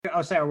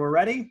Oh, Sarah, we're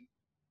ready?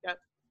 Yep.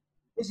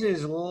 This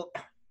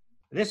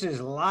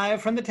is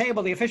Live from the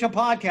Table, the official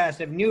podcast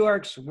of New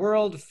York's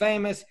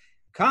world-famous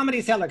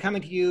Comedy Cellar,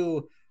 coming to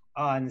you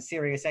on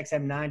Sirius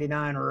XM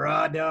 99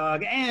 Raw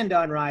Dog and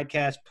on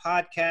Riotcast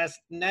Podcast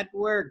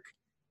Network.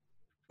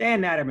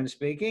 Dan Natterman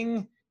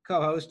speaking,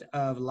 co-host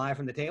of Live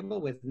from the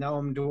Table with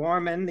Noam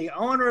Dwarman, the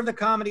owner of the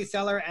Comedy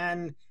Cellar,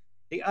 and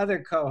the other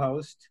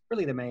co-host,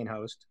 really the main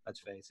host, let's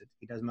face it.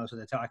 He does most of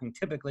the talking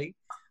typically.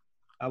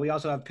 We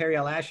also have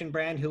Periel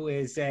Ashenbrand, who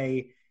is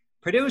a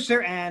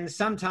producer and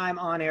sometime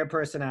on-air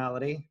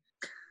personality.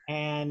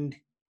 And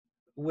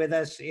with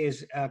us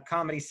is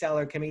Comedy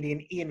Cellar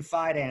comedian Ian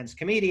Fidance,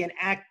 comedian,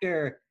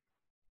 actor.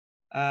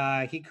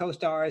 He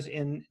co-stars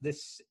in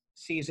this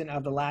season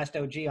of The Last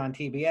OG on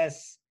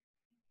TBS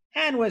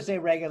and was a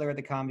regular at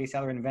the Comedy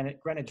Cellar in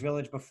Greenwich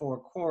Village before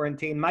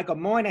quarantine. Michael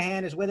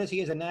Moynihan is with us. He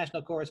is a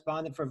national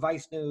correspondent for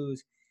Vice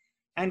News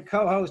and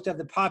co-host of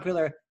the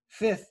popular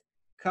Fifth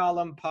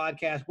Column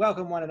podcast.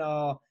 Welcome one and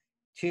all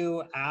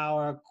to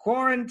our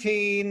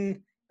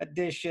quarantine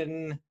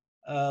edition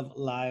of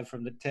Live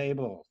from the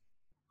Table.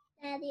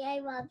 Daddy, I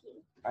love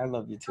you. I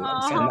love you too.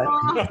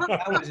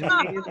 That was me.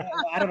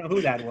 I don't know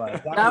who that was.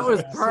 That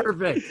was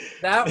perfect.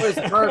 That was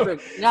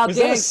perfect. Now, was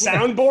Dan, that a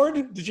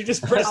soundboard? Did you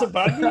just press a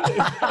button?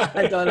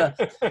 I don't know.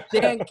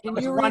 Dan, can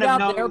you read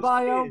out their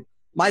bio?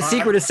 My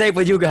secret is safe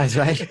with you guys,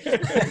 right?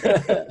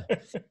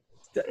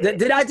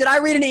 Did I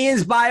read in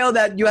Ian's bio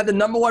that you had the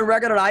 #1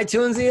 record on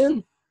iTunes,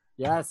 Ian?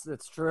 Yes,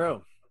 it's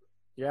true.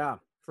 Yeah,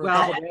 for a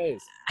Well, couple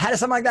days. How did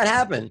something like that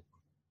happen?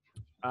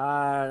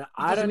 I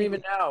don't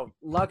even know.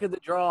 Luck of the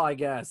draw, I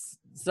guess.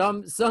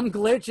 Some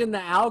glitch in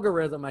the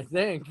algorithm, I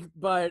think.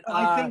 But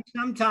I think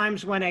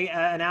sometimes when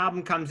an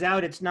album comes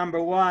out, it's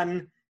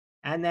 #1,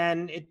 and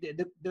then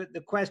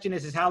the question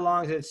is how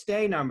long does it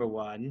stay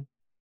 #1?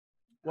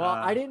 Well,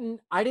 I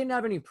didn't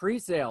have any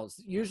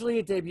pre-sales. Usually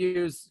it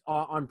debuts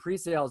on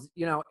pre-sales.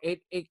 You know,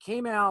 it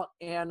came out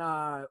and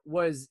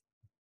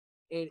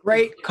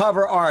Great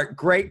cover art.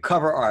 Great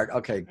cover art.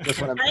 Okay.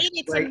 Right?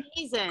 It's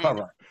amazing.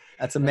 Cover art.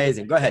 That's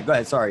amazing. Go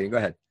ahead. Sorry. Go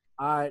ahead.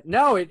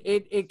 No,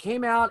 it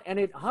came out and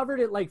it hovered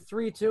at like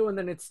 3-2, and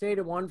then it stayed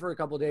at 1 for a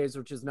couple of days,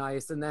 which is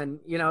nice. And then,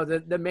 you know,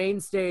 the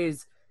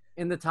mainstays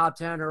in the top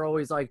 10 are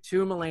always like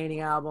 2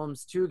 Mulaney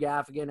albums, 2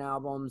 Gaffigan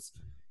albums.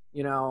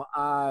 You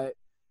know,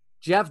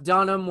 Jeff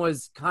Dunham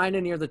was kind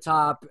of near the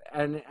top,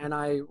 and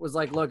I was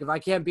like, look, if I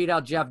can't beat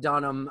out Jeff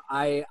Dunham,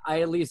 I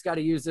at least got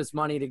to use this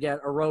money to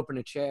get a rope and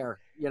a chair,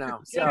 you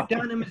know. Jeff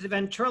Dunham is a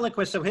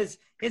ventriloquist, so his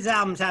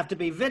albums have to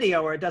be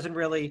video, or it doesn't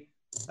really,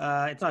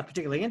 it's not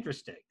particularly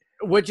interesting.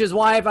 Which is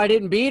why if I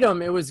didn't beat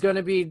him, it was going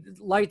to be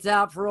lights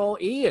out for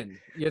old Ian,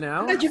 you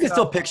know. You can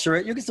still picture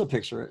it.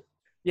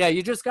 Yeah,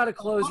 you just got to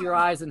close your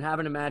eyes and have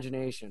an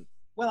imagination.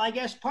 Well, I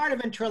guess part of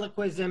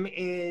ventriloquism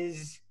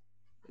is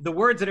the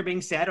words that are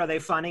being said. Are they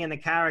funny, and the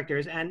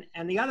characters? And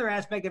the other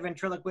aspect of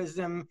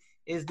ventriloquism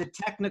is the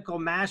technical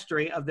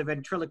mastery of the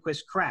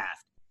ventriloquist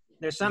craft.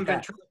 There's some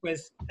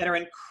ventriloquists that are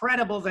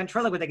incredible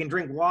ventriloquists. They can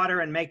drink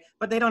water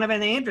but they don't have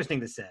anything interesting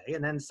to say.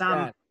 And then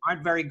some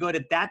aren't very good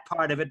at that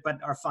part of it,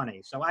 but are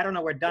funny. So I don't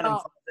know where Dunham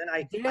falls in.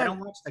 I don't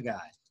watch the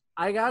guy.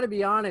 I got to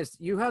be honest.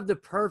 You have the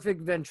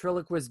perfect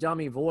ventriloquist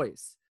dummy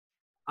voice.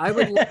 I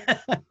would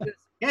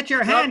get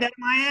your hand at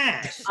my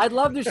ass. I'd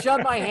love to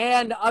shove my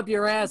hand up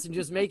your ass and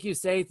just make you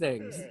say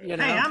things. You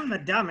know? Hey, I'm the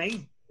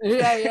dummy.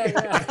 Yeah.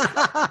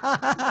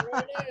 There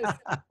it is.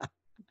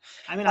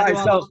 I mean, I do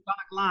all those stock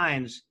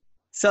lines.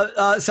 So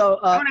don't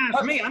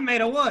ask me. I'm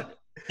made of wood.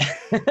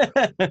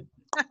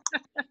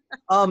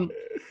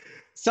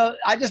 So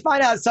I just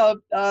find out. So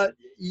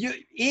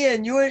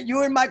Ian,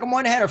 you and Michael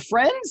Moynihan are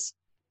friends?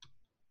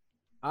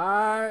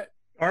 Are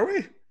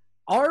we?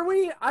 Are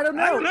we? I don't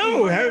know. I don't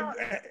know.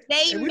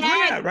 They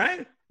met,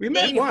 right? We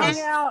met once.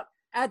 Hung out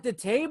at the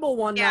table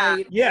one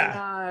night.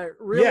 Yeah. And,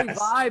 really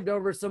vibed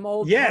over some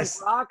old punk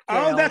rock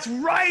tales. Oh, that's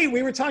right.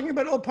 We were talking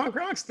about old punk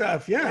rock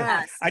stuff. Yeah.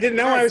 Yes. I didn't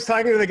know I was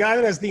talking to the guy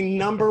that has the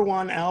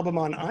 #1 album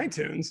on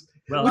iTunes.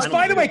 Well, which,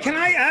 by the way, can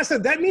I ask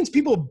that means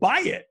people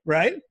buy it,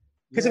 right?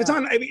 Because if it's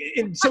on,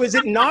 so is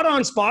it not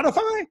on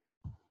Spotify?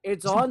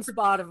 It's on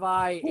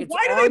Spotify. Well,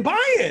 why do they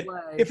buy it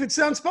if it's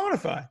on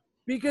Spotify?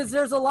 Because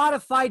there's a lot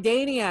of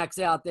Fidaniacs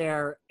out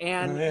there,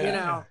 and you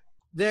know,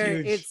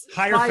 it's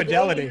higher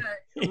fidelity.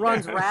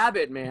 Runs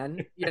rabid,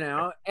 man. You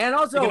know, and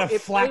also a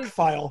FLAC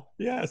file.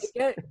 Yes,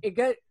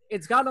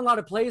 it's gotten a lot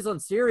of plays on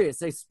Sirius.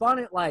 They spun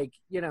it like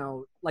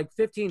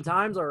 15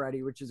 times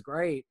already, which is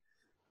great.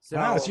 So,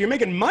 wow, so you're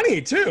making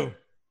money too.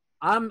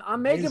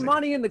 I'm making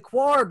money in the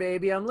quar,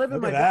 baby. I'm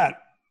living Look my at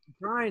that.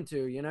 Trying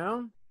to, you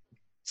know.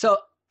 So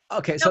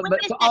okay,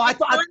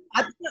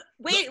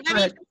 wait, let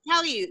me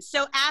tell you.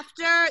 So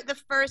after the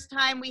first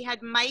time we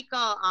had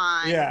Michael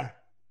on,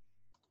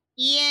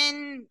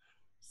 Ian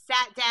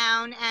sat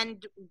down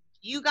and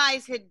you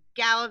guys had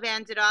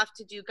gallivanted off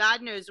to do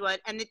God knows what,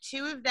 and the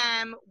two of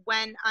them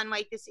went on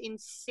like this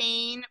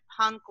insane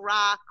punk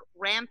rock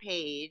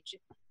rampage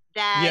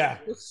that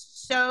was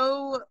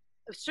so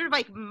sort of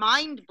like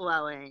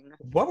mind-blowing.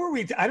 What were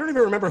we? I don't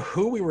even remember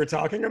who we were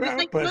talking It was about.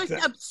 like But the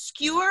most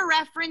obscure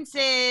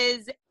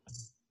references.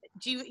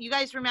 Do you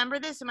guys remember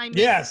this? Am I making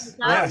yes, this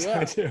up?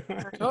 yes, yeah. I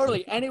do.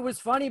 Totally. And it was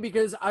funny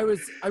because I was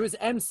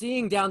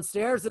emceeing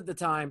downstairs at the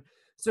time.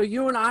 So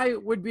you and I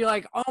would be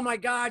like, oh my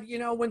God, you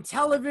know, when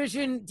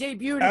television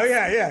debuted. Oh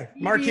yeah.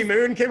 Marquee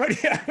Moon came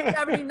out. Yeah.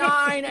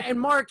 79 and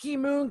Marquee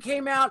Moon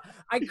came out.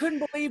 I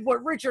couldn't believe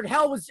what Richard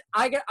Hell was.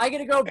 I got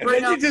to go And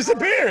bring then up. you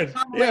disappeared.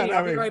 Yeah,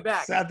 I'll be right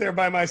back. Sat there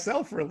by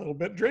myself for a little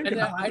bit drinking.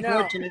 And I know.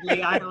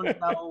 Unfortunately, I don't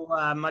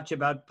know much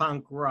about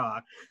punk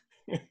rock.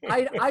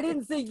 I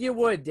didn't think you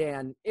would,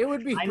 Dan. It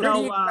would be I pretty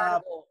know,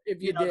 incredible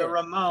if you know, did. the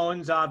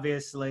Ramones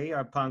obviously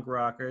are punk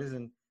rockers,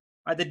 and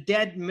are the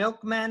Dead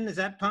Milkmen? Is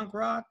that punk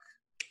rock?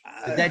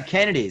 The Dead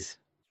Kennedys.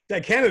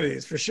 Dead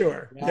Kennedys for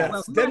sure. Yeah. Yes.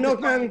 Well, who Dead had the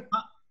Milkmen.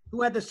 song-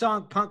 Who had the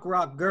song "Punk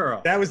Rock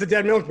Girl"? That was the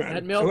Dead Milkmen.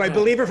 Dead Who I Milkmen.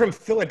 believe are from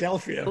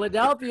Philadelphia.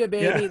 Philadelphia,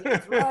 baby. Yeah.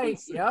 That's right.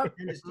 Yep.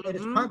 And is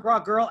Mhm. "Punk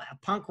Rock Girl" a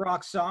punk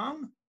rock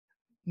song?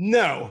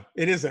 No,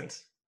 it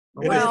isn't.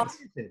 It Well, What is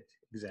it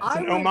It's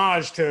exactly? an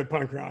homage to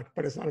punk rock,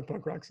 but it's not a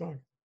punk rock song.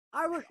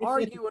 I would It's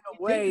argue in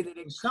a way that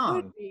it song.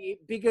 could be,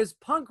 because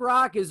punk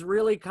rock is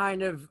really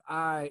kind of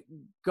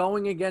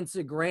going against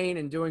the grain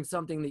and doing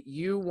something that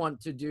you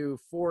want to do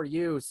for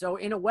you. So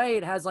in a way,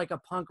 it has like a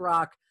punk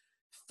rock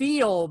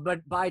feel,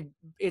 but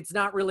it's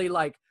not really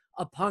like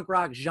a punk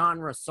rock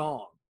genre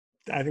song.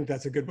 I think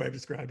that's a good way of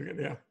describing it.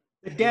 Yeah.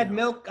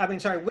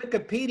 The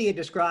Wikipedia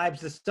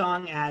describes the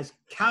song as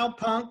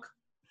cowpunk,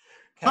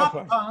 pop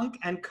Cowpunk. punk,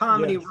 and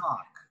comedy Yes.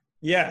 rock.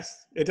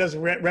 Yes, it does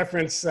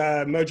reference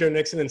Mojo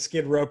Nixon and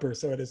Skid Roper,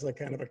 so it is like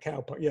kind of a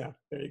cowpunk. Yeah,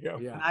 there you go.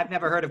 Yeah. I've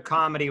never heard of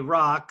comedy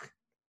rock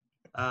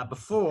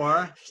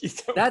before. You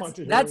don't want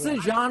to hear That's that.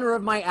 the genre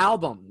of my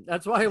album.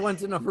 That's why I went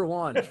to number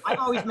one. I've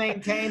always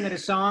maintained that a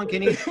song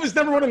can either It was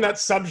number one in that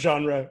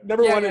subgenre.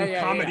 Number Yeah, one yeah, in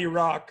yeah, comedy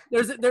rock.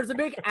 There's a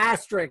big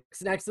asterisk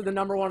next to the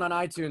number one on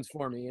iTunes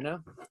for me, you know?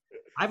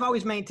 I've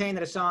always maintained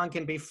that a song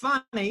can be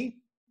funny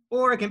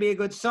or it can be a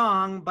good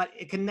song, but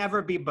it can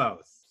never be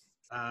both.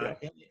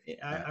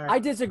 I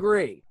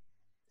disagree.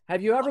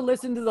 Have you ever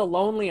listened to The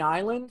Lonely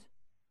Island?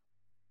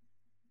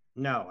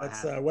 No, I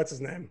That's haven't. what's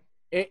his name?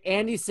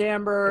 Andy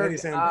Samberg, Andy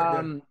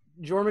Samberg,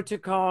 Jorma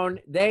Taccone,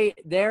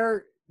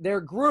 their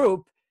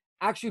group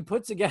actually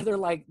puts together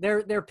like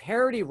their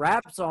parody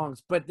rap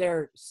songs, but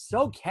they're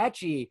so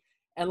catchy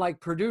and like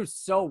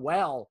produced so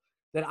well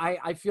that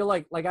I feel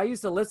like I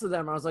used to listen to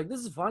them and I was like,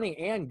 this is funny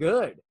and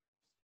good.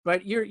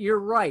 But you're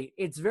right.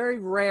 It's very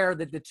rare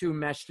that the two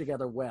mesh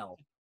together well.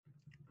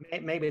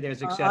 Maybe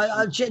there's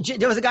exceptions.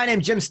 There was a guy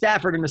named Jim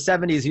Stafford in the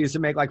 '70s who used to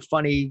make like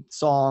funny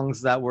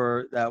songs that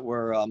were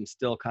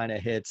still kind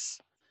of hits.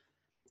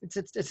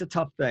 It's a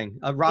tough thing.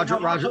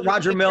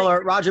 Roger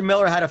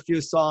Miller had a few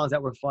songs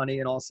that were funny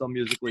and also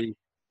musically.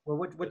 Well,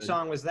 what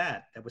song was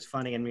that? That was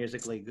funny and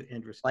musically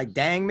interesting. Like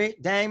dang me,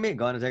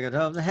 gonna take it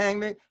up to hang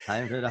me,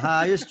 time to the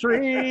highest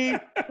tree. You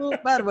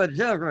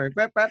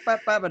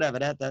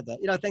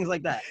know, things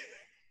like that.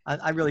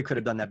 I really could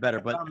have done that better,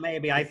 but Well,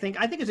 maybe I think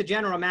as a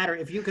general matter,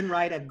 if you can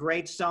write a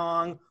great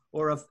song,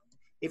 or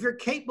if you're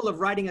capable of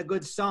writing a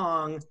good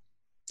song,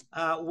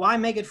 why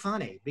make it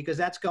funny? Because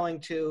it's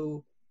going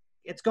to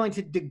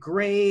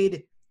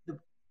degrade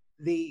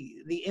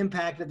the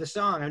impact of the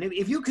song. I mean,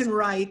 if you can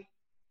write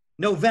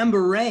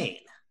November Rain,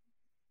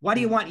 why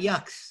do you want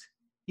Yucks?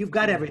 You've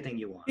got everything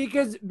you want.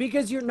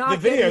 Because you're not The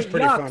video's getting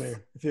pretty yucks. funny.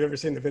 If you've ever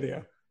seen the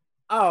video,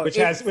 Oh, which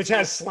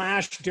has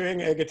Slash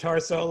doing a guitar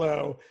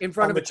solo in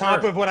front on of the a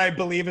top church. of what I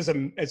believe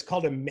it's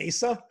called a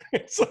mesa.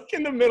 It's like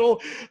in the middle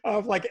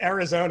of like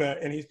Arizona,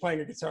 and he's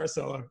playing a guitar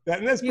solo.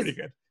 That's pretty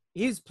good.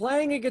 He's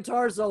playing a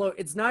guitar solo.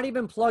 It's not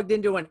even plugged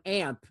into an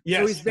amp. Yes,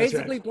 So he's that's right.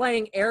 basically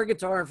playing air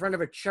guitar in front of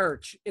a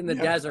church in the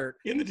desert.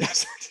 In the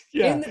desert.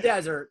 Yeah. In the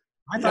desert.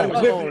 I thought it was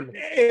Alone.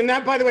 And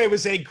that, by the way,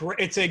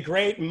 it's a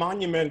great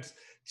monument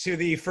to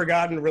the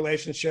forgotten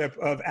relationship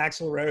of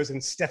Axl Rose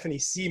and Stephanie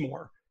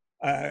Seymour,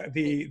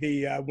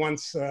 the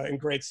once and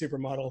great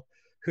supermodel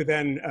who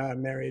then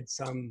married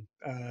some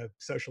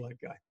socialite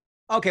guy.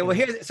 okay. Well,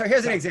 here's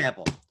an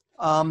example.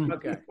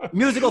 Okay.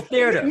 Musical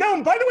theater.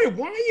 No, by the way,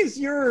 why is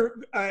your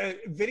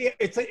video?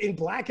 It's in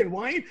black and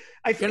white.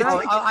 I feel Can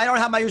like I don't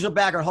have my usual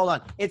background. Hold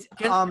on. It's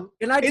Can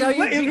I tell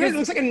you? it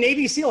looks like a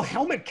Navy SEAL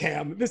helmet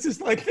cam. This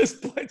is like this.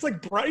 It's like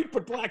bright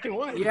but black and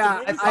white.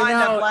 Yeah, I find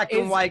that know, black and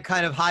it's- white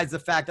kind of hides the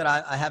fact that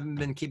I haven't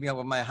been keeping up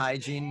with my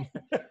hygiene.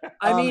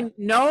 I mean,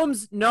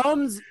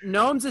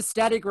 Gnome's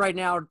aesthetic right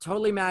now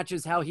totally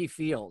matches how he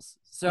feels.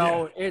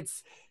 So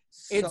it's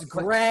So-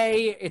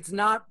 gray. It's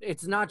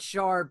not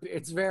sharp.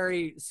 It's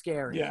very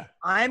scary. Yeah.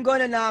 I'm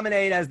going to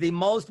nominate as the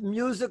most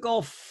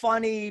musical,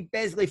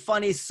 basically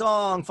funny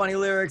song, funny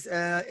lyrics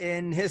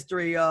in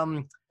history.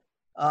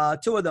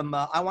 Two of them.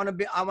 I want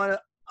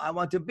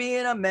to be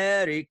in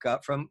America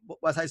from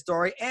West Side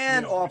Story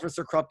and Yeah.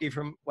 Officer Krupke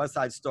from West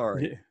Side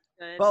Story. Yeah.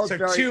 Good. Both So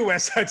very, two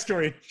West Side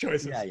Story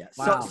choices. yeah.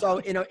 Wow. So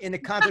in the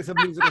context of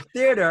musical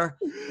theater,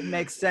 it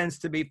makes sense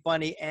to be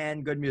funny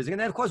and good music.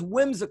 And then of course,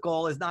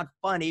 whimsical is not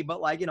funny,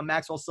 but like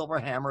Maxwell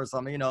Silverhammer or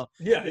something.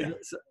 Yeah.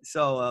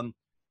 So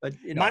But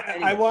you know, I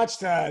anyway. watched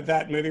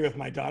that movie with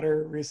my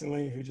daughter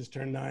recently, who just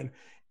turned 9,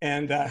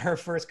 and her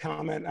first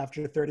comment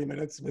after 30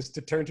 minutes was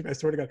to turn to me. I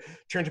swear to God,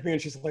 turn to me,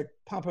 and she's like,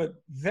 "Papa,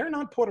 they're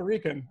not Puerto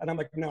Rican." And I'm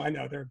like, "No, I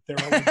know they're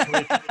all Puerto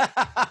Rican."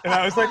 And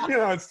I was like, you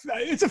know,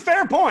 it's a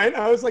fair point.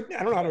 I was like,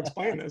 I don't know how to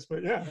explain this,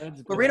 but yeah.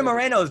 Marina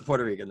Moreno is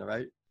Puerto Rican,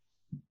 right?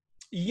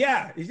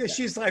 Yeah,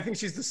 she's. I think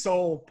she's the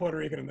sole Puerto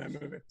Rican in that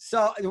movie.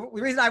 So the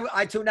reason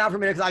I tuned out for a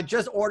minute because I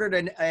just ordered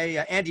an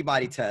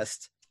antibody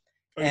test.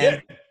 Oh, you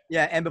did?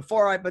 Yeah, and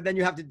but then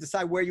you have to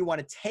decide where you want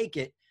to take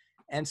it.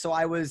 And so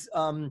I was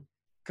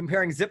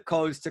comparing zip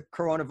codes to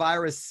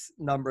coronavirus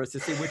numbers to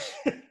see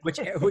which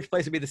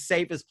place would be the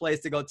safest place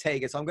to go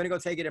take it. So I'm going to go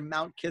take it in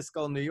Mount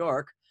Kisco, New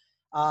York.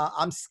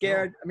 I'm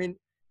scared. I mean,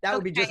 that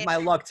would be just my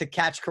luck to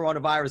catch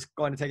coronavirus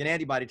going to take an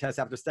antibody test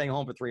after staying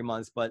home for 3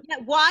 months. But yeah,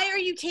 why are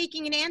you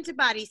taking an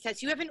antibody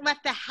test? You haven't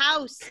left the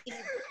house in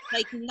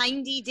like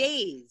 90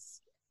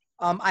 days.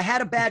 I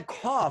had a bad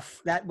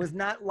cough that was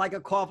not like a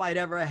cough I'd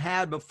ever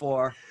had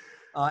before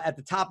at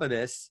the top of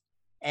this.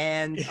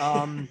 And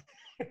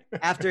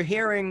after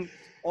hearing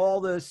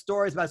all the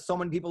stories about so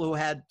many people who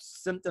had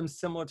symptoms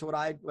similar to what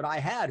I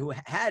had, who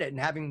had it, and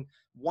having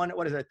what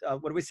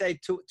do we say,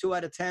 2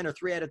 out of 10 or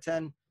 3 out of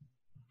 10,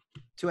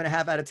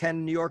 2.5 out of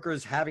 10 New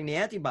Yorkers having the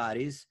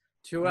antibodies.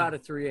 2 out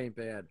of 3 ain't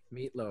bad.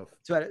 Meatloaf.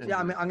 Yeah,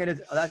 I'm gonna.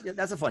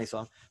 That's a funny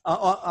song.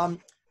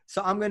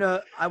 So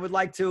I would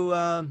like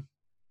to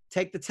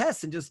take the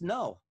test and just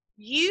know.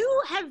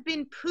 You have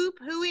been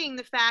poo-pooing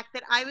the fact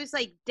that I was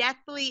like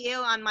deathly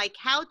ill on my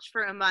couch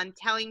for a month,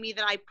 telling me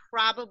that I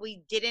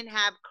probably didn't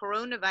have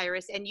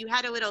coronavirus, and you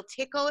had a little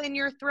tickle in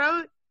your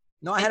throat.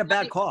 No, I had a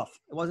bad cough.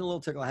 It wasn't a little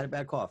tickle. I had a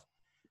bad cough.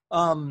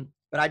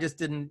 But I just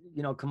didn't,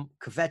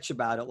 kvetch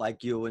about it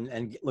like you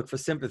and look for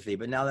sympathy.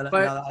 But now that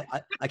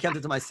I kept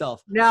it to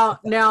myself. Now,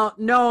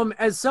 Noam,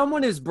 as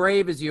someone as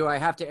brave as you, I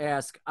have to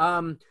ask,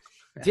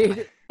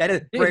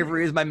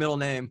 bravery is my middle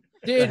name.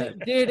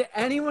 Did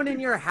anyone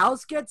in your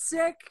house get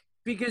sick?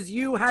 Because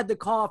you had the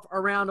cough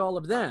around all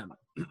of them.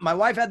 My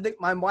wife had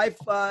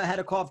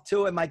a cough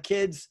too, and my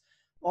kids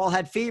all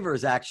had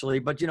fevers actually.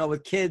 But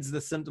with kids,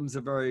 the symptoms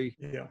are very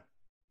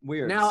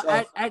weird. Now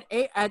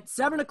at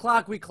 7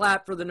 o'clock we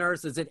clap for the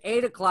nurses. At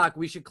 8 o'clock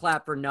we should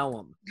clap for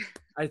Noam.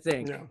 I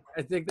think. Yeah.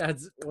 I think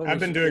that's what I've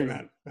been doing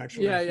that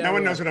actually. Yeah, no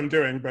one knows what I'm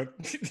doing, but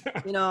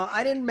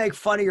I didn't make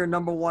fun of your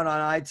number 1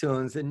 on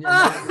iTunes, and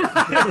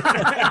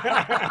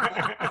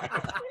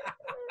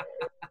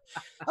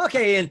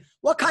okay, and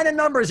what kind of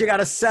numbers you got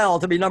to sell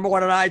to be number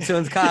 1 on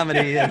iTunes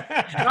comedy? All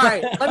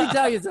right, let me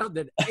tell you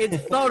something. It's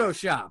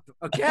Photoshop,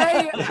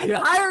 okay? You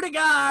hired a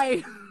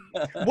guy.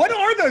 What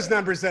are those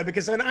numbers then?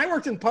 Because when I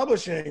worked in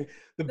publishing,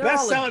 the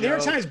New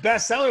York Times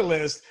bestseller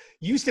list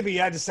used to be you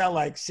had to sell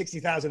like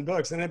 60,000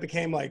 books, and then it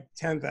became like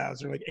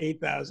 10,000 or like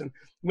 8,000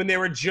 when they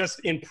were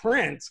just in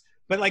print.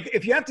 But like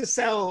if you have to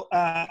sell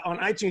on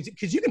iTunes,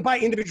 because you can buy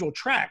individual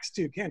tracks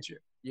too, can't you?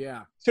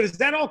 Yeah. So does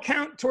that all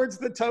count towards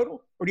the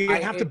total, or do you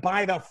have to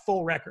buy the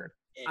full record?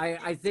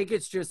 I think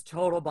it's just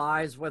total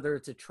buys, whether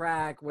it's a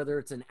track, whether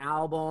it's an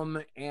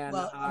album.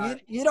 And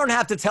you don't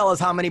have to tell us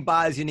how many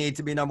buys you need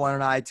to be number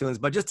 1 on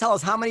iTunes, but just tell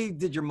us how many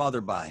did your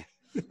mother buy?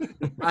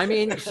 I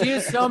mean, she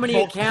has so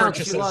many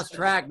accounts, she lost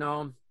track,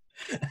 Noam.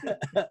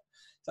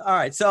 All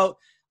right, so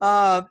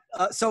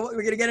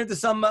we're gonna get into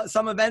some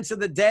events of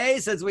the day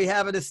since we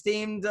have an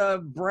esteemed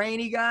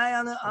brainy guy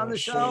on the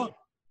show. Shit.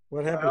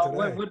 What happened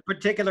today? What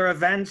particular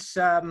events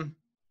are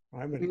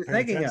you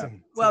thinking of?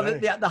 Well,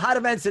 the hot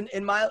events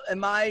in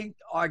my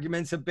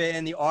arguments have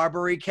been the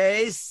Arbery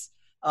case,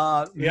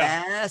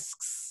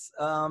 masks.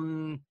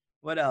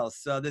 What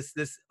else?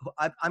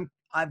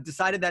 I've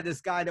decided that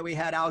this guy that we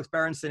had, Alex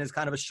Berenson, is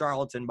kind of a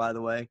charlatan, by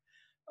the way.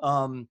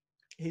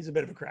 He's a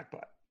bit of a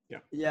crackpot.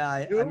 Yeah.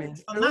 I mean,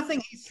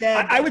 nothing he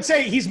said. I would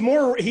say he's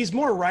more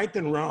right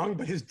than wrong,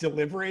 but his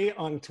delivery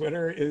on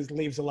Twitter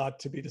leaves a lot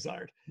to be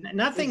desired.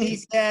 Nothing he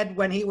said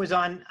when he was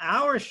on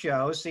our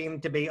show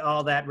seemed to be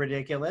all that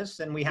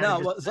ridiculous, and we had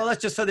so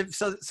let's just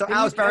so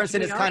Alex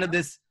Berenson is kind of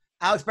this.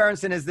 Alex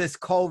Berenson is this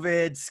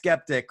COVID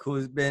skeptic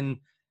who's been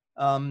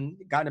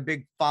gotten a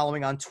big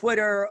following on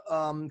Twitter,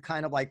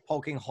 kind of like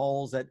poking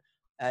holes at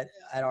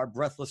our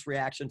breathless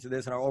reaction to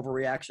this and our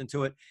overreaction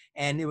to it.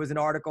 And it was an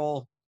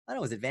article, I don't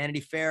know, was it Vanity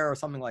Fair or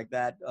something like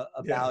that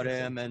about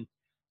him? And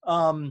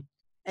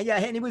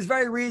he was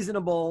very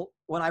reasonable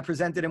when I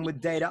presented him with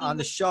data on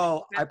the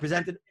show. I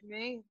presented.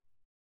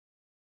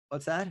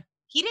 What's that?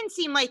 He didn't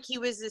seem like he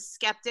was a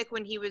skeptic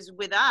when he was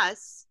with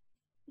us.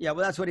 Yeah,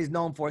 well, that's what he's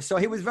known for. So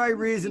he was very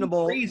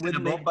reasonable with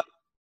me, but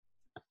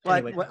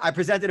anyway. I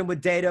presented him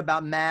with data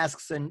about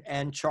masks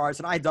and charts,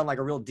 and I had done like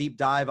a real deep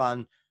dive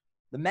on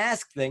the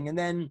mask thing. And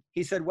then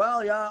he said,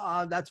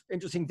 well, that's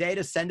interesting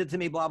data. Send it to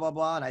me, blah, blah,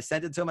 blah. And I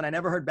sent it to him and I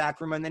never heard back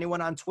from him. And then he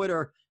went on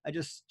Twitter. I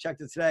just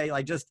checked it today.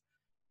 Just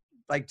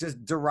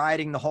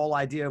deriding the whole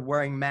idea of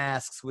wearing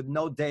masks with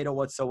no data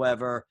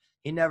whatsoever.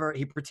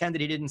 He pretended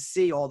he didn't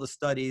see all the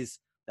studies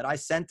that I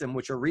sent him,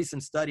 which are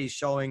recent studies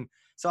showing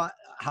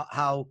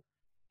how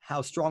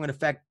strong an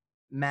effect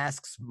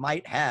masks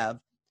might have.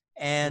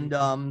 And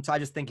so I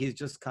just think he's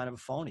just kind of a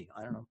phony.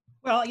 I don't know.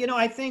 Well,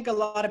 I think a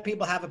lot of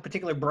people have a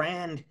particular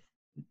brand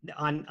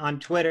on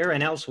Twitter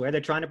and elsewhere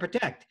they're trying to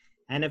protect.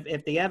 And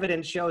if the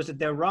evidence shows that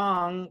they're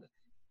wrong,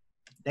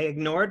 they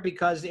ignore it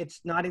because it's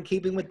not in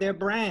keeping with their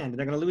brand.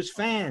 They're going to lose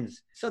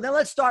fans. So then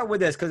let's start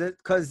with this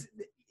because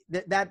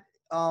that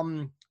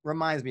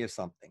reminds me of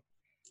something.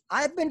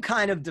 I've been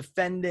kind of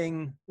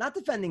not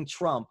defending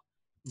Trump,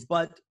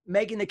 but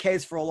making the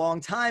case for a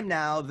long time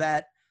now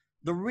that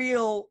the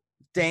real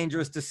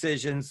dangerous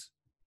decisions,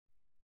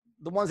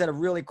 the ones that have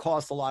really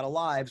cost a lot of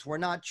lives, were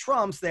not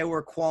Trump's, they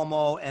were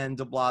Cuomo and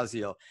de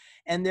Blasio.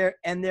 And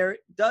there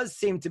does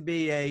seem to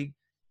be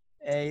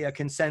a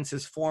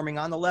consensus forming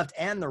on the left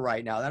and the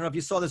right now. I don't know if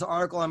you saw this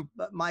article on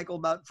Michael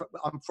about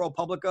on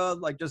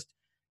ProPublica, like just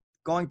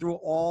going through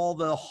all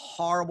the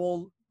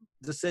horrible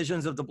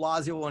decisions of de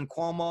Blasio and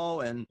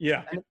Cuomo and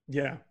yeah.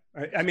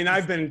 I mean,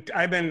 I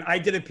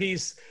did a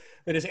piece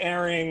that is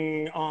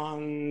airing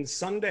on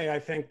Sunday, I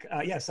think.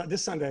 Yes,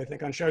 this Sunday, I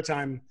think, on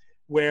Showtime,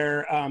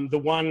 where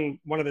one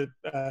of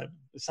the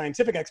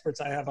scientific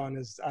experts I have on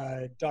is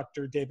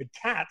Dr. David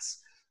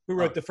Katz, who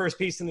wrote the first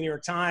piece in the New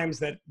York Times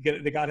that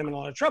got him in a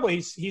lot of trouble.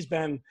 He's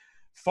been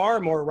far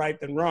more right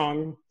than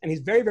wrong, and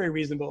he's very, very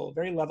reasonable,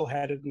 very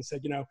level-headed, and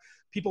said,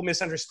 people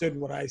misunderstood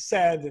what I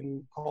said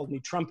and called me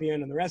Trumpian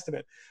and the rest of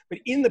it. But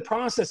in the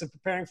process of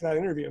preparing for that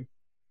interview,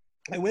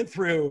 I went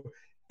through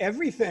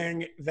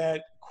everything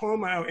that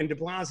Cuomo and de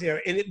Blasio,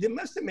 and the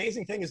most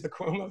amazing thing is the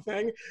Cuomo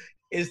thing,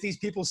 is these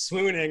people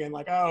swooning and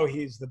like, oh,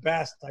 he's the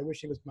best. I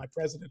wish he was my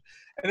president.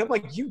 And I'm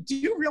like, do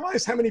you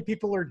realize how many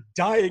people are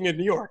dying in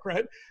New York,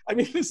 right? I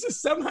mean, this has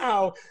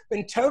somehow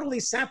been totally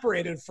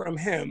separated from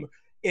him.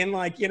 In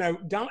like,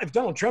 if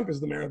Donald Trump is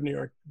the mayor of New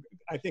York,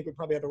 I think we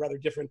probably have a rather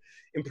different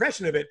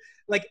impression of it.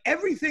 Like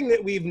everything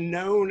that we've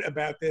known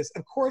about this,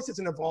 of course, it's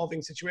an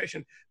evolving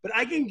situation, but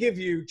I can give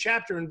you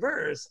chapter and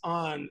verse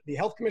on the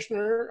health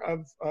commissioner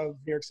of New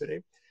York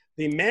City,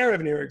 the mayor of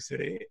New York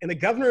City, and the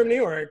governor of New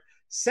York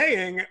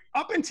saying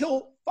up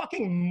until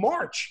fucking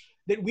March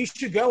that we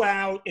should go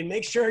out and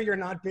make sure you're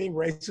not being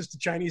racist to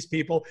Chinese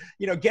people.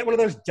 Get one of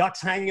those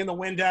ducks hanging in the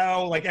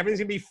window, like everything's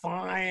gonna be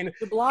fine.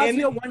 De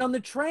Blasio went on the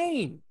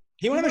train.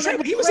 He went on the train,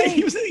 but he was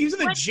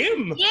in the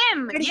gym.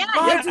 And he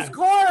rides his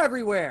car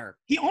everywhere.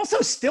 He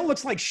also still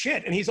looks like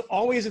shit, and he's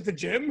always at the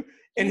gym,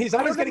 and he's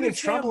always getting in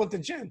trouble at the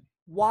gym.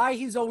 Why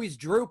he's always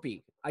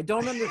droopy? I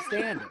don't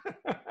understand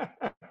it.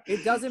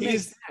 It doesn't make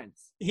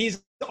sense.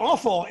 He's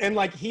awful, and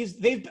like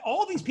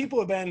all these people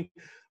have been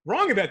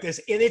wrong about this,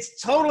 and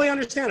it's totally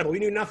understandable. We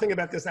knew nothing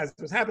about this as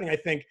it was happening. I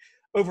think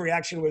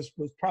overreaction was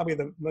probably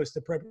the most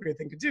appropriate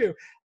thing to do.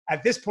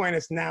 At this point,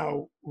 it's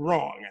now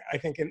wrong, I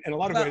think, in a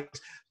lot of ways.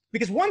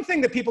 Because one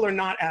thing that people are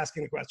not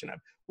asking the question of,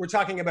 we're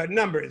talking about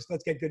numbers,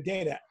 let's get good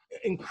data.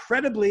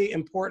 Incredibly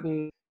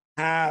important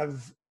to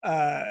have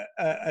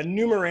a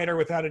numerator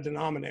without a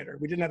denominator.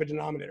 We didn't have a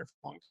denominator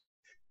for long.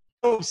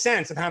 No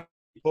sense of how many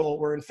people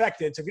were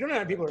infected. So if you don't know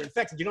how many people are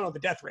infected, you don't know what the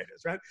death rate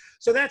is, right?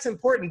 So that's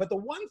important. But the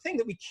one thing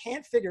that we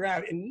can't figure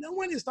out, and no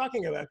one is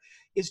talking about,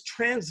 is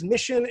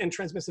transmission and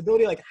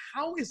transmissibility. Like,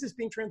 how is this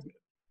being transmitted?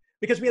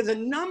 Because we have a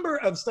number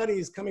of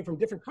studies coming from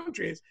different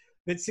countries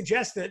that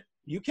suggest that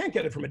you can't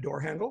get it from a door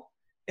handle.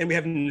 And we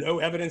have no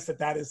evidence that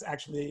that is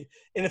actually,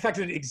 in fact,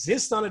 it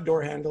exists on a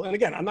door handle. And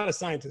again, I'm not a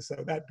scientist,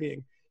 so that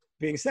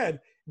being said,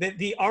 that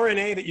the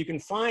RNA that you can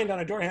find on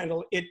a door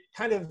handle,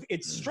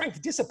 its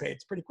strength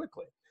dissipates pretty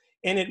quickly.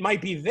 And it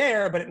might be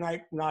there, but it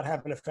might not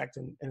have an effect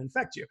and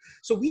infect you.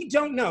 So we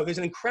don't know. There's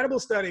an incredible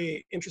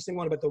study, interesting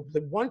one, about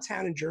the one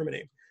town in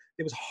Germany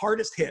that was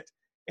hardest hit.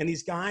 And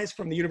these guys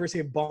from the University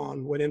of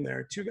Bonn went in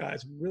there, 2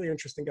 guys, really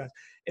interesting guys.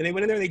 And they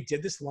went in there and they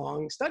did this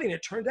long study. And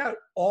it turned out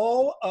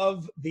all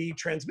of the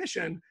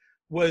transmission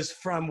was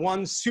from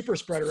one super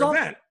spreader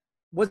event.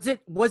 Was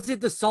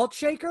it the salt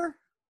shaker?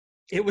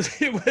 It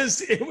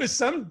was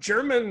some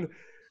German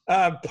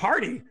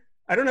party.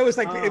 I don't know.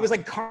 It was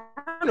like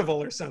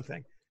carnival or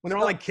something. When they're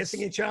all like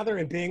kissing each other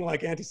and being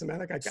like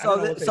anti-Semitic.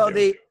 So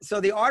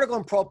the article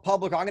in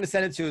ProPublica, I'm going to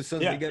send it to you as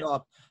soon as we get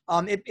off.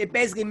 It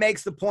basically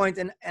makes the point,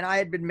 and I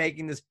had been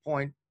making this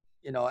point,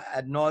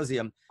 ad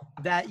nauseum,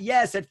 that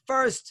yes, at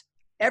first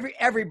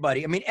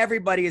everybody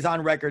is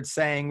on record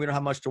saying we don't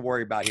have much to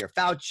worry about here.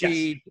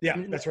 Fauci. Yes.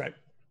 Yeah, that's right.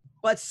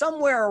 But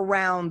somewhere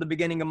around the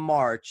beginning of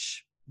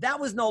March, that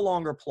was no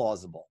longer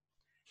plausible.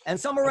 And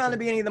somewhere around the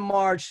beginning of the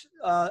March,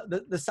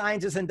 the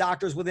scientists and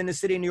doctors within the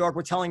city of New York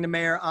were telling the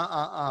mayor,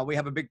 we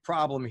have a big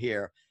problem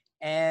here.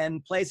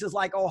 And places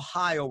like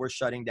Ohio were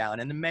shutting down.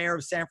 And the mayor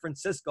of San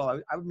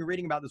Francisco, I've been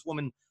reading about this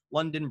woman,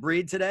 London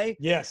Breed, today.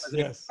 Yes.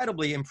 An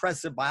incredibly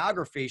impressive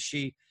biography.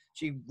 She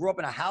grew up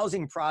in a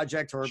housing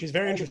project. She's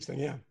very interesting,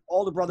 yeah.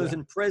 Older brother's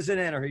in prison,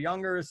 and her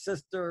younger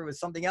sister was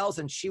something else.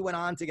 And she went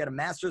on to get a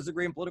master's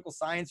degree in political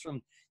science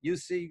from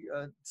UC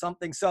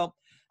something. So,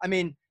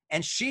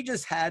 and she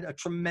just had a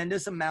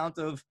tremendous amount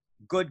of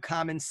good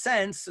common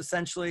sense,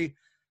 essentially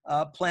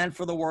plan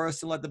for the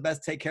worst and let the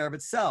best take care of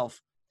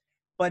itself.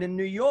 But in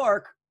New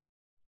York,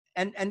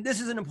 and this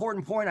is an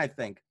important point, I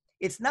think,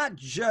 it's not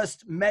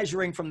just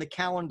measuring from the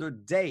calendar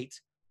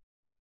date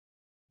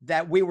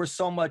that we were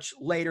so much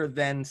later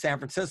than San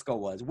Francisco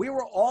was. We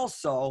were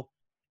also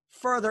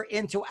further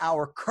into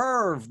our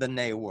curve than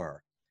they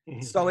were.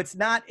 So it's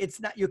not,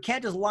 you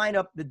can't just line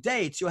up the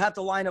dates. You have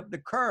to line up the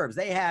curves.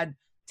 They had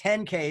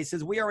 10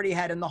 cases. We already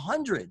had in the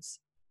hundreds.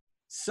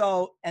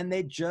 So, and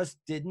they just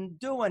didn't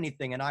do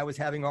anything. And I was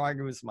having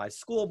arguments with my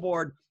school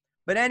board.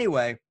 But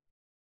anyway,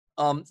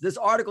 this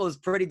article is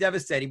pretty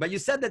devastating. But you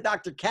said that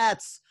Dr.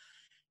 Katz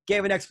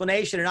gave an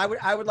explanation, and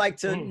I would like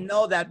to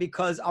know that,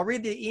 because I'll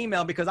read the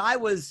email, because I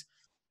was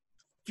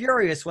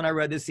furious when I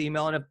read this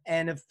email,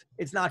 and if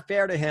it's not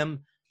fair to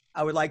him,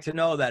 I would like to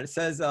know that. It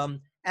says,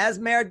 as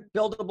Mayor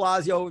Bill de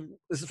Blasio,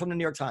 this is from the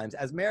New York Times,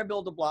 as Mayor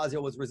Bill de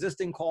Blasio was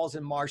resisting calls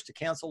in March to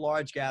cancel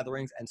large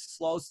gatherings and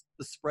slow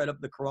the spread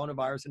of the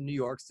coronavirus in New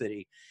York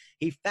City,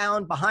 he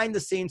found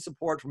behind-the-scenes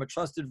support from a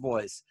trusted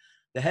voice,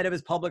 the head of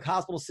his public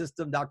hospital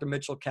system, Dr.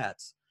 Mitchell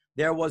Katz.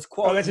 There was,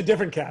 quote... Oh, that's a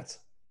different Katz.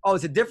 Oh,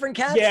 it's a different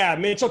Katz? Yeah,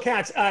 Mitchell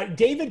Katz.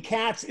 David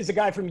Katz is a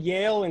guy from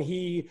Yale, and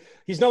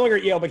he's no longer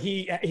at Yale, but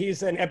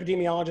he's an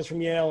epidemiologist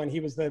from Yale, and he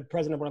was the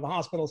president of one of the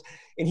hospitals.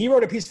 And he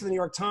wrote a piece for the New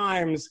York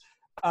Times,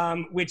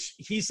 which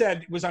he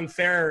said was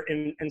unfair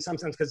in some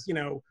sense, because, you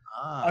know,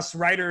 us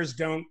writers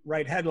don't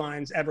write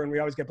headlines ever, and we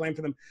always get blamed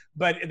for them.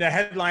 But the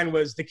headline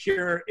was,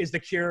 is the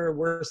cure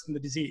worse than the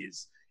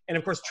disease? And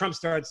of course, Trump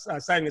starts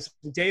citing this.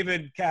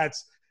 David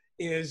Katz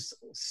is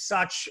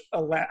such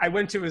I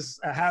went to his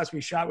house,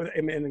 we shot with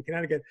him in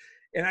Connecticut,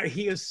 and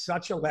he is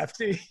such a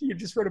lefty. He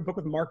just wrote a book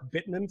with Mark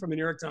Bittman from the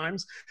New York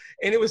Times,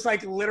 and it was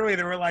like, literally,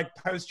 there were like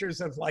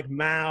posters of like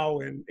Mao,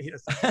 and he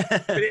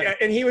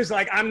was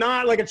like, I'm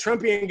not like a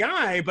Trumpian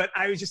guy, but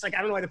I was just like, I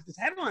don't know why to put this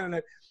headline on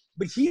it.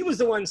 But he was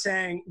the one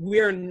saying,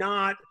 we're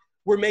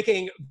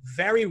making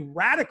very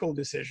radical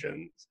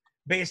decisions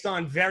based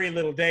on very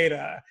little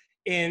data,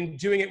 and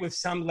doing it with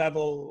some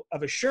level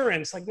of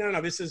assurance, like, no,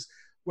 this is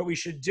what we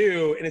should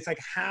do. And it's like,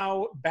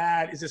 how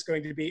bad is this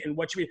going to be? And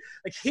what should we,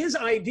 like, his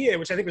idea,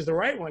 which I think was the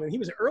right one, and he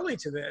was early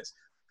to this,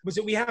 was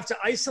that we have to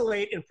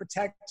isolate and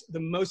protect the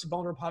most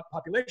vulnerable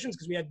populations,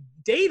 because we had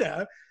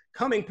data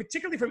coming,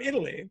 particularly from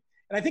Italy.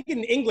 And I think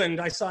in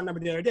England, I saw a number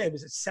the other day,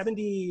 was it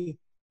 72%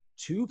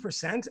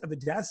 of the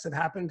deaths have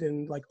happened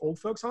in like old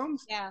folks'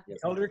 homes? Yeah.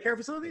 Elder care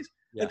facilities?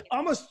 Yeah. Like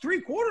almost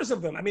 3/4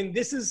 of them. I mean,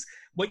 this is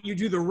what you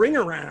do the ring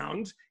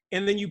around,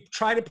 and then you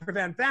try to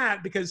prevent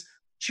that, because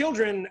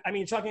children, I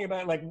mean, talking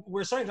about, like,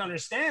 we're starting to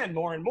understand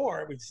more and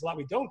more, which is a lot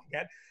we don't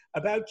get,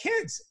 about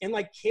kids. And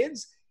like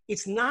kids,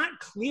 it's not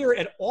clear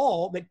at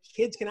all that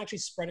kids can actually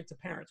spread it to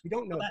parents. We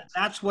don't know that.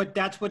 That's what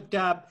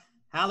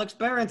Alex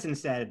Berenson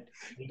said.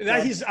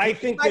 I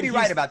think he might be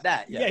right about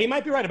that. Yeah, he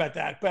might be right about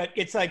that. But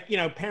it's like, you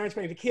know, parents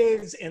bring the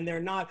kids, and they're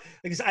not,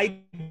 like, this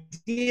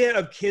idea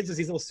of kids as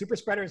these little super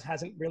spreaders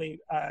hasn't really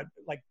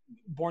like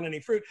borne any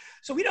fruit.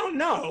 So we don't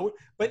know.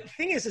 But the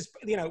thing is,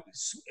 you know,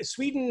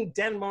 Sweden,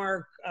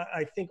 Denmark,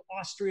 I think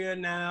Austria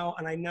now,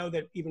 and I know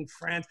that even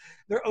France,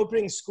 they're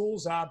opening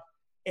schools up.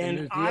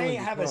 And I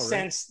have a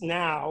sense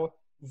now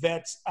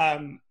that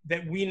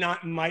that we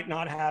might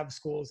not have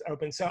schools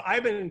open. So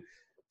I've been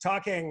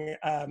talking,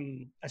 I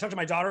talked to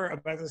my daughter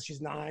about this,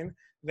 she's 9,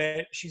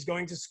 that she's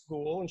going to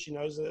school, and she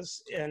knows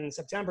this, in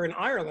September in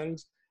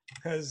Ireland,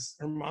 because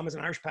her mom is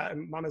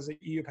mom has an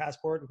EU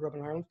passport and grew up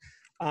in Ireland.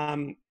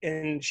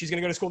 And she's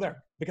gonna go to school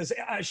there, because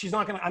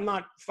I'm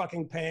not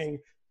fucking paying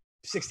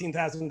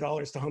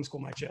 $16,000 to homeschool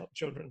my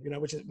children, you know,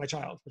 which is my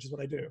child, which is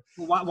what I do.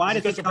 Why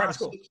does it cost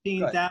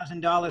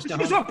 $16,000 to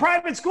homeschool? It's a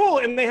private school,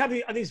 and they have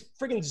these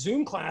freaking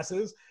Zoom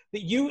classes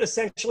that you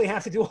essentially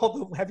have to do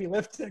all the heavy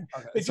lifting.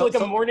 Okay. It's like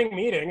a morning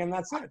meeting, and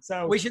that's it.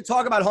 So we should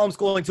talk about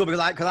homeschooling too, because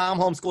I'm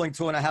homeschooling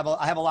too, and I have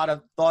a lot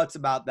of thoughts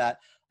about that.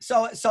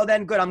 So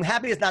then good. I'm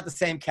happy it's not the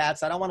same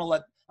cats. I don't want to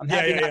let. I'm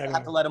happy not to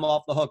have to let him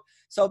off the hook.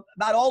 So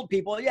about old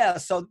people, yeah.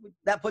 So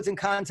that puts in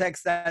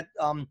context that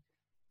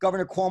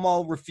Governor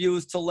Cuomo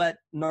refused to let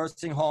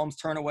nursing homes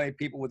turn away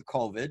people with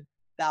COVID.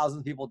 Thousands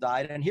of people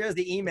died. And here's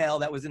the email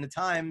that was in the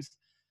Times.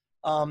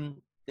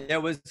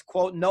 There was,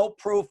 quote, no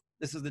proof.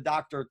 This is the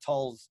doctor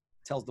tells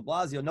de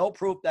Blasio, no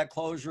proof that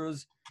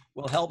closures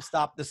will help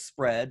stop the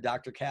spread.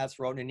 Dr. Katz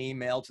wrote an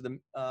email to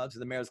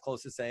the mayor's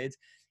closest aides.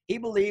 He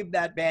believed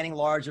that banning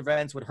large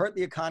events would hurt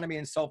the economy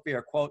and so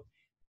fear, quote,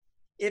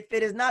 if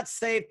it is not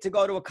safe to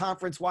go to a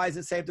conference, why is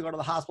it safe to go to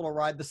the hospital or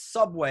ride the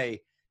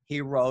subway,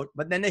 he wrote.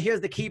 But then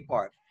here's the key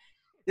part.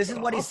 This is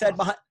what he said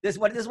this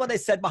is what they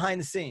said behind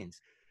the scenes.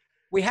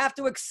 We have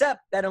to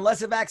accept that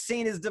unless a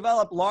vaccine is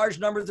developed, large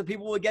numbers of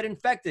people will get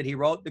infected, he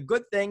wrote. The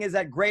good thing is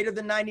that greater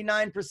than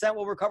 99%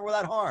 will recover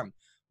without harm.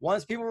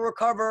 Once people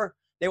recover,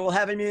 they will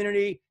have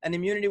immunity, and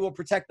immunity will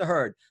protect the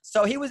herd.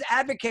 So he was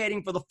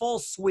advocating for the full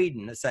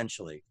Sweden,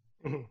 essentially.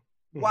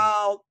 Mm-hmm.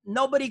 While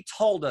nobody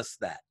told us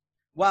that.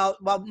 While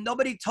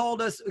nobody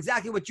told us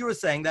exactly what you were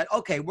saying, that,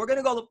 okay, we're going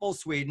to go the full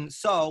Sweden,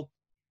 so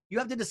you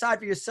have to decide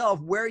for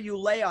yourself where you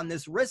lay on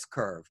this risk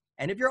curve.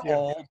 And if you're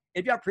old,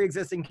 if you have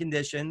pre-existing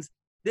conditions,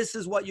 this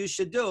is what you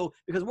should do,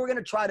 because we're going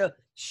to try to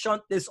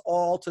shunt this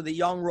all to the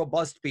young,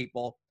 robust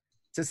people.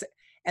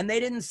 And they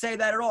didn't say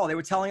that at all. They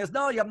were telling us,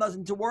 no, you have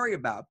nothing to worry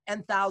about.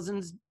 And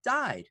thousands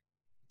died.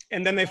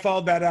 And then they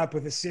followed that up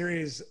with a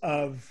series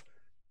of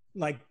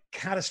like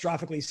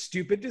catastrophically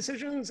stupid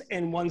decisions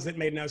and ones that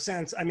made no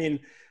sense. I mean,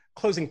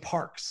 closing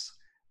parks.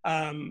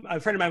 A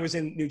friend of mine was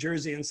in New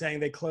Jersey and saying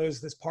they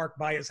closed this park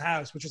by his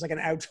house, which is like an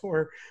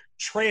outdoor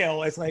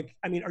trail. It's like,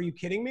 I mean, are you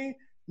kidding me?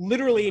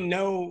 Literally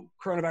no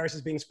coronavirus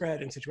is being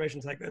spread in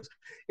situations like this.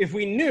 If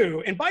we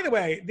knew, and by the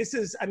way, this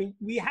is, I mean,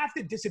 we have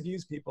to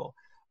disabuse people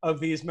of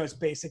these most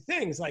basic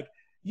things. Like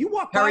you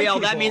walk by Ariel,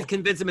 people, that means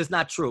convince him it's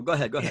not true. Go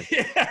ahead.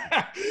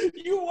 Yeah.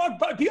 You walk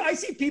by, I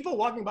see people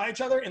walking by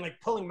each other and like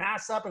pulling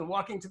masks up and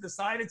walking to the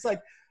side. It's like,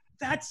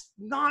 that's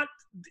not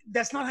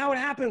how it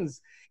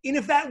happens. And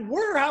if that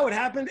were how it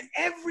happened,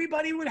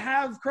 everybody would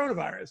have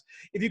coronavirus.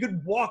 If you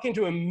could walk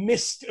into a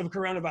mist of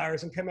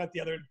coronavirus and come out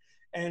the other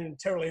and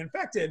totally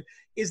infected,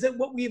 is that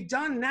what we've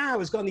done now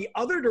is gone the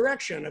other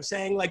direction of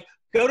saying like,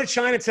 go to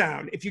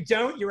Chinatown. If you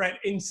don't, you're an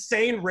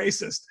insane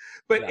racist.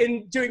 But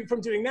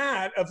from doing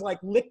that of like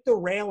lick the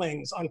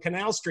railings on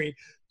Canal Street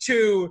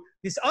to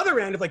this other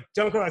end of like,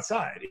 don't go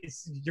outside.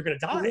 You're going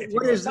to die. If you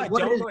go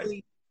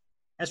outside,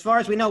 as far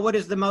as we know, what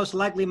is the most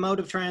likely mode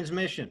of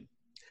transmission?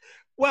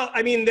 Well,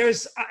 I mean,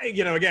 there's,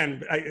 you know,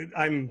 again,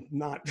 I'm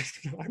not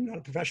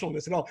a professional in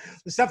this at all.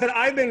 The stuff that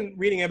I've been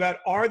reading about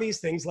are these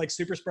things like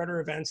super spreader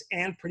events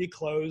and pretty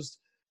closed.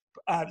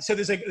 So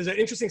there's an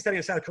interesting study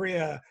in South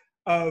Korea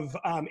of,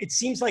 it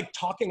seems like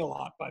talking a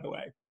lot, by the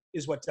way,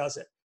 is what does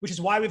it, which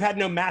is why we've had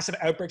no massive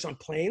outbreaks on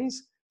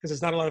planes, because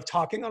there's not a lot of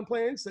talking on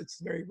planes.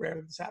 It's very rare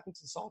that this happens.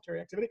 It's solitary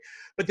activity.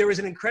 But there was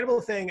an incredible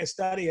thing, a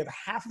study of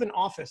half of an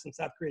office in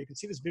South Korea. You can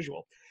see this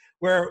visual,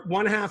 where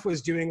one half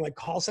was doing like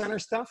call center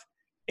stuff.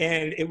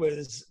 And it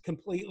was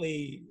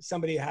completely,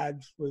 somebody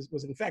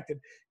was infected,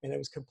 and it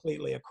was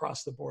completely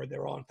across the board. They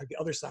were all infected.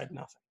 The other side,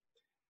 nothing.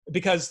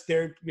 Because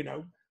they're, you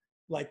know,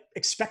 like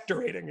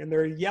expectorating and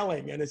they're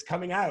yelling and it's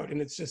coming out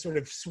and it's just sort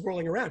of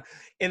swirling around.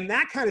 And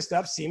that kind of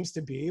stuff seems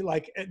to be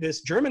like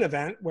this German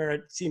event where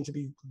it seemed to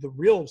be the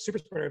real super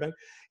spreader event.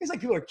 It's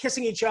like people are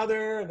kissing each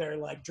other. They're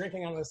like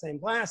drinking out of the same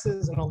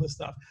glasses and all this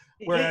stuff.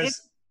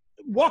 Whereas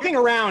walking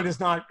around is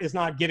not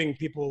getting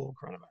people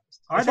coronavirus.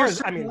 Are there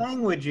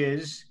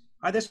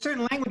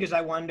certain languages,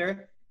 I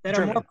wonder, that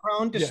German. are more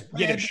prone to spread?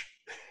 Yiddish.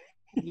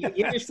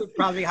 Yiddish would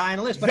probably be high on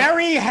the list. But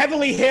very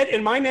heavily hit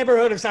in my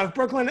neighborhood of South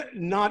Brooklyn.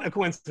 Not a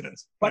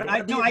coincidence. But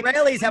the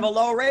Israelis have a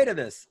low rate of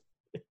this.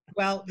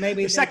 Well,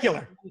 maybe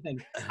secular.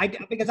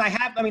 Because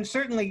I mean,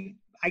 certainly,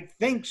 I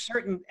think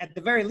at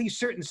the very least,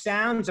 certain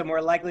sounds are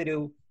more likely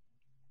to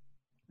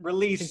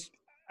release.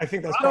 I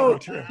think that's probably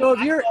true. So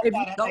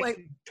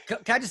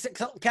can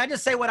I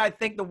just say what I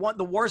think the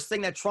worst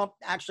thing that Trump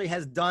actually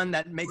has done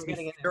that makes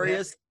me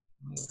furious?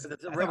 I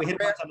thought we hit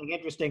upon something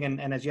interesting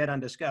and as yet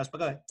undiscussed. But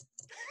go ahead.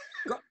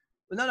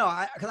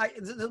 No,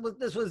 because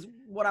this was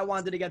what I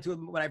wanted to get to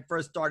when I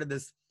first started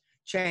this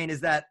chain, is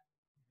that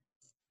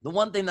the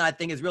one thing that I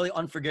think is really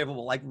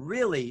unforgivable, like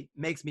really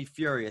makes me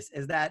furious,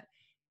 is that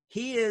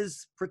he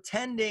is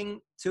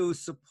pretending to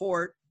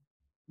support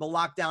the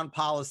lockdown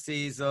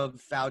policies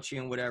of Fauci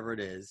and whatever it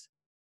is.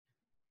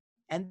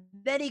 And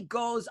then he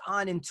goes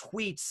on and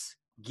tweets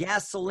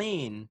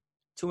gasoline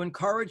to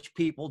encourage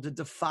people to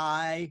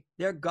defy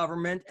their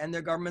government and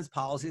their government's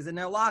policies and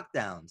their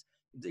lockdowns.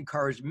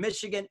 Encourage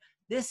Michigan.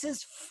 This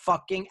is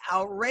fucking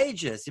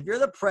outrageous. If you're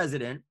the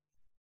president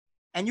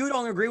and you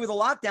don't agree with the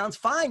lockdowns,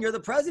 fine. You're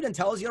the president.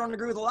 Tell us you don't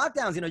agree with the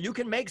lockdowns. You know, you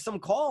can make some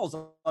calls.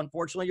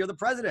 Unfortunately, you're the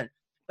president.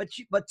 But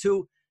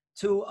to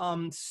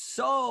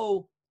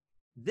sow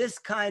this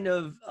kind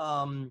of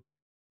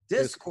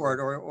discord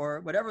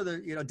or whatever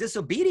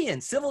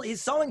disobedience,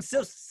 he's sowing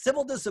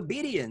civil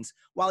disobedience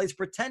while he's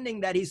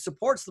pretending that he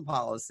supports the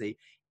policy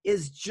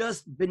is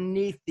just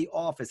beneath the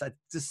office. It's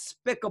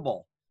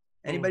despicable.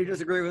 Anybody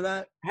disagree with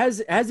that?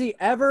 Has he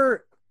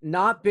ever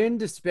not been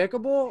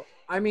despicable?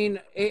 I mean,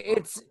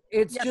 it's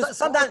just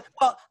sometimes.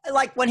 Well,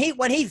 like when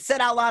he said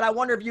out loud, "I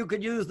wonder if you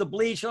could use the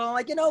bleach." And I'm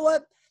like, you know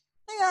what?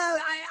 Yeah,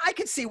 I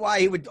could see why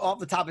he would off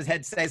the top of his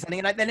head say something,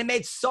 and then it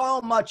made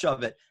so much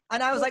of it,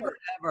 and I was like,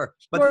 whatever.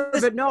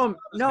 But no,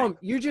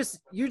 you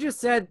just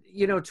said,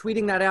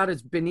 tweeting that out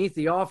is beneath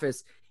the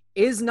office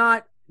is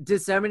not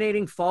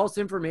disseminating false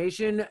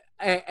information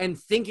and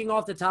thinking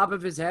off the top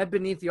of his head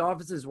beneath the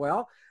office as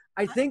well.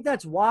 I think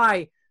that's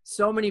why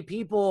so many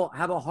people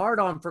have a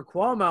hard-on for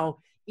Cuomo,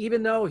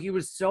 even though he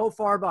was so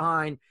far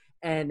behind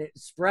and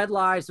spread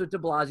lies with de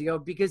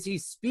Blasio, because he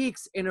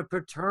speaks in a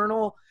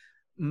paternal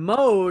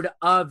mode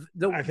of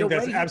I think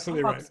that's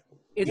absolutely right.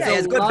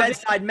 It's good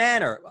bedside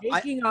manner.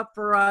 Making up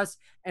for us,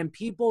 and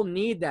people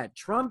need that.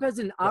 Trump has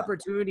an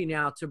opportunity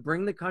now to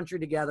bring the country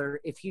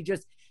together if he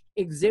just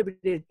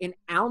exhibited an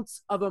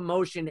ounce of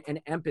emotion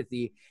and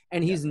empathy,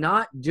 and he's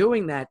not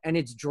doing that, and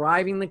it's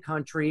driving the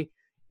country.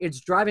 It's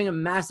driving a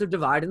massive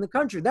divide in the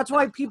country. That's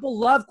why people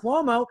love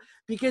Cuomo,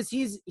 because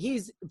he's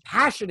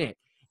passionate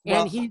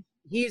and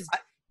he's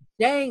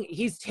saying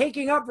he's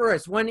taking up for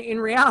us, when in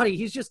reality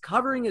he's just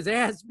covering his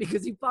ass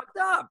because he fucked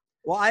up.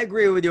 Well, I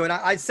agree with you, and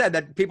I said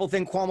that people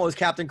think Cuomo is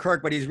Captain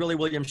Kirk, but he's really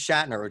William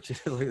Shatner, which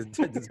is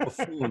a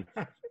buffoon.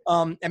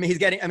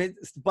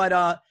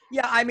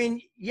 Yeah, I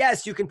mean,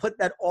 yes, you can put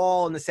that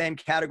all in the same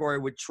category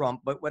with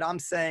Trump, but what I'm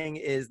saying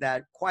is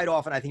that quite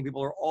often I think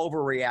people are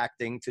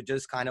overreacting to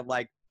just kind of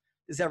like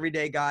this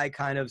everyday guy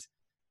kind of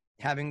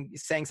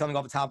saying something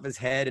off the top of his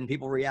head, and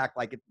people react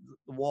like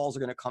the walls are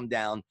going to come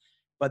down.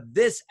 But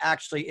this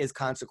actually is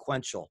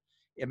consequential.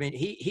 I mean,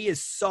 he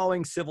is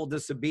sowing civil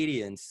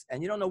disobedience,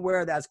 and you don't know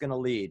where that's going to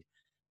lead.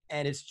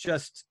 And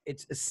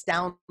it's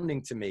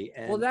astounding to me.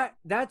 And well,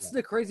 that's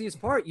the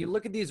craziest part. You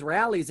look at these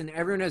rallies and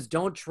everyone has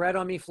 "Don't Tread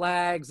on Me"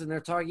 flags, and they're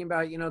talking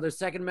about, their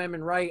Second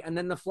Amendment right, and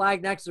then the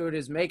flag next to it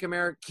is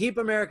Keep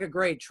America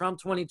Great, Trump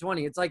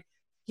 2020. It's like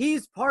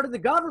he's part of the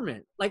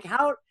government. Like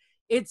how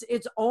it's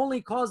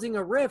only causing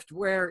a rift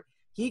where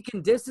he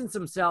can distance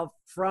himself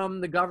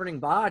from the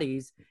governing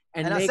bodies.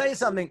 And I'll tell you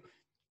something.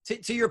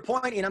 To your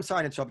point, and I'm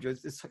sorry to interrupt you.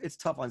 It's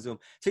tough on Zoom.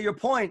 To your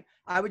point,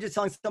 I was just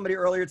telling somebody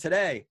earlier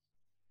today,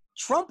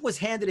 Trump was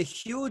handed a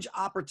huge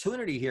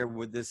opportunity here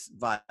with this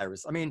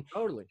virus. I mean,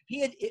 totally.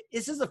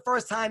 This is the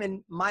first time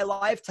in my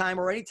lifetime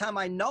or any time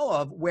I know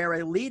of where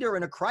a leader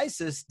in a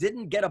crisis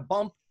didn't get a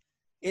bump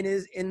in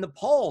the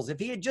polls. If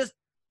he had just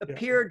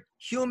appeared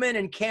human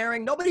and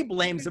caring, nobody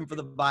blames him for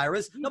the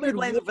virus. Nobody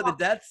blames him for the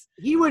deaths.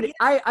 He would.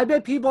 I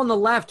bet people on the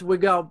left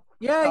would go,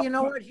 yeah, you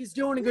know what? He's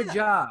doing a good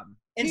job.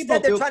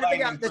 Instead, they're trying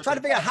to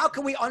figure out how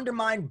can we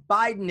undermine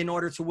Biden in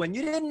order to win.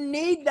 You didn't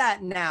need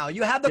that now.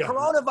 You have the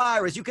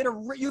coronavirus. You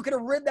could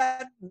have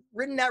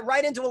ridden that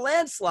right into a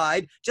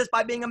landslide just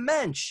by being a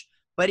mensch.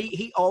 But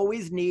he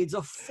always needs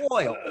a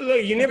foil.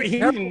 He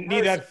didn't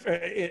need that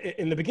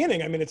in the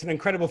beginning. I mean, it's an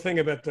incredible thing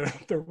about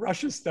the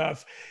Russia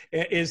stuff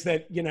is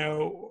that,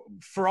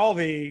 for all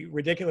the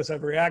ridiculous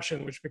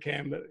overreaction, which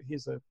became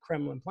he's a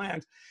Kremlin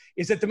plant,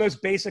 is that the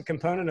most basic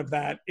component of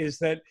that is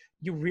that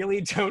you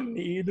really don't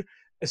need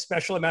a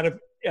special amount of,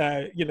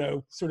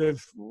 sort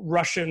of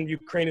Russian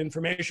Ukraine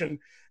information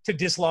to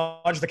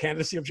dislodge the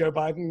candidacy of Joe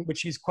Biden,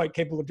 which he's quite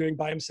capable of doing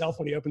by himself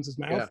when he opens his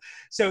mouth. Yeah.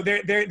 So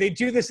they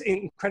do this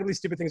incredibly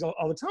stupid things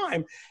all the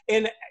time.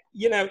 And,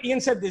 Ian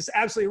said this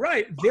absolutely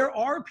right. There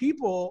are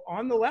people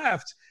on the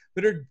left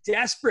that are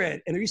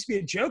desperate, and there used to be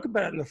a joke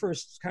about it in the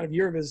first kind of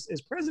year of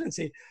his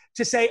presidency,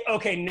 to say,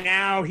 okay,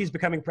 now he's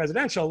becoming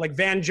presidential, like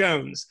Van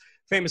Jones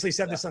famously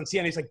said this on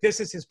CNN. He's like, this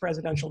is his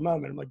presidential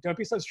moment. I'm like, don't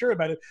be so sure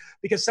about it,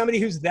 because somebody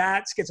who's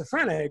that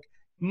schizophrenic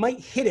might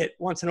hit it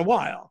once in a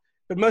while.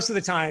 But most of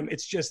the time,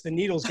 it's just the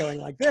needle's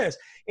going like this.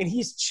 And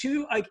he's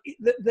too, like,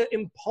 the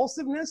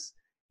impulsiveness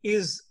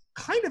is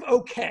kind of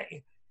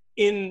okay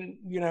in,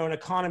 an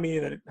economy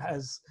that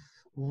has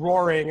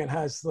roaring and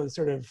has the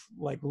sort of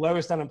like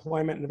lowest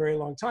unemployment in a very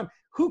long time.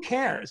 Who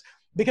cares?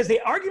 Because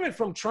the argument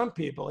from Trump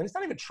people, and it's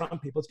not even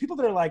Trump people, it's people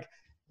that are like,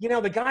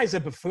 the guy's a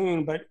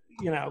buffoon, but,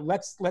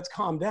 let's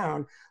calm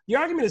down. The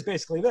argument is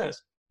basically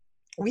this.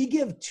 We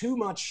give too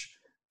much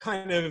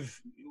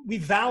we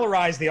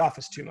valorize the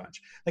office too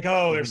much. Like,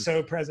 oh, they're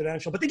so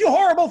presidential, but they do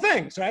horrible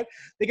things, right?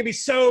 They can be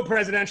so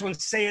presidential and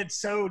say it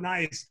so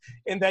nice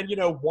and then,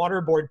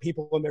 waterboard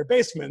people in their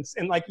basements.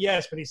 And like,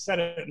 yes, but he said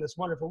it in this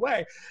wonderful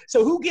way.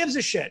 So who gives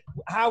a shit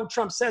how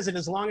Trump says it,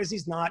 as long as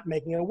he's not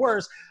making it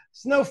worse?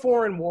 It's no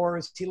foreign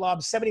wars. He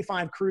lobs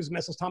 75 cruise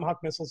missiles, Tomahawk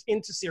missiles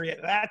into Syria.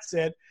 That's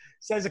it.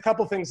 Says a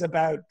couple things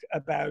about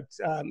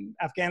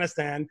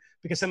Afghanistan,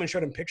 because someone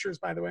showed him pictures,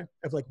 by the way,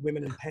 of like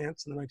women in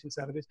pants in the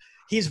 1970s.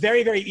 He's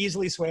very, very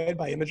easily swayed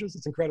by images.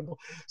 It's incredible.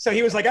 So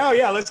he was like, oh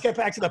yeah, let's get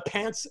back to the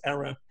pants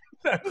era.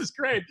 That was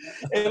great.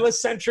 And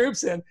let's send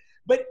troops in.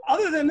 But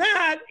other than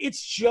that,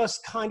 it's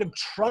just kind of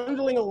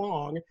trundling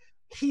along.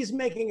 He's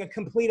making a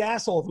complete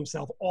asshole of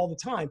himself all the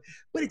time,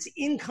 but it's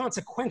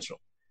inconsequential.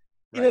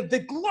 Right.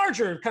 The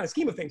larger kind of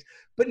scheme of things.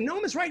 But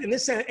Noam is right in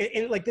this sense,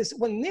 and like this,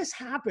 when this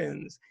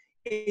happens,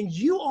 and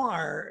you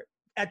are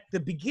at the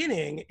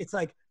beginning, it's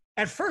like,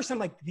 at first I'm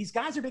like, these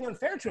guys are being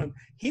unfair to him.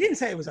 He didn't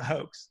say it was a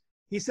hoax.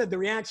 He said the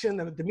reaction,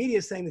 the media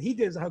is saying that he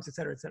did as a hoax, et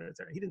cetera, et cetera, et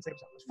cetera. He didn't say it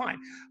was fine.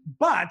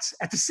 But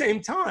at the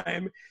same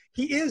time,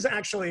 he is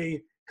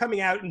actually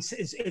coming out and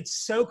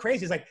it's so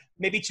crazy. It's like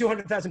maybe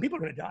 200,000 people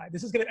are going to die.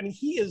 This is going to, I mean,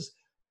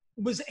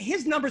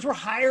 his numbers were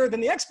higher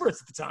than the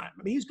experts at the time.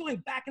 I mean, he was going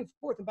back and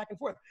forth and back and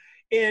forth.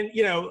 And,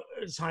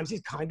 at times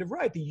he's kind of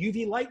right. The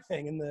UV light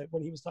thing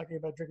when he was talking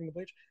about drinking the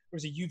bleach, there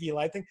was a UV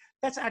light thing.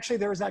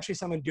 There was actually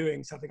someone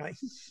doing something like,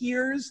 he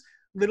hears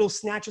little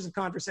snatches of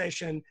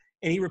conversation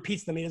and he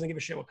repeats them. He doesn't give a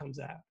shit what comes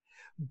out.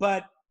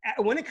 But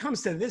when it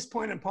comes to this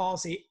point in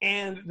policy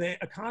and the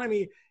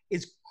economy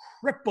is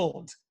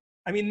crippled,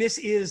 I mean, this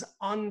is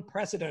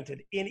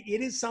unprecedented. And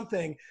it is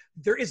something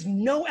there is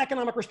no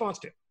economic response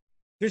to.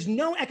 There's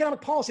no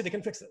economic policy that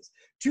can fix this.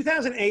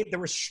 2008, there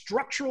were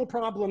structural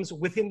problems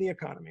within the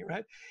economy,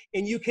 right?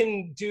 And you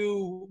can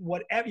do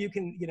whatever, you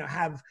can,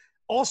 have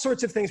all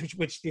sorts of things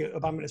which the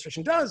Obama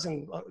administration does,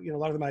 and a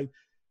lot of them I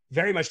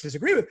very much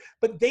disagree with,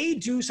 but they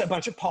do a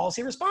bunch of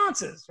policy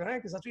responses, right?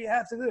 Because that's what you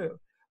have to do.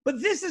 But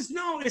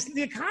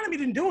the economy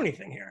didn't do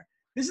anything here.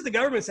 This is the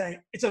government saying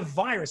it's a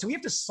virus. So we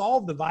have to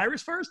solve the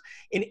virus first.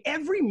 And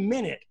every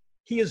minute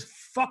he is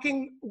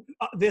fucking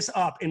this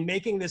up and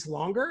making this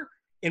longer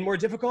and more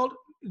difficult,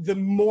 the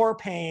more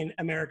pain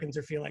Americans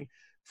are feeling.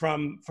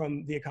 from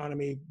the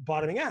economy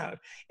bottoming out.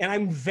 And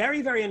I'm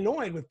very, very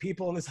annoyed with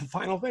people, and this is the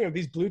final thing, of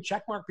these blue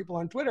checkmark people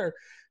on Twitter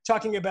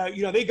talking about,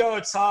 you know, they go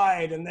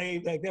outside and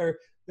they're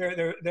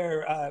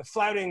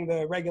flouting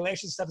the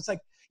regulation stuff. It's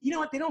like, you know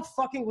what? They don't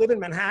fucking live in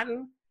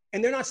Manhattan,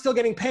 and they're not still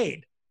getting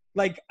paid.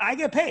 Like, I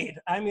get paid.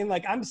 I mean,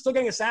 like, I'm still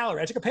getting a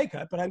salary. I took a pay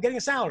cut, but I'm getting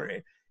a salary.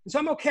 And so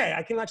I'm okay.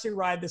 I can actually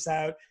ride this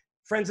out.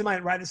 Friends of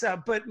mine ride this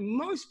out, but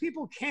most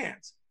people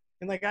can't.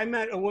 And like, I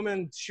met a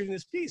woman shooting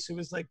this piece who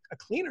was like a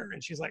cleaner,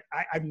 and she's like,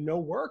 I have no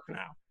work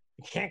now.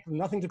 I can't,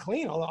 nothing to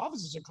clean. All the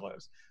offices are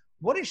closed.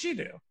 What does she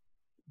do?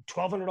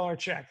 $1,200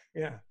 check.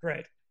 Yeah,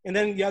 great. And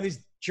then you have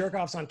these jerk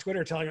offs on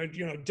Twitter telling her,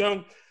 you know,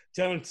 don't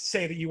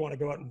say that you want to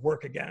go out and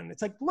work again.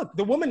 It's like, look,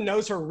 the woman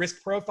knows her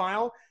risk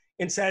profile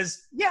and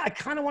says, yeah, I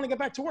kind of want to get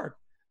back to work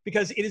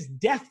because it is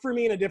death for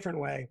me in a different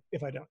way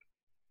if I don't.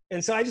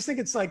 And so I just think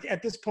it's like,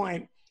 at this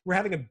point, we're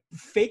having a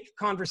fake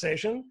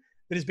conversation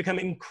that has become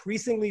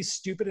increasingly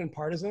stupid and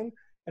partisan.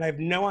 And I have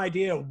no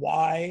idea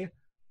why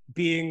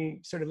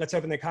being sort of, let's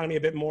open the economy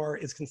a bit more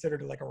is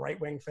considered like a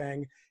right-wing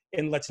thing,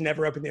 and let's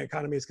never open the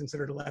economy is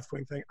considered a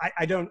left-wing thing.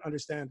 I don't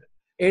understand it.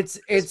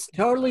 It's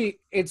totally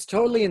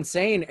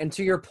insane. And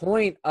to your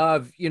point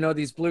of, you know,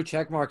 these blue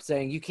check marks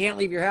saying you can't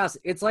leave your house,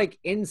 it's like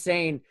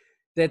insane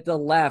that the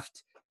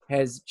left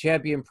has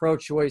championed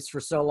pro-choice for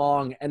so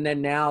long, and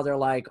then now they're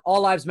like,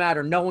 all lives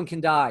matter, no one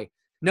can die,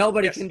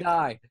 nobody can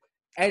die.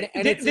 And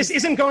this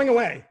isn't going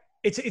away.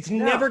 It's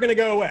never going to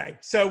go away.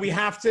 So we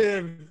have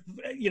to,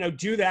 you know,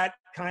 do that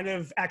kind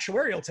of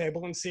actuarial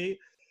table and see.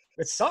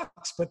 It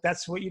sucks, but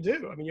that's what you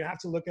do. I mean, you have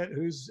to look at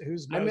who's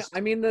most.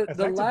 I mean,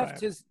 the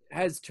left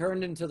has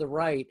turned into the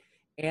right,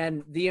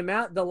 and the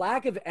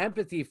lack of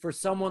empathy for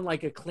someone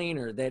like a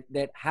cleaner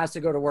that has to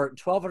go to work.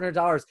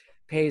 $1,200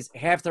 pays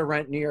half their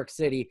rent in New York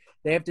City.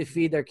 They have to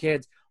feed their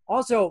kids.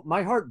 Also,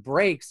 my heart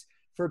breaks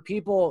for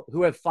people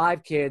who have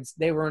 5 kids.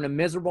 They were in a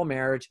miserable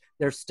marriage.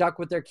 They're stuck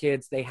with their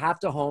kids. They have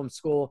to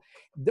homeschool.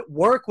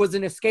 Work was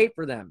an escape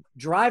for them.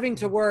 Driving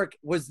to work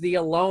was the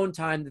alone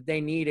time that they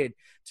needed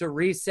to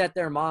reset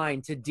their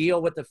mind, to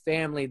deal with the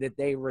family that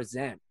they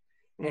resent.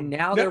 And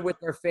now they're with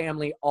their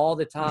family all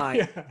the time.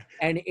 Yeah.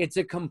 And it's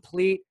a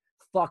complete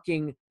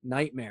fucking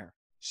nightmare.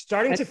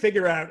 Starting to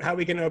figure out how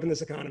we can open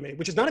this economy,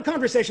 which is not a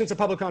conversation, it's a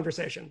public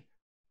conversation.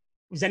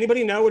 Does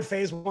anybody know what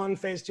phase 1,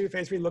 phase 2,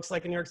 phase 3 looks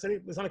like in New York City?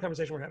 It's not a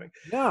conversation we're having.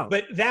 No.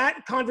 But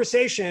that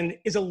conversation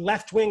is a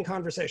left-wing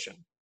conversation,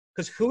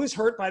 because who is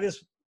hurt by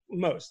this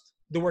most?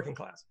 The working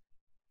class.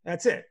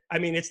 That's it. I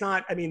mean, it's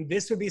not, I mean,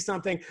 this would be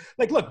something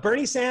like, look,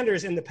 Bernie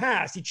Sanders in the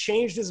past, he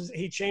changed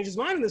his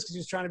mind on this because he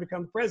was trying to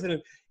become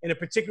president in a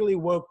particularly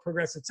woke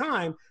progressive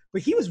time,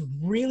 but he was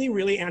really,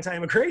 really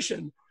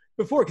anti-immigration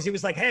before, because he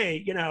was like,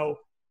 hey, you know,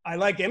 I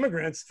like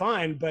immigrants,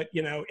 fine, but,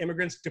 you know,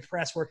 immigrants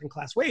depress working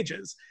class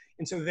wages.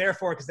 And so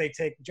therefore, because they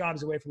take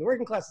jobs away from the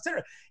working class, et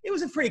cetera, it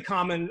was a pretty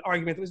common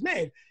argument that was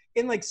made.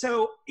 And like,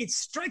 so it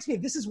strikes me,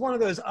 this is one of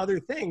those other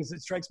things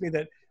that strikes me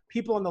that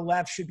people on the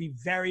left should be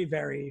very,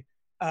 very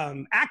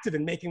active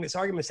in making this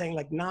argument, saying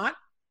like,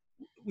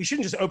 we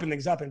shouldn't just open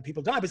things up and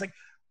people die. But it's like,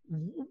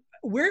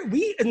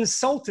 we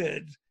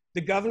insulted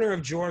the governor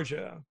of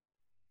Georgia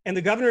and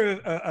the governor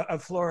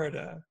of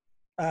Florida,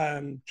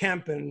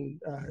 Kemp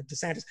and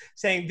DeSantis,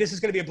 saying this is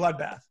going to be a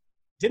bloodbath.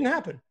 Didn't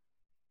happen.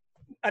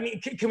 I mean,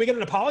 can we get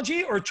an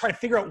apology or try to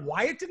figure out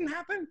why it didn't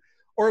happen?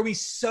 Or are we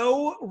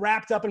so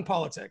wrapped up in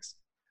politics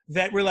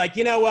that we're like,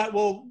 you know what,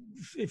 well,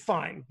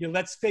 fine. You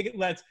know,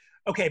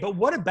 okay, but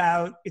what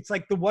about, it's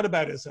like the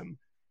whataboutism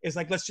is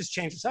like, let's just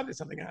change the subject to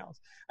something else.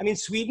 I mean,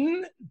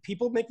 Sweden,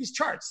 people make these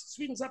charts.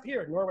 Sweden's up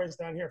here, Norway's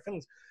down here,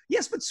 Finland's.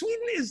 Yes, but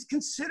Sweden is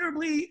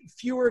considerably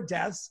fewer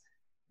deaths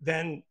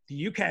than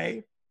the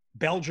UK,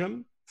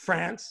 Belgium,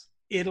 France,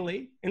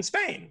 Italy, and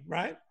Spain,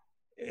 right?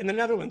 In the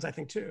Netherlands, I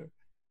think, too.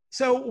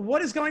 So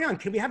what is going on?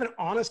 Can we have an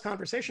honest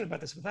conversation about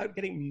this without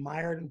getting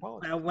mired in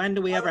politics? Now, when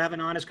do we ever have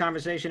an honest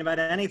conversation about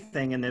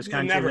anything in this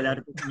country without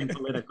it becoming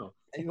political?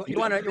 You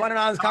want an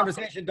honest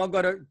conversation? Don't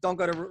go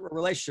to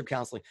relationship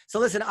counseling. So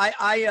listen,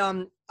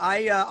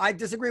 I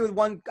disagree with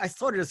one. I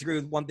sort of disagree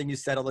with one thing you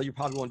said, although you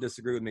probably won't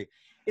disagree with me.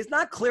 It's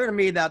not clear to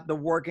me that the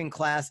working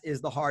class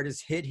is the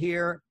hardest hit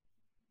here,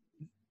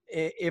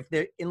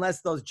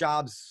 unless those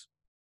jobs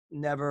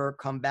never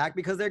come back,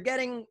 because they're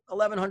getting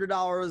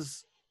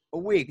 $1,100 a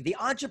week. The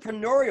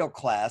entrepreneurial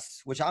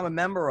class, which I'm a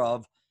member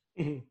of,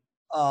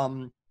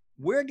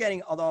 we're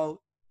getting,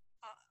 although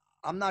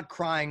I'm not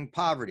crying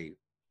poverty,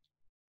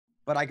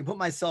 but I can put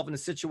myself in a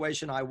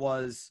situation I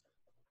was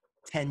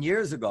 10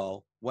 years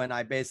ago when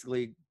I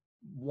basically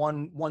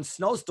one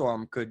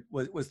snowstorm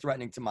was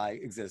threatening to my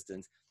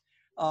existence.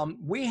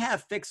 We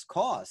have fixed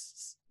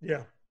costs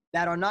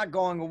that are not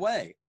going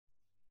away.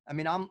 I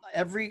mean,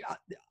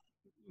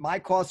 my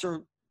costs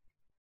are,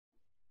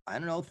 I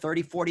don't know,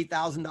 $30,000,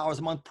 $40,000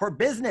 a month per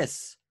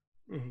business.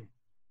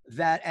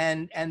 That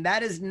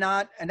that is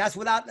not, and that's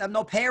without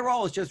no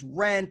payroll. It's just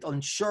rent,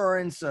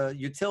 insurance,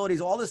 utilities,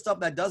 all this stuff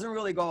that doesn't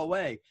really go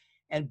away.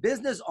 And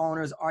business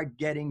owners are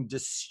getting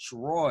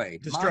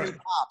destroyed. Destroyed. Mom and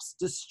pops,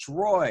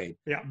 destroyed.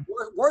 Yeah.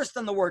 Worse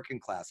than the working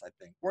class, I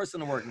think. Worse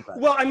than the working class.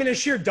 Well, I mean, a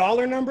sheer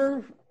dollar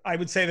number, I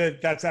would say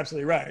that that's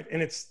absolutely right. And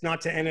it's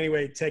not to in any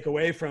way take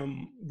away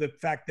from the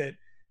fact that,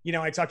 you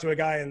know, I talked to a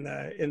guy in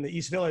the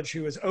East Village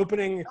who was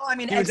opening. No, I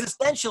mean,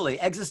 existentially.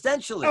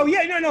 Oh,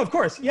 yeah, no, of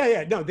course.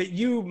 Yeah. No, that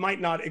you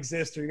might not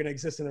exist or you're going to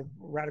exist in a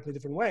radically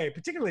different way,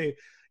 particularly,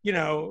 you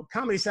know,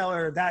 Comedy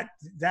Cellar, that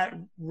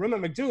room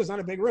at McDo is not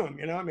a big room,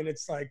 you know? I mean,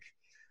 it's like,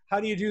 how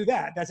do you do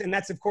that?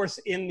 That's of course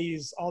in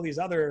all these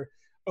other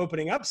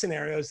opening up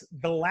scenarios,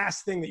 the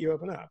last thing that you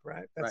open up,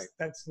 right?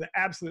 That's the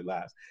absolute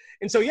last.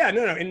 And so, yeah,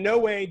 no, in no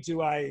way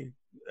do I,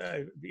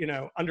 you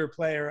know,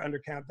 underplay or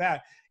undercount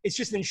that. It's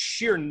just in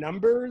sheer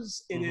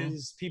numbers, it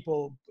is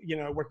people, you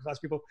know, working class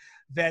people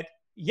that,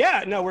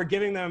 yeah, no, we're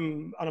giving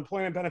them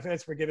unemployment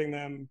benefits, we're giving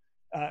them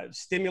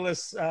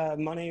stimulus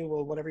money,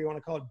 well, whatever you want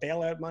to call it,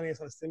 bailout money, it's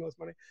not stimulus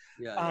money.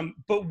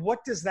 But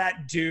what does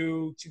that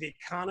do to the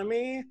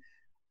economy?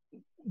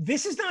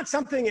 This is not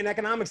something in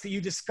economics that you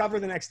discover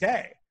the next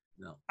day.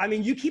 No. I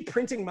mean, you keep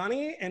printing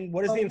money, and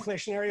what is the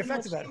inflationary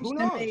effect of that? Who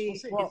knows?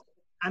 We'll see.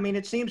 I mean,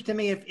 it seems to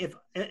me if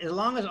as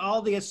long as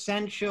all the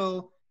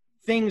essential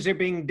things are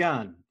being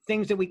done,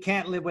 things that we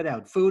can't live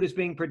without, food is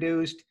being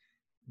produced,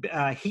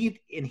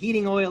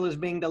 heating oil is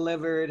being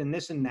delivered, and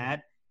this and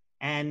that,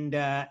 and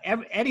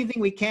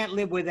anything we can't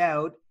live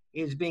without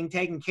is being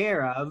taken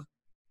care of,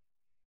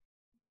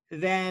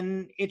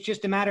 then it's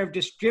just a matter of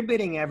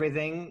distributing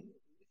everything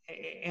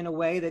in a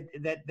way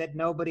that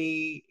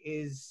nobody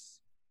is,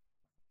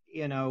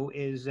 you know,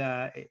 is.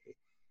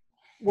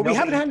 Well, we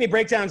haven't had any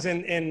breakdowns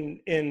in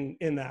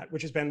that,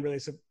 which has been really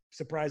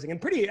surprising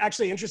and pretty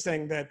actually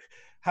interesting that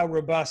how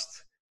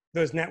robust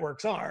those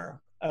networks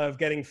are of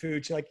getting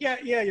food to, like,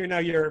 you know,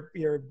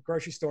 your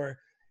grocery store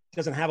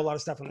doesn't have a lot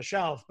of stuff on the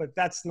shelf, but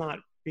that's not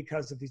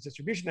because of these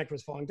distribution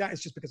networks falling down.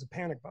 It's just because of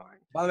panic buying.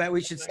 By the way,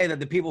 we should say that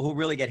the people who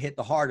really get hit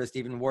the hardest,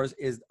 even worse,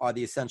 are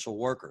the essential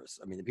workers.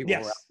 I mean, the people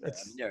who are out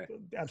there.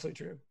 That's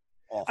absolutely true.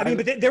 Awful. I mean,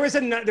 but there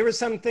was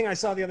something I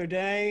saw the other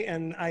day,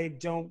 and I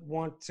don't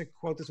want to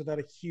quote this without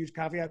a huge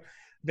caveat,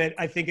 that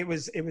I think it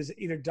was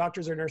either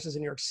doctors or nurses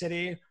in New York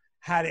City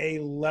had a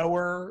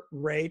lower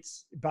rate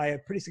by a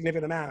pretty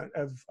significant amount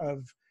of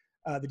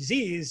the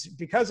disease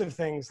because of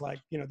things like,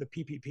 you know, the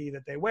PPP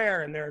that they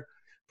wear, and they're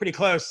pretty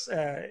close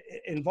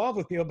involved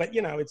with people. But,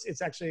 you know,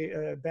 it's actually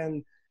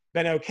been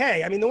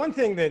okay. I mean, the one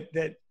thing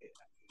that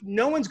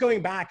no one's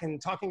going back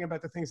and talking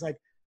about the things like,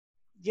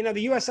 you know,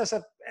 the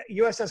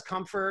USS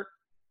Comfort,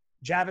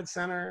 Javits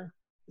Center,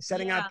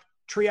 setting up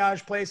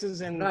triage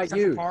places in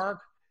Central Park.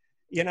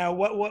 You know,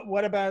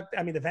 what about,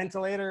 I mean, the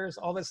ventilators,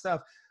 all this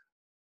stuff.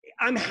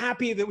 I'm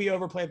happy that we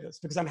overplayed this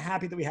because I'm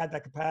happy that we had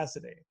that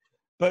capacity.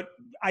 But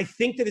I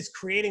think that it's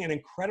creating an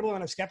incredible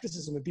amount of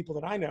skepticism with people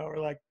that I know are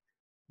like,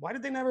 why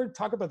did they never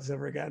talk about this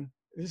ever again?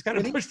 They just kind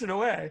of pushed it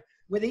away.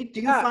 Do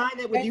you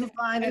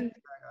find it?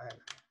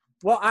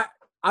 Well,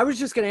 I was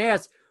just going to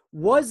ask,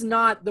 was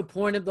not the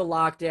point of the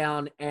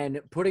lockdown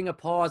and putting a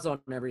pause on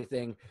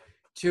everything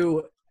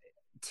to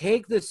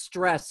take the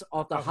stress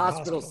off the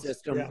hospital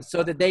system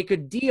so that they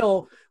could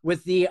deal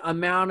with the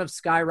amount of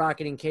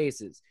skyrocketing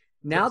cases?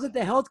 Now that the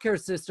healthcare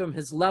system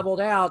has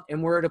leveled out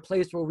and we're at a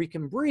place where we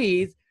can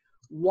breathe,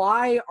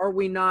 why are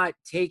we not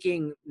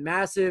taking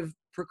massive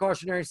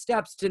precautionary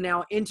steps to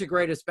now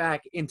integrate us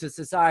back into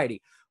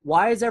society?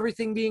 Why is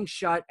everything being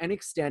shut and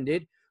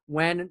extended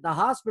when the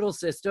hospital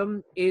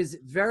system is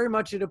very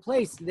much at a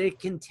place that it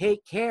can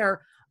take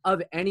care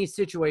of any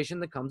situation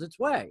that comes its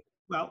way?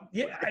 Well,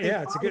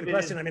 it's a good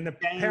question. I mean, the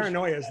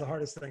paranoia is the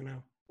hardest thing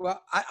now. Well,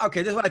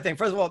 okay, this is what I think.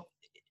 First of all,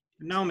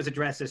 Noam has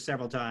addressed this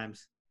several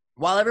times.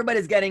 While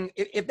everybody's getting,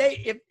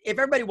 if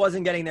everybody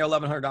wasn't getting their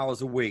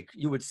 $1,100 a week,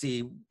 you would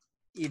see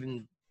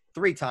even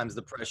 3 times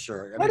the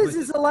pressure. What is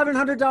this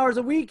 $1,100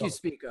 a week you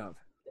speak of?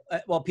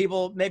 Well,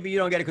 people, maybe you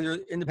don't get it because you're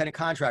an independent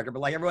contractor, but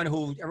like everyone,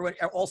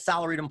 all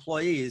salaried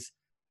employees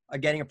are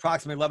getting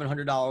approximately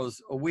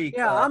 $1,100 a week.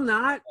 Yeah, I'm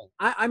not.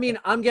 I mean,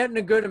 I'm getting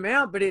a good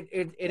amount, but it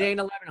ain't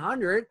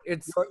 $1,100.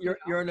 It's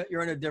you're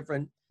in a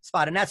different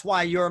spot, and that's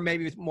why you're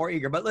maybe more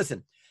eager. But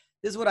listen,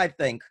 this is what I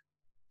think: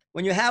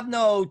 when you have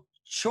no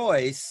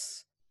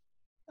choice,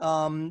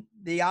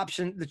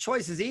 the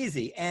choice is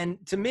easy.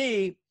 And to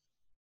me,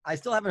 I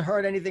still haven't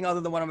heard anything other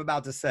than what I'm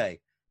about to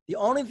say. The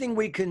only thing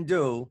we can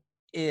do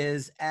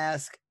is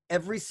ask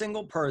every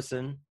single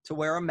person to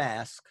wear a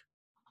mask,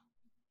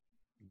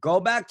 go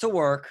back to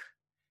work,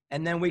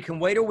 and then we can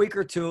wait a week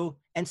or two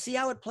and see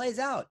how it plays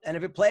out. And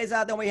if it plays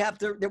out, then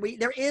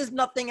there is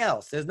nothing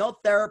else. There's no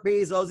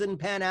therapies. Those didn't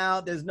pan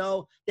out.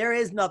 There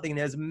is nothing.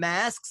 There's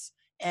masks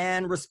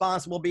and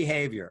responsible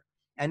behavior.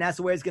 And that's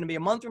the way it's going to be a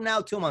month from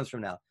now, 2 months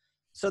from now.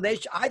 So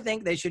I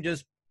think they should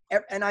just,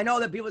 and I know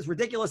that it's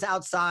ridiculous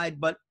outside,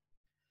 but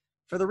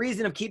for the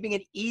reason of keeping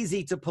it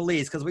easy to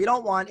police, because what we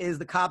don't want is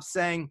the cops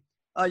saying,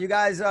 you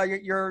guys,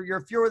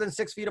 you're fewer than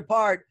 6 feet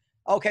apart.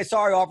 Okay,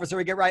 sorry, officer,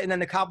 we get right. And then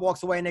the cop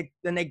walks away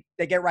and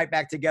they get right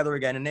back together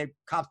again. And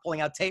cops pulling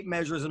out tape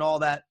measures and all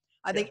that.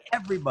 I think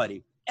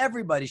everybody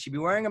should be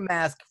wearing a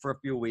mask for a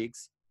few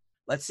weeks.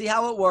 Let's see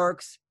how it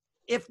works.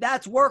 If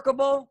that's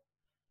workable,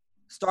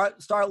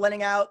 start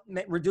letting out,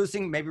 maybe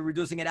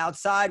reducing it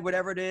outside,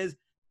 whatever it is.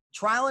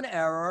 Trial and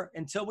error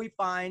until we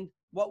find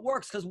what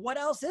works. Because what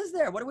else is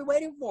there? What are we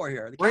waiting for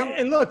here?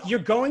 And look, you're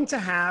going to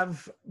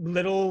have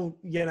little,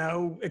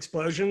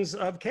 explosions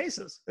of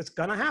cases. It's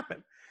going to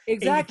happen.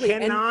 Exactly.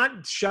 And you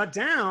cannot shut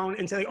down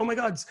and say, oh my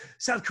God,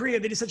 South Korea,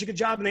 they did such a good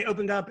job and they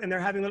opened up and they're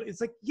having, it's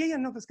like,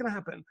 no, that's going to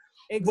happen.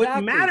 Exactly.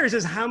 What matters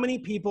is how many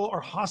people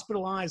are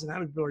hospitalized and how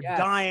many people are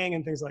dying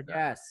and things like that.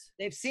 Yes.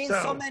 They've seen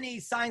so many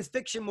science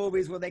fiction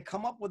movies where they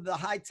come up with the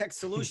high-tech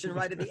solution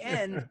right at the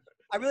end.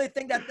 I really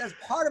think that that's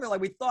part of it.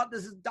 Like we thought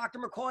Dr.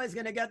 McCoy is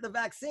going to get the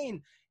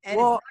vaccine and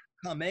it's not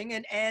coming.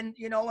 And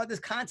you know what? This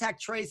contact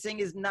tracing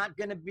is not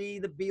going to be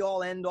the be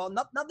all end all.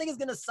 Nothing is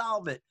going to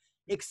solve it,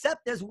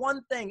 except there's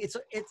one thing.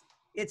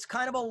 It's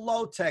kind of a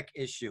low tech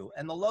issue.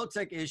 And the low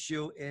tech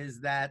issue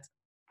is that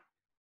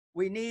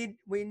we need,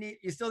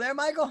 you still there,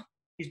 Michael?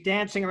 He's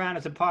dancing around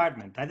his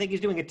apartment. I think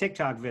he's doing a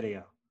TikTok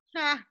video.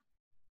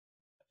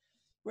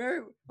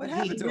 What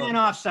happened to him? He ran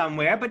off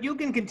somewhere, but you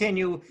can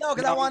continue. No,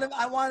 because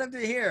I want him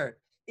to hear.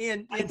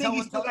 Ian, I think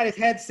he's still got his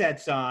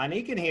headsets on.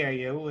 He can hear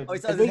you. I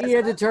think he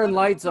had to turn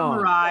lights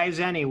on. Eyes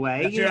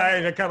anyway.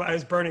 I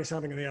was burning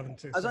something in the oven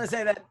too. I was going to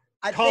say that.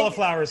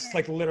 Cauliflower is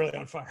like literally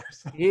on fire.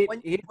 So.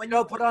 When you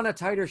put on a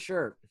tighter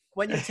shirt.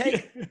 When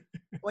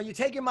you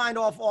take your mind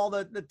off all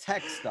the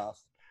tech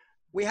stuff,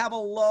 we have a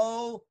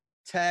low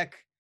tech,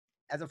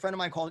 as a friend of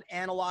mine called it,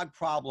 analog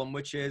problem,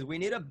 which is we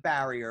need a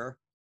barrier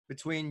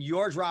between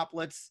your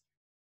droplets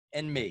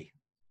and me.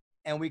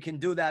 And we can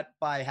do that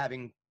by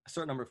having a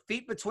certain number of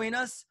feet between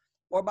us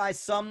or by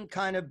some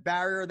kind of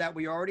barrier that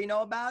we already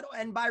know about.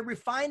 And by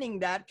refining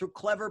that through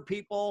clever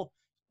people,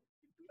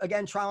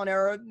 again, trial and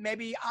error,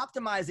 maybe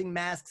optimizing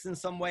masks in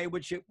some way,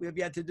 which we have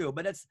yet to do.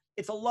 But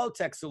it's a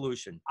low-tech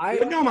solution.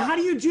 No, how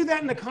do you do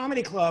that in the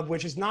comedy club,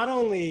 which is not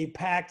only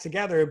packed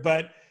together,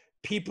 but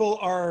people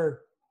are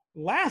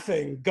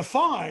laughing,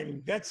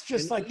 guffawing? That's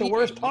just like the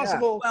worst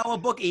possible. Well, we'll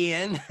book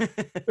Ian.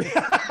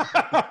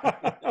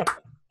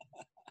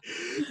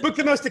 Book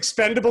the most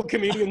expendable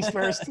comedians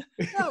first.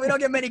 No, we don't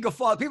get many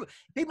guffaws.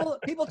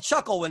 People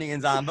chuckle when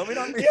Ian's on, but we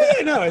don't.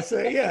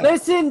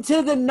 Listen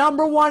to the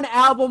 #1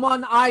 album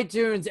on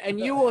iTunes, and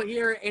you will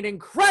hear an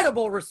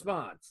incredible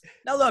response.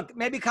 Now, look,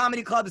 maybe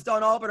comedy clubs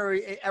don't open or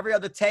every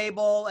other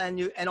table,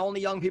 and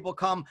only young people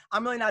come.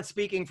 I'm really not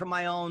speaking from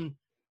my own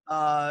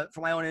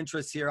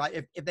interests here.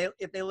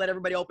 If they let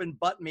everybody open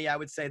but me, I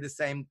would say the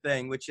same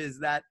thing, which is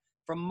that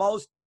for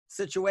most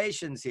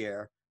situations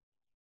here,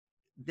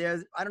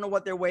 I don't know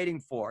what they're waiting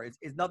for.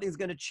 Nothing's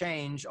going to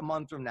change a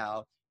month from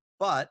now,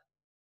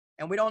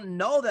 and we don't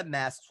know that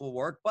masks will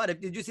work. But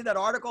did you see that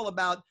article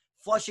about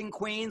Flushing,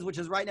 Queens, which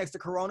is right next to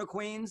Corona,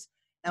 Queens?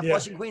 And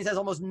Flushing, Queens has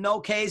almost no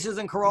cases,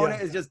 and Corona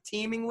is just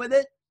teeming with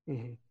it.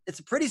 Mm-hmm. It's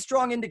a pretty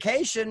strong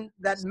indication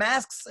that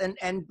masks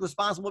and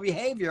responsible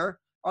behavior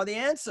are the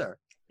answer.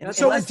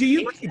 So do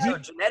you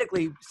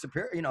genetically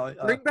superior?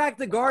 Bring back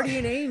the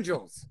guardian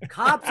angels.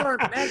 Cops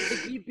aren't meant to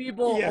keep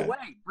people away.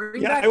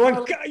 I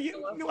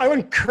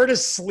want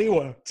Curtis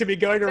Sliwa to be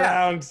going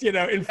around,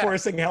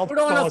 enforcing health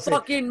policy. Put on policy. a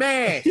fucking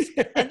mask.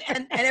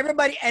 and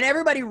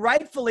everybody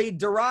rightfully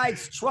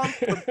derides Trump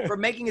for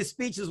making his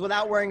speeches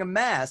without wearing a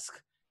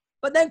mask.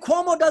 But then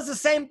Cuomo does the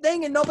same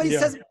thing, and nobody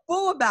says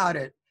boo about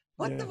it.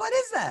 What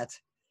is that?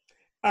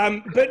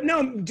 But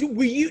no, do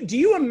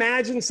you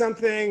imagine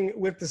something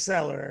with the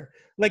cellar?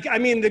 Like, I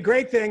mean, the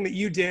great thing that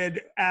you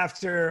did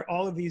after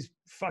all of these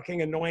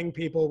fucking annoying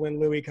people when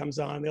Louis comes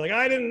on, they're like,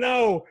 I didn't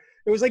know.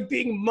 It was like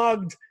being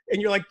mugged.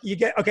 And you're like,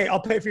 okay, I'll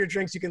pay for your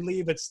drinks. You can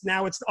leave. It's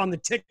on the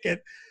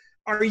ticket.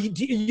 Are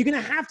you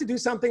going to have to do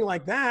something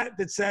like that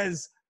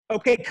says,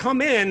 okay,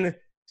 come in,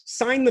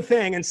 sign the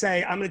thing and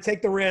say, I'm going to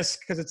take the risk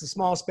because it's a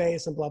small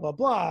space and blah, blah,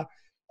 blah.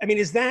 I mean,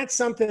 is that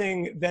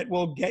something that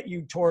will get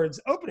you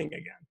towards opening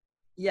again?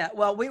 Yeah,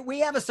 well, we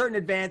have a certain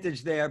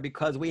advantage there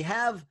because we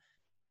have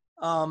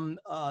some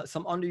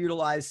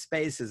underutilized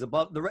spaces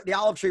above the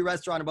Olive Tree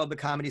restaurant above the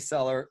Comedy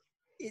Cellar.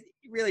 It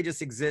really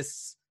just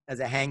exists as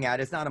a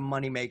hangout. It's not a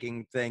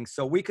money-making thing.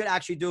 So we could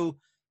actually do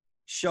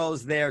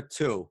shows there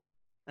too.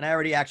 And I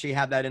already actually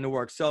have that in the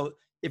works. So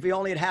if we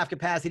only had half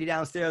capacity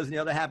downstairs and the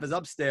other half is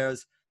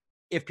upstairs,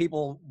 if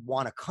people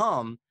want to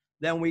come,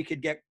 then we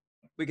could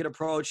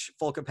approach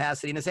full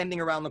capacity. And the same thing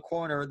around the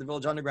corner, the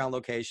Village Underground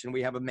location.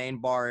 We have a main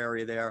bar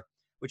area there,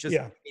 which is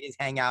comedians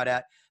hang out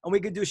at. And we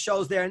could do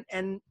shows there.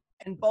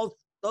 And both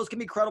those can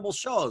be credible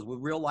shows with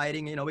real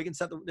lighting. We can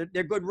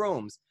they're good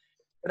rooms.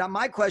 But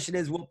my question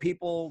is, will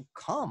people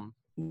come?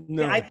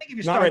 No, I think if you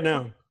not start right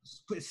now.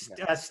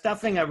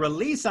 Stuffing a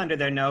release under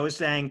their nose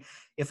saying,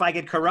 if I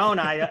get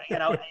Corona,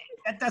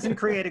 that doesn't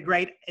create a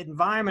great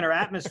environment or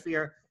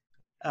atmosphere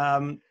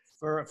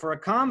for a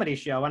comedy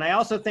show. And I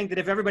also think that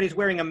if everybody's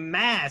wearing a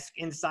mask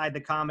inside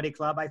the comedy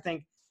club, I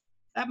think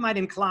that might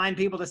incline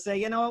people to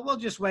say, we'll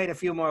just wait a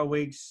few more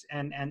weeks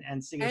and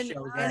see a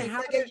show.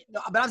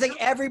 But I'm saying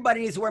everybody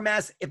needs to wear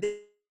masks. If they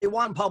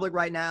want in public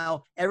right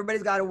now,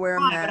 everybody's got to wear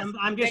a mask.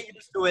 I'm just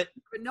used to it.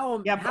 But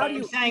no, how do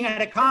you saying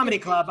at a comedy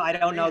club? I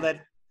don't know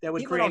that that would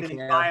People create don't an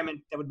care.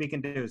 environment that would be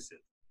conducive.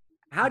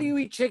 How do you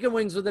eat chicken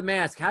wings with a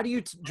mask? How do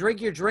you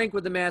drink your drink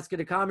with a mask at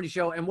a comedy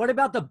show? And what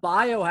about the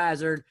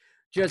biohazard?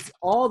 Just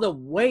all the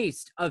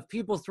waste of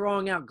people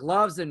throwing out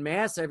gloves and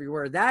masks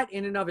everywhere. That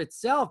in and of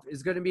itself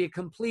is going to be a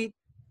complete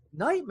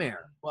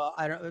nightmare. Well,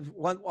 I don't.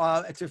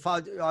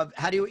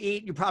 How do you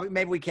eat?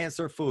 Maybe we can't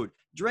serve food.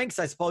 Drinks,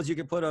 I suppose you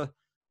could put a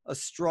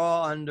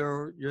straw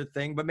under your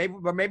thing, but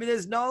maybe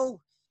there's no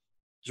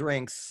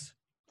drinks.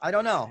 I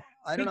don't know.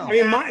 I don't know.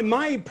 I mean,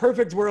 my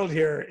perfect world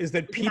here is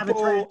that You can have a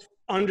people drink.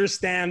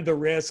 understand the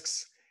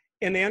risks,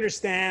 and they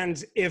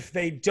understand if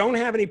they don't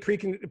have any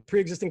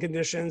pre-existing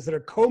conditions that are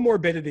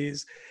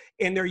comorbidities,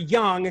 and they're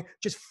young,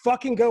 just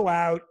fucking go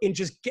out and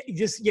just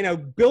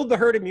build the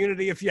herd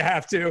immunity if you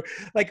have to.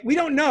 Like, we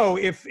don't know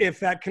if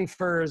that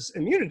confers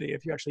immunity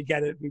if you actually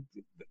get it.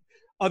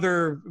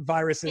 Other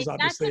viruses,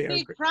 obviously. That's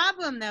a big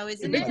problem, though,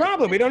 isn't it? Big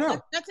problem. We don't know.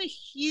 That's a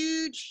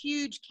huge,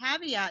 huge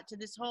caveat to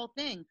this whole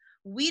thing.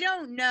 We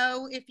don't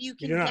know if you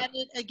can get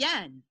it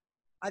again.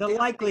 The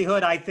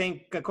likelihood, I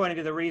think, according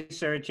to the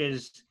research,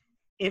 is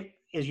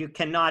you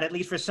cannot, at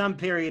least for some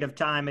period of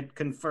time, it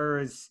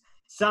confers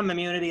some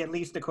immunity, at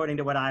least according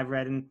to what I've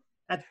read. And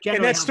that's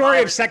generally and that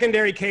story of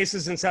secondary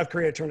cases in South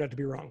Korea turned out to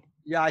be wrong.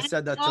 Yeah, I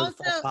said that too.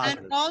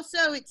 And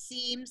also, it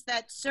seems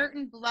that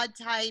certain blood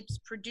types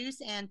produce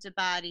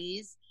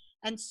antibodies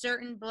and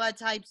certain blood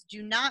types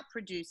do not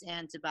produce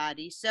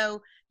antibodies.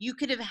 So you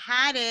could have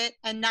had it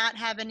and not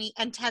have any,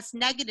 and test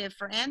negative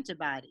for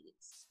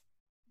antibodies.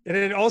 And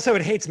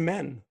it hates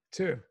men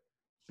too,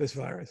 this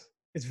virus.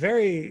 It's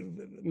very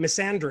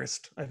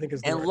misandrist, I think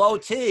is the word. Low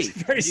T. It's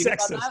very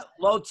sexist.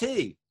 Low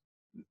T.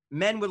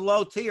 Men with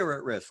low T are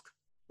at risk.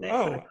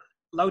 Oh.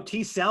 Low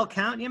T cell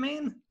count, you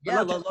mean?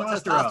 Yeah, low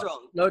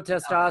testosterone. Low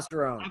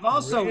testosterone. I've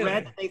also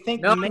read that they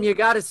think no, and you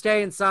got to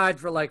stay inside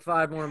for like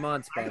 5 more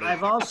months, buddy.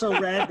 I've also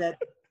read that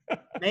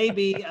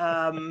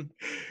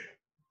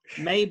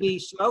maybe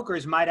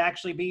smokers might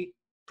actually be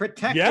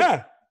protected.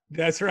 Yeah,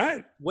 that's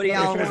right. Woody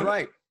Allen was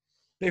right.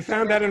 They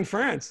found that in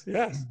France.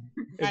 Yes,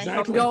 exactly.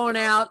 I'm going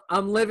out.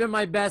 I'm living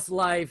my best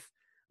life.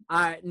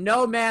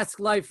 No mask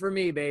life for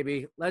me,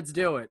 baby. Let's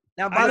do it.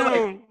 Now, by the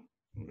way,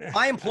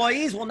 my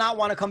employees will not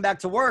want to come back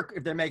to work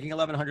if they're making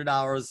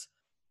 $1,100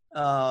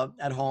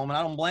 at home, and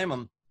I don't blame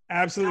them.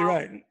 Absolutely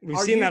right. We've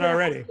seen that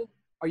already.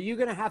 Are you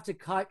going to have to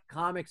cut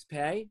comics'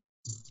 pay?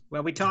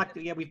 Well, we talked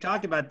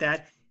about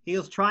that.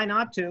 He'll try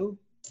not to.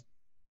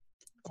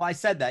 Oh, I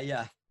said that,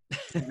 yeah.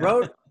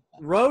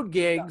 Road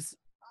gigs,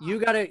 you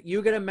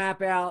gotta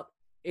map out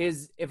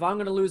is if I'm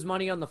gonna lose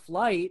money on the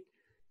flight,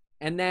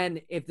 and then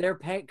if they're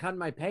cutting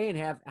my pay in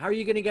half, how are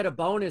you gonna get a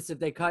bonus if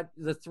they cut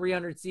the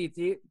 300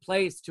 seat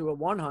place to a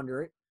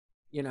 100?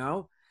 You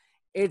know,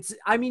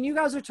 I mean, you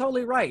guys are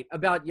totally right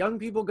about young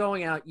people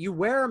going out. You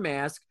wear a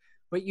mask,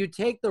 but you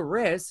take the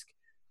risk,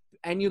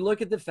 and you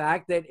look at the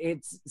fact that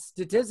it's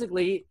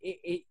statistically,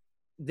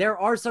 there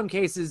are some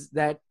cases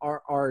that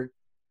are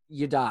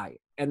you die,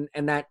 and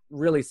that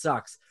really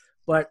sucks.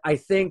 But I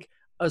think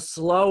a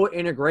slow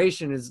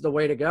integration is the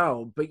way to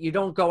go. But you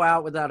don't go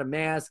out without a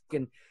mask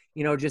and,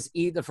 just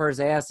eat the first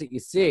ass that you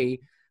see.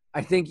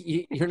 I think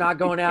you're not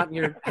going out and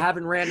you're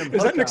having random.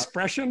 Is that an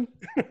expression?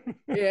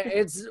 Yeah,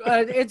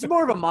 it's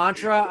more of a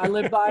mantra I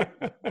live by.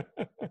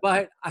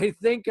 But I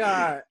think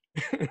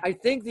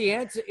the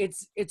answer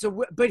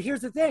but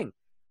here's the thing.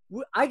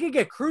 I could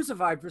get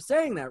crucified for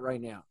saying that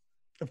right now.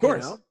 Of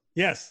course.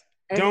 Yes.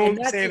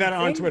 Don't say that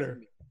on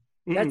Twitter.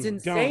 That's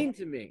insane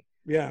to me.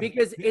 Yeah.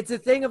 Because it's a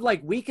thing of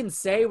like, we can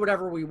say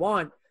whatever we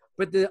want,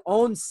 but the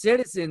own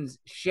citizens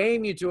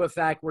shame you to a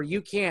fact where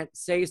you can't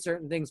say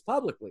certain things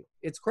publicly.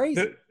 It's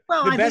crazy.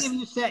 I think if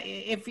you say,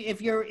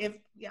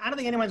 if I don't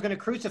think anyone's going to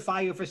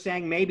crucify you for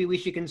saying maybe we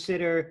should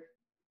consider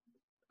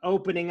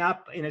opening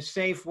up in a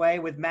safe way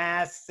with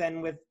masks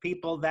and with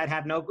people that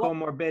have no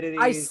comorbidities.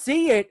 I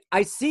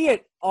see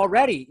it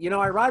already.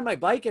 I ride my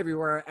bike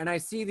everywhere and I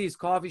see these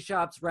coffee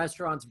shops,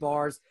 restaurants,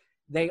 bars.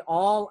 They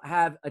all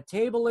have a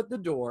table at the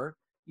door.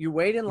 You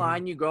wait in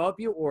line, you go up,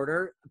 you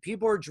order.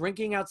 People are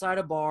drinking outside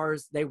of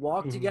bars. They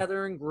walk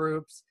together in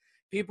groups.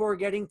 People are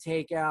getting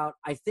takeout.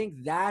 I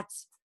think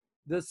that's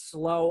the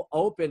slow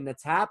open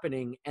that's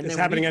happening. And it's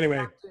happening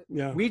anyway.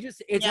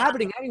 It's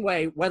happening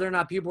anyway, whether or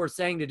not people are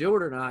saying to do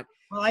it or not.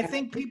 Well, I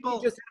think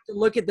people just have to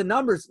look at the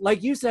numbers.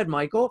 Like you said,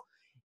 Michael,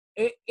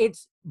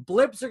 it's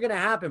blips are going to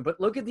happen, but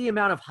look at the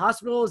amount of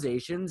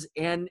hospitalizations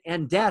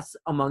and deaths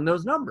among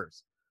those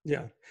numbers.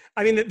 Yeah.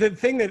 I mean, the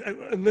thing that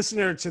a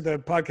listener to the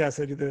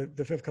podcast, I do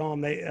the fifth column,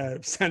 they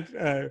sent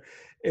an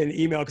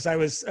email because I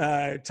was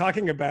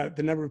talking about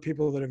the number of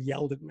people that have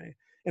yelled at me.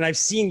 And I've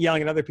seen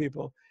yelling at other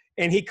people.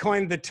 And he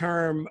coined the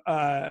term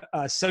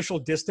social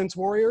distance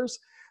warriors.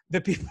 The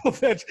people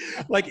that,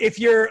 like, if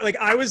you're, like,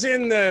 I was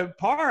in the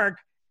park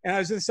and I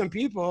was with some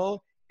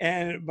people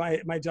and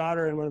my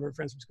daughter and one of her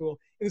friends from school.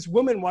 And this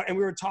woman, and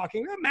we were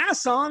talking,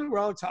 masks on, we're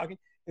all talking.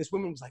 And this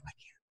woman was like, I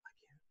can't.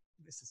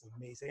 This is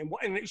amazing.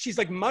 And she's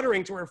like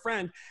muttering to her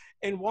friend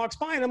and walks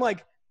by. And I'm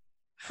like,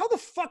 how the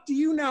fuck do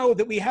you know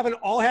that we haven't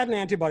all had an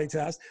antibody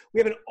test? We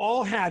haven't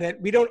all had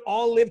it. We don't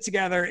all live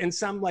together in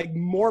some like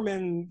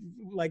Mormon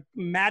like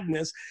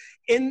madness.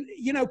 And,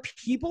 you know,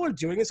 people are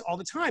doing this all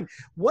the time.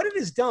 What it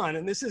has done,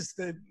 and this is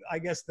the, I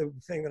guess the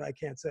thing that I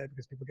can't say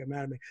because people get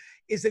mad at me,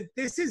 is that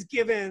this is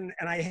given,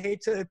 and I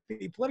hate to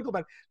be political,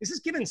 but this is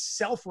given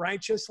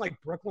self-righteous, like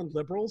Brooklyn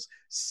liberals,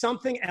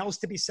 something else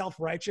to be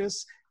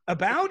self-righteous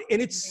about.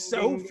 And it's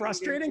so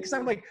frustrating because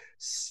I'm like,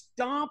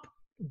 stop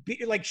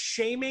like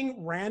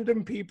shaming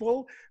random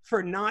people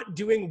for not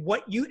doing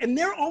what you, and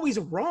they're always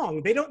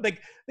wrong. They don't like,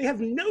 they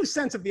have no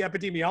sense of the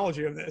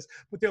epidemiology of this,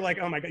 but they're like,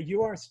 oh my God,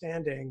 you are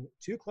standing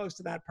too close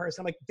to that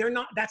person. I'm like, they're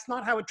not, that's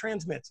not how it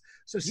transmits.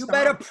 So You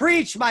better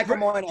preach, Michael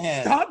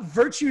Moynihan. Stop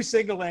virtue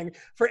signaling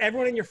for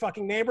everyone in your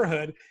fucking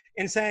neighborhood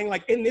and saying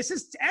like, and this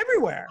is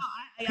everywhere.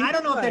 I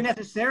don't know if they're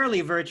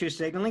necessarily virtue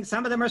signaling.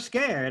 Some of them are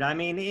scared. I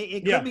mean,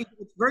 it could be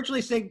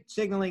virtually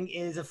signaling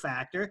is a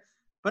factor,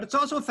 but it's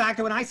also a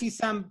factor when I see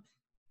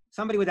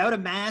somebody without a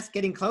mask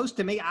getting close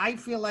to me, I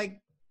feel like.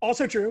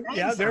 Also true.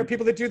 Yeah, there are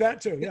people that do that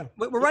too. Yeah.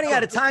 We're running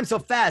out of time so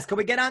fast. Can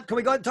we get on? Can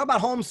we go talk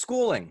about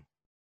homeschooling?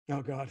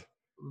 Oh God.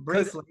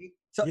 Briefly.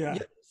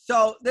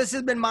 So this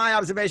has been my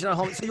observation on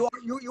home. So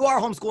you are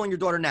homeschooling your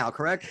daughter now,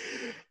 correct?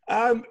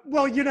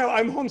 Well, you know,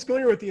 I'm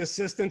homeschooling her with the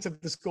assistance of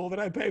the school that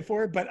I pay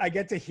for, but I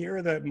get to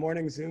hear the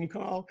morning Zoom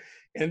call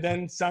and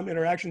then some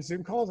interaction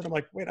Zoom calls. And I'm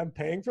like, wait, I'm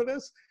paying for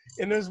this?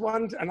 And there's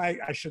one, and I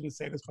shouldn't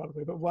say this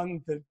publicly, but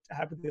one that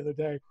happened the other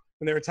day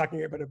when they were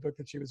talking about a book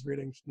that she was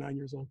reading, she's 9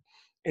 years old,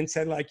 and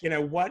said like, you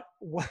know, what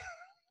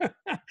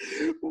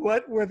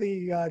were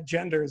the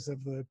genders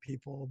of the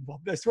people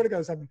involved? I swear to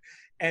God,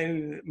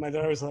 and my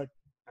daughter was like,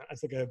 I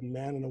think a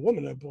man and a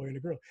woman, a boy and a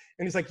girl.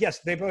 And he's like, yes,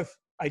 they both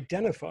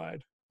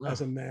identified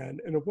as a man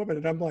and a woman.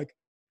 And I'm like,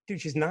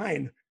 dude, she's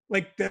 9.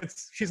 Like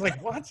she's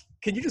like, what?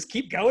 Can you just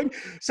keep going?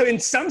 So in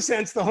some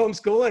sense, the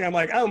homeschooling, I'm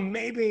like, oh,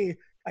 maybe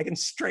I can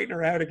straighten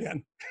her out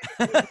again.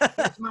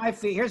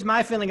 Here's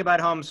my feeling about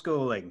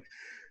homeschooling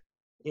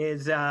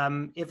is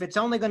if it's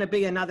only going to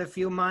be another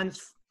few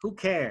months, who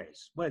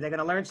cares? What, are they going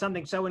to learn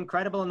something so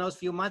incredible in those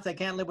few months they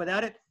can't live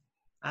without it?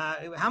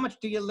 How much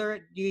do you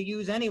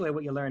use anyway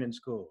what you learn in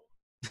school?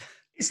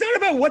 It's not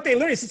about what they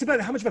learn. It's just about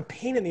how much of a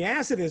pain in the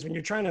ass it is when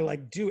you're trying to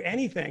like do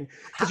anything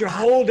because your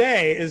whole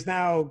day is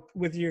now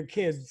with your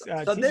kids.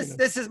 So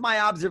this is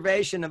my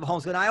observation of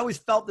homeschooling. I always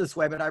felt this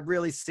way, but I've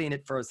really seen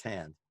it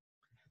firsthand.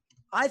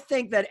 I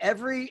think that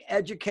every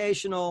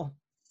educational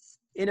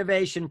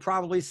innovation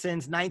probably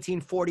since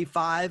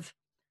 1945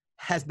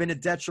 has been a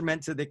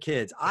detriment to the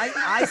kids.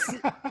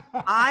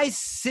 I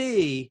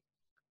see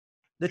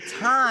the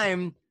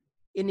time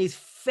in these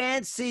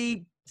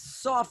fancy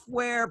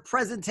software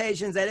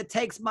presentations that it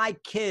takes my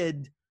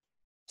kid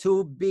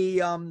to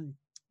be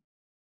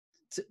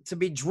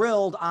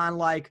drilled on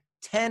like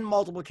 10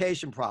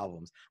 multiplication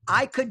problems.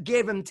 I could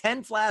give him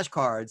 10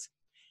 flashcards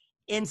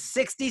in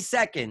 60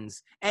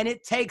 seconds and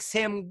it takes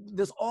him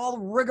this all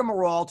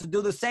rigmarole to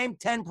do the same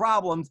 10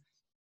 problems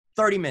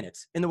 30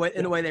 minutes in the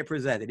way they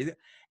present it.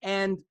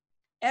 And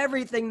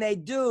everything they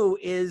do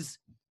is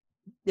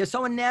they're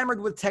so enamored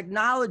with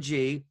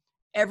technology.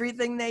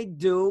 Everything they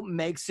do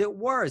makes it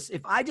worse.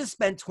 If I just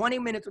spent 20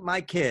 minutes with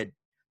my kid,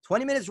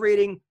 20 minutes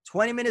reading,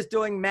 20 minutes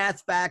doing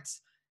math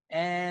facts,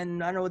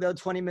 and I don't know, the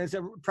 20 minutes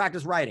of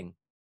practice writing,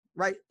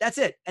 right? That's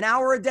it. An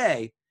hour a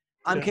day.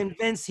 I'm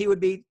convinced he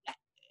would be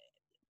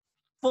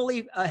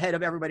fully ahead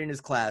of everybody in his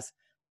class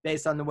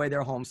based on the way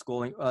they're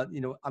homeschooling.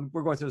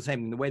 We're going through the same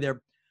thing, the way the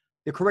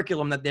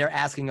curriculum that they're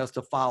asking us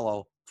to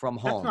follow from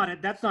home.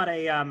 That's not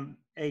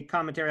a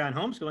commentary on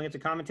homeschooling. It's a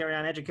commentary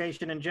on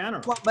education in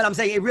general. Well, but I'm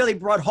saying it really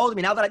brought hold of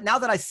me now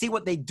that I see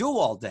what they do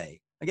all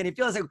day. Again, it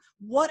feels like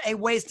what a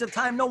waste of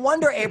time. No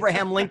wonder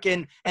Abraham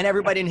Lincoln and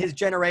everybody in his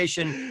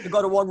generation could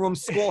go to one-room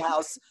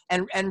schoolhouse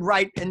and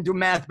write and do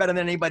math better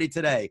than anybody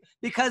today,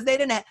 because they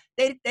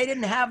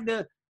didn't have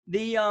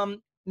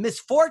the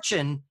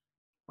misfortune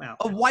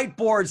of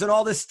whiteboards and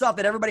all this stuff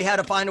that everybody had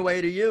to find a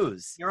way to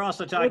use. You're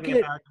also talking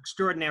about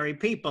extraordinary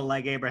people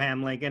like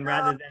Abraham Lincoln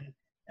rather than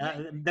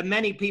the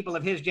many people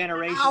of his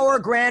generation. Our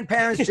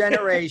grandparents'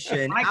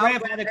 generation. My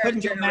grandfather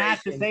couldn't do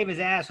math to save his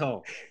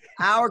asshole.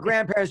 Our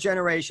grandparents'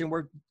 generation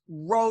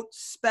wrote,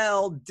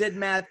 spelled, did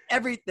math,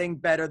 everything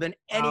better than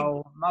any.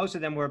 Oh, most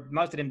of them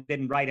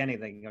didn't write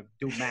anything or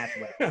do math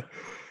well.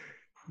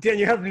 Dan,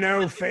 you have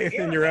no faith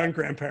in your own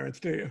grandparents,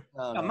 do you?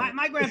 No,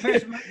 my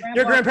grandparents.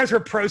 Your grandparents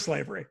were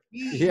pro-slavery.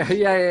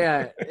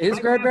 Yeah. His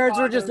grandparents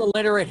were just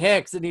illiterate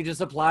hicks, and he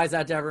just applies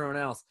that to everyone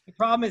else. The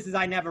problem is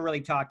I never really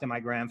talked to my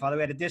grandfather.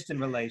 We had a distant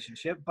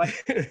relationship, but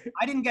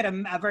I didn't get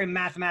a very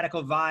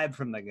mathematical vibe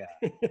from the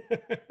guy.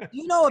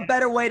 You know a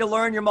better way to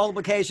learn your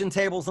multiplication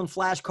tables than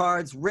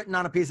flashcards written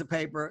on a piece of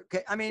paper?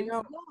 I mean,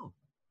 no.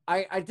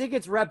 I think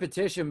it's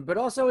repetition, but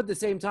also at the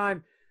same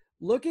time,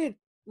 look at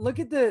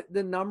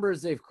the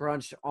numbers they've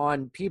crunched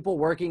on people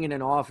working in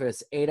an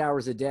office 8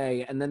 hours a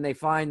day, and then they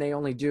find they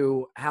only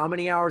do how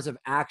many hours of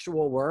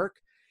actual work,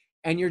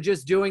 and you're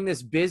just doing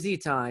this busy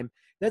time.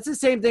 That's the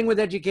same thing with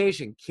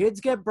education.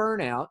 Kids get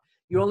burnout.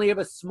 You only have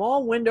a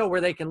small window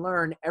where they can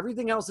learn.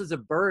 Everything else is a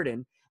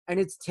burden. And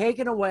it's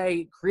taken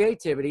away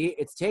creativity.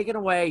 It's taken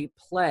away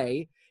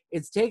play.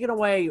 It's taken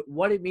away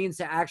what it means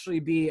to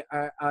actually be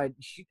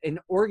an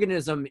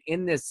organism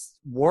in this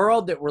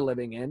world that we're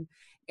living in.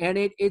 And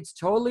it's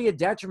totally a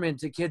detriment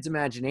to kids'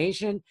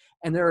 imagination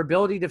and their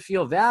ability to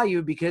feel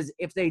value, because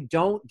if they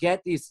don't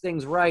get these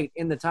things right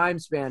in the time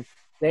span,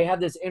 they have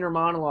this inner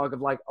monologue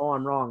of like, oh,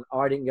 I'm wrong.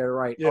 Oh, I didn't get it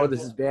right. Yeah. Oh,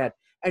 this is bad.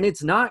 And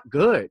it's not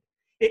good.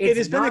 It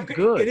has been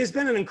good. It has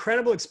been an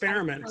incredible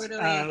experiment. Totally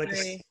Like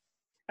agree.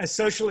 a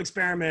social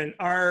experiment.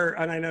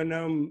 And I know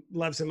Noam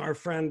loves him, our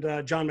friend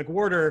John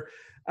McWhorter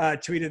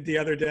tweeted the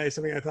other day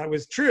something I thought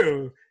was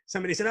true.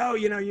 Somebody said, oh,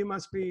 you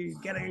must be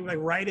getting like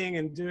writing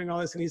and doing all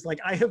this. And he's like,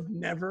 I have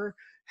never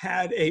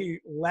had a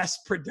less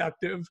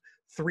productive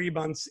 3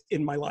 months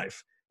in my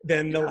life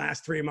than the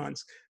last 3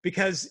 months.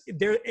 Because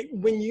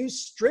when you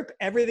strip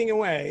everything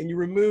away and you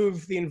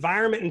remove the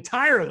environment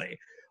entirely,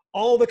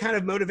 all the kind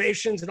of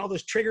motivations and all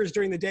those triggers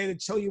during the day that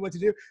tell you what to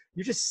do,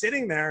 you're just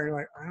sitting there and you're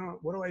like,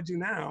 what do I do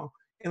now?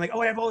 And like,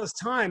 oh, I have all this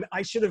time.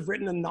 I should have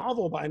written a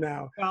novel by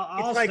now. Well,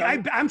 It's also,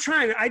 like, I'm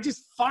trying. I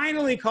just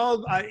finally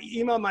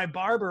emailed my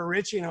barber,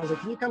 Richie, and I was like,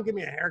 can you come give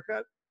me a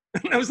haircut?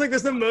 And I was like,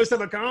 that's the most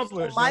I've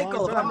accomplished. in a long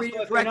Michael, if time. I'm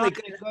reading if you're not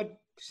correctly, in a good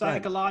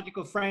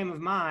psychological frame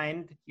of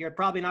mind, you're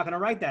probably not going to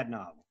write that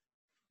novel.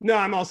 No,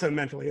 I'm also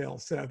mentally ill.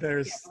 So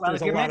there's Well,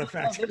 if a you're lot of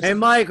mentally ill, factors. Hey,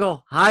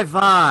 Michael, high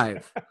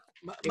five.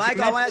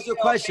 Michael, I want to ask you a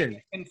question.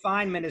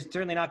 Confinement is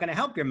certainly not going to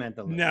help your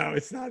mental health. No,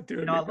 it's not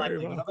doing me very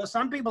well. Although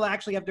some people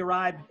actually have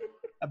derived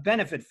a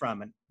benefit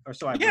from it, or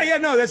so I believe. Yeah,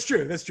 no, that's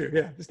true. That's true.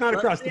 Yeah, it's not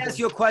across Let the me ask board.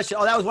 you a question.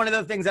 Oh, that was one of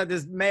the things that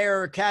this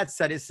Mayor Katz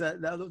said. Is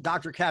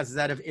Dr. Katz is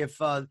that if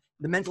the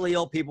mentally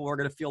ill people are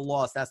going to feel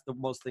lost, that's the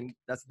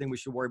thing we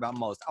should worry about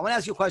most. I want to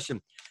ask you a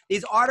question.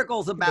 These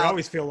articles They about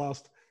always feel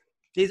lost.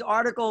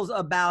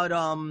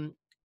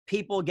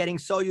 people getting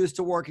so used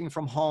to working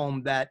from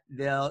home that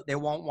they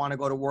won't want to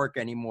go to work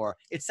anymore.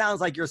 It sounds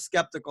like you're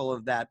skeptical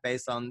of that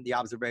based on the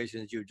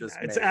observations you just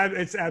made.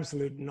 It's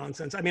absolute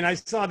nonsense. I mean, I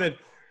saw that.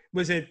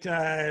 Was it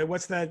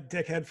what's that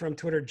dickhead from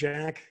Twitter?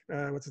 Jack,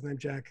 what's his name?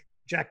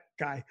 Jack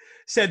guy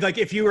said like,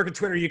 if you work at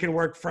Twitter, you can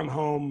work from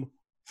home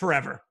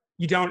forever.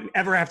 You don't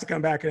ever have to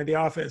come back into the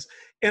office.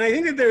 And I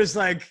think that there's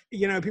like,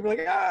 people are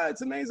like,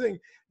 it's amazing.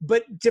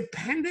 But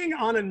depending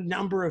on a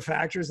number of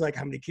factors, like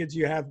how many kids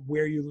you have,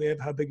 where you live,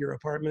 how big your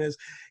apartment is,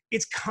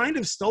 it's kind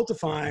of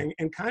stultifying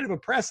and kind of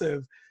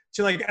oppressive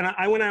to like, and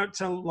I went out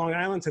to Long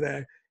Island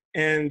today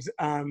and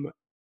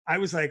I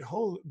was like,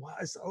 wow,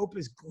 this oak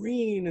is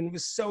green. And it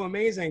was so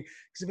amazing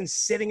because I've been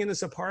sitting in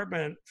this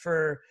apartment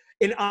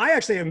and I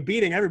actually am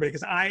beating everybody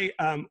because I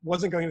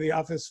wasn't going to the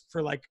office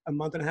for like a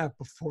month and a half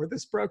before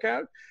this broke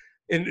out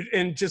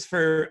and just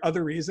for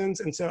other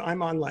reasons. And so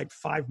I'm on like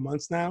 5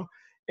 months now.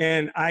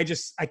 And I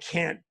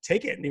can't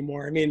take it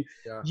anymore. I mean,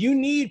 You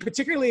need,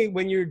 particularly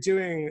when you're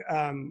doing,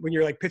 when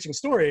you're like pitching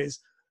stories,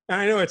 and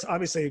I know it's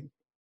obviously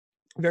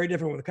very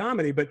different with a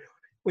comedy, but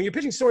when you're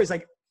pitching stories,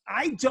 like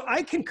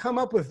I can come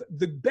up with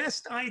the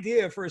best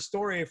idea for a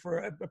story, for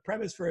a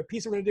premise, for a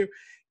piece we're going to do,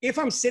 if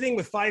I'm sitting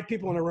with 5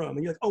 people in a room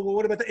and you're like, oh, well,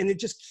 what about that? And it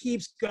just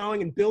keeps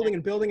going and building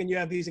and building. And you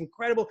have these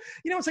incredible,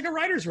 it's like a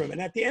writer's room. And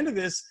at the end of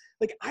this,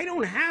 like, I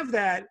don't have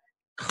that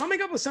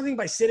coming up with something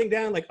by sitting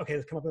down, like, okay,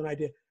 let's come up with an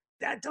idea.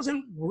 That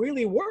doesn't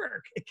really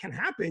work. It can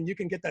happen. You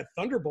can get that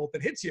thunderbolt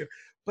that hits you,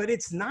 but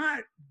it's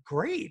not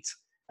great.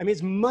 I mean,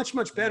 it's much,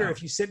 much better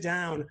if you sit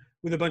down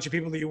with a bunch of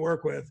people that you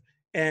work with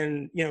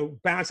and,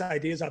 bounce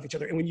ideas off each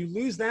other. And when you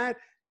lose that,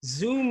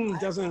 Zoom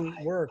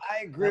doesn't work.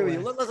 I agree with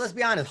you. Let's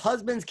be honest.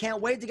 Husbands can't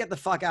wait to get the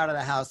fuck out of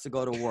the house to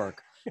go to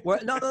work.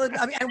 No,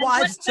 I mean, and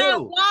wives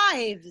too.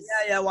 Wives.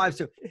 Yeah, wives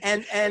too.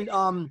 And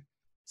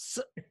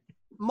so,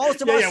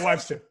 most of us. Yeah,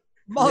 wives too.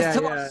 Most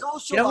of our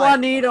social Get life.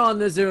 Juanita on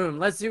the Zoom.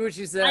 Let's see what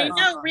she says. I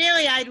know,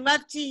 really. I'd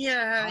love to hear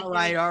her.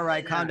 All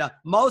right, calm down.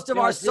 Most of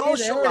our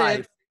social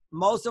life,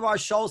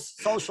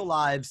 social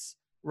lives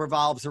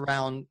revolves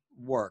around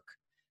work.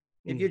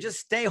 If you just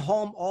stay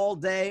home all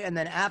day and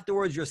then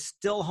afterwards you're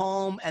still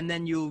home and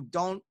then you're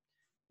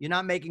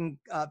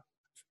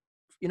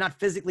not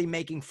physically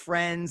making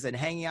friends and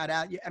hanging out.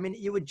 I mean,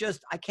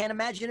 I can't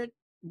imagine it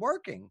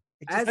working.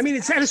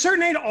 It's at a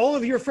certain age, all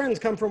of your friends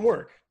come from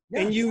work.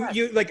 Yeah, and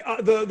you like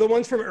the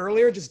ones from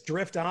earlier just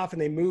drift off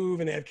and they move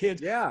and they have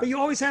kids. Yeah. But you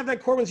always have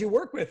that core ones you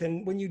work with.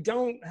 And when you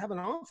don't have an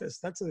office,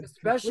 that's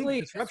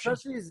especially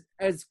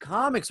as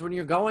comics, when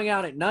you're going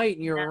out at night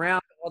and you're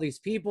around all these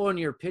people and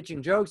you're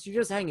pitching jokes, you're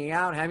just hanging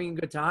out, having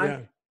a good time. Yeah.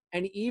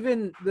 And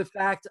even the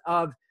fact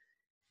of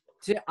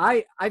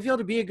I feel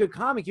to be a good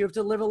comic, you have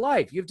to live a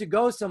life. You have to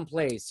go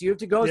someplace. You have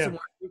to go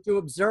somewhere. You have to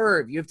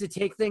observe. You have to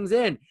take things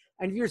in.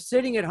 And if you're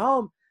sitting at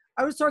home,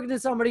 I was talking to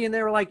somebody and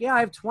they were like, yeah, I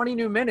have 20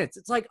 new minutes.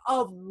 It's like,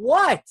 of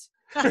what?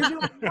 You're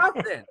doing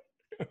nothing.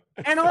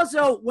 And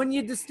also, when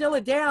you distill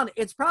it down,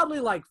 it's probably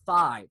like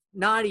 5,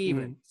 not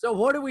even. So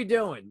what are we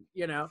doing,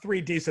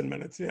 3 decent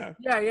minutes, yeah.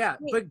 Yeah.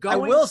 But I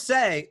will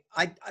say,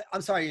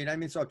 I'm sorry, I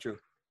mean, so true.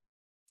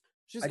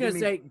 Just gonna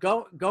say,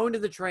 going to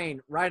the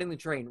train, riding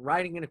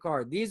in a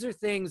car. These are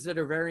things that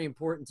are very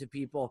important to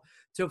people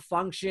to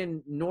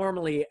function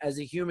normally as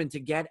a human, to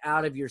get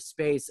out of your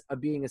space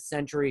of being a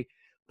sedentary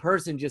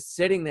person just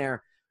sitting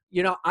there.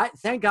 You know, I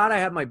thank God I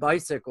have my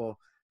bicycle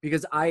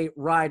because I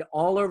ride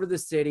all over the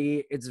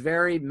city. It's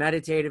very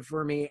meditative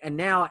for me. And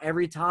now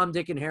every Tom,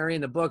 Dick, and Harry in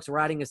the book's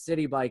riding a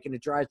city bike, and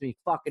it drives me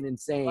fucking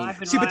insane. Well, I've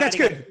been but that's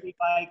riding good. a city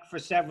bike for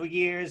several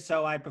years,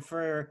 so I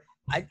prefer.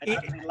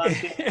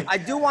 I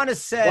do want to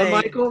say,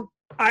 What, Michael?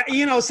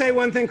 Say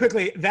one thing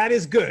quickly. That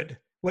is good.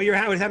 What you're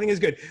having is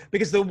good,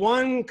 because the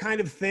one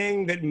kind of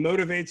thing that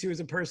motivates you as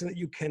a person that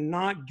you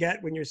cannot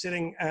get when you're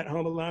sitting at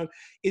home alone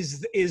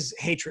is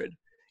hatred.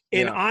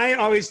 And Yeah. I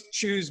always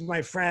choose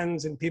my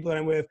friends and people that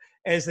I'm with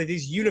as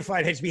these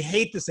unified hates. We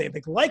hate the same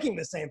things. Liking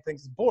the same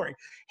things is boring.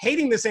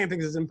 Hating the same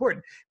things is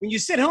important. When you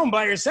sit home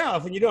by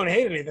yourself and you don't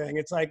hate anything,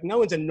 it's like no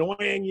one's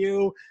annoying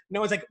you.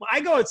 No one's like, well,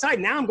 I go outside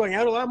now. I'm going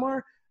out a lot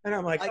more. And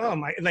I'm like,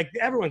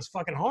 everyone's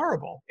fucking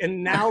horrible.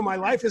 And now my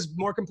life is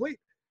more complete.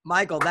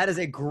 Michael, that is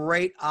a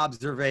great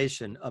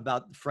observation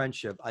about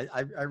friendship.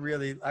 I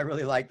really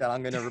like that.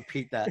 I'm going to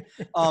repeat that.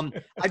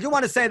 I do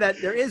want to say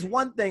that there is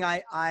one thing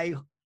I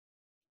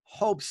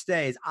hope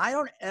stays. I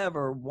don't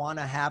ever want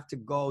to have to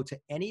go to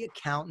any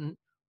accountant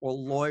or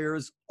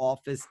lawyer's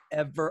office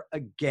ever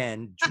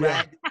again,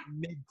 dragged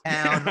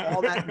midtown,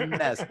 all that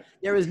mess.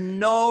 There is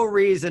no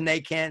reason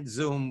they can't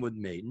Zoom with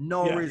me.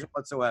 No reason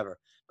whatsoever.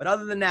 But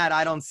other than that,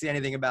 I don't see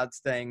anything about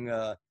staying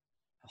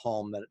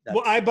home.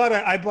 Well, I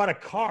bought a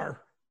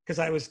car because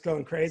I was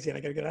going crazy and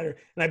I got to get out of here.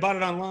 And I bought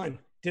it online.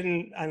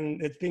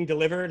 And it's being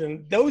delivered.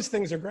 And those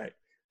things are great.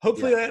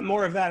 Hopefully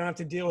more of that. I don't have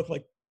to deal with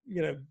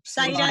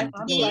Sight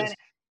unseen.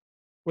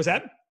 Was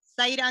that?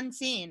 Sight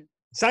unseen.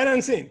 Sight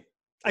unseen.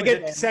 I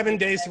get 7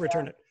 days to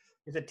return it.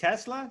 Is it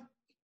Tesla?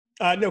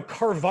 No,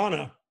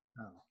 Carvana,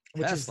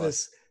 which Tesla.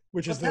 is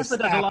this Tesla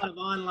does app. a lot of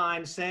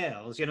online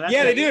sales.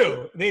 Yeah,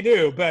 they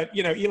do. But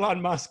Elon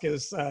Musk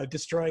is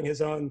destroying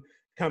his own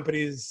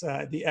company's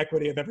the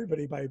equity of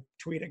everybody by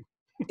tweeting.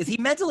 Is he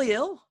mentally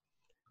ill?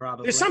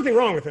 Probably. There's something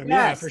wrong with him,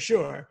 yeah, Yes. for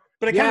sure.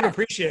 But I kind of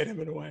appreciate him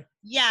in a way.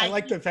 Yeah. I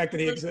like the he's fact that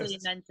he physically,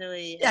 exists.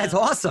 mentally, Yeah, it's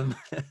awesome.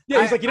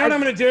 Yeah, he's like, you know what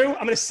I'm going to do?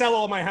 I'm going to sell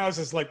all my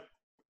houses. Like,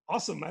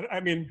 awesome. I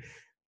mean,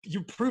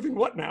 you're proving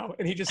what now?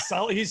 And he just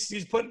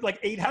he's put like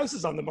 8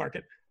 houses on the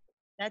market.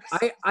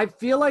 I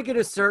feel like at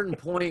a certain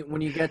point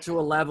when you get to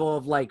a level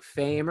of like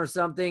fame or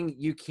something,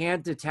 you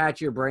can't detach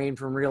your brain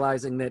from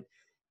realizing that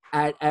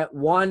at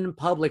one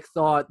public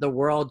thought, the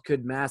world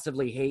could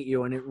massively hate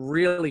you, and it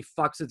really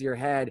fucks with your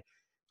head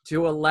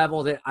to a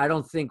level that I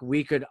don't think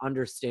we could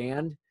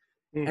understand.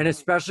 Mm-hmm. And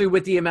especially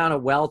with the amount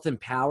of wealth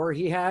and power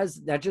he has,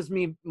 that just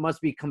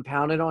must be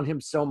compounded on him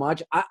so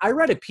much. I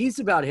read a piece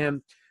about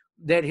him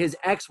that his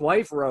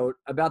ex-wife wrote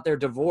about their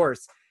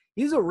divorce.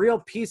 He's a real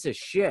piece of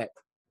shit.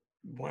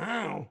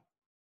 Wow.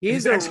 He's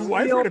His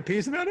ex-wife wrote a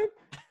piece about him?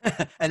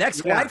 An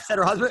ex-wife said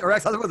her husband or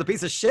ex-husband was a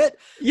piece of shit.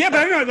 Yeah, but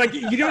I don't know, like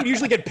you don't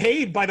usually get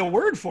paid by the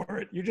word for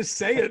it. You just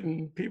say it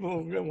and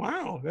people go,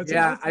 wow. That's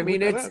I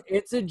mean,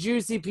 it's a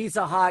juicy piece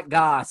of hot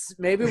goss.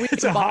 Maybe we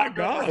it's can a hot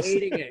goss.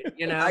 hating it,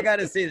 you know. I got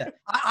to see that.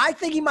 I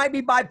think he might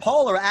be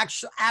bipolar,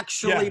 actually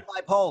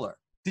bipolar.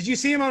 Did you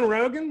see him on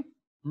Rogan?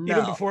 No.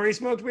 Even before he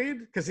smoked weed?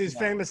 Because he's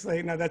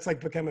famously, that's like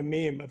become a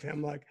meme of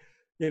him, like,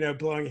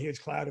 blowing a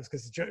huge cloud is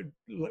because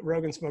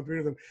Rogan smoked weed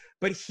with him.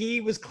 But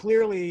he was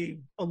clearly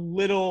a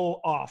little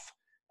off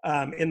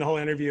in the whole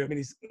interview. I mean,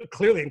 he's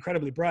clearly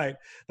incredibly bright.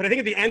 But I think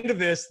at the end of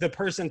this, the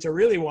person to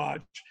really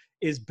watch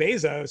is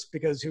Bezos,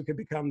 because who could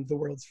become the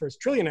world's first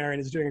trillionaire and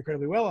is doing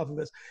incredibly well off of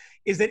this,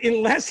 is that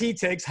unless he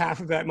takes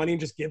half of that money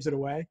and just gives it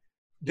away,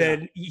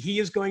 then he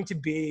is going to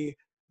be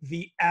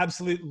the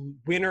absolute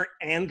winner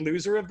and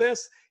loser of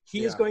this.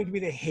 He is going to be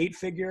the hate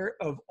figure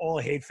of all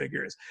hate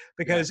figures,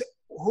 because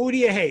who do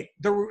you hate?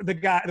 The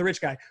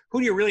rich guy. Who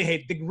do you really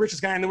hate? The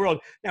richest guy in the world.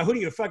 Now, who do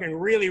you fucking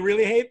really,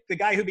 really hate? The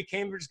guy who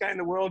became the richest guy in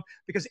the world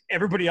because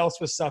everybody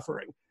else was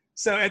suffering.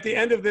 So at the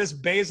end of this,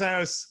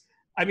 Bezos,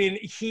 I mean,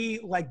 he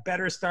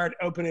better start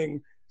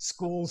opening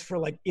schools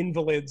for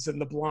invalids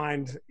and the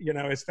blind,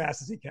 as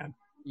fast as he can.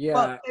 Yeah.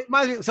 Well, it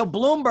reminds me, so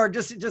Bloomberg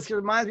just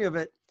reminds me of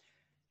it.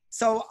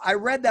 So I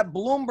read that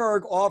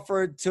Bloomberg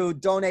offered to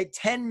donate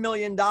 $10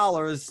 million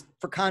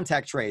for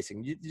contact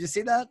tracing. Did you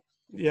see that?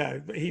 Yeah,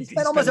 he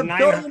spent almost $1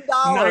 billion.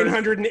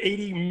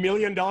 $980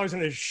 million in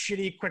a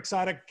shitty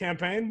quixotic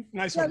campaign.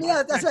 Nice one.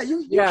 Yeah, that's right.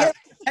 You can't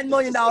get $10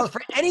 million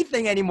for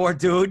anything anymore,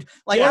 dude.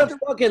 What a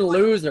fucking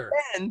loser.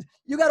 And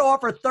you got to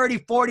offer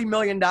 $30-40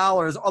 million.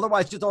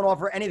 Otherwise, just don't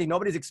offer anything.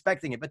 Nobody's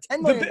expecting it. But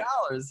 $10 million.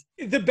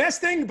 The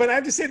best thing, but I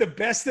have to say the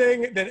best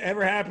thing that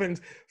ever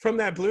happened from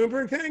that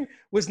Bloomberg thing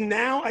was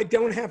now I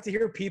don't have to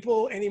hear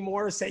people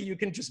anymore say you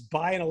can just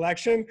buy an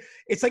election.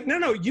 It's like,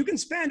 no, you can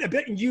spend a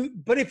bit,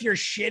 but if you're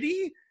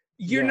shitty,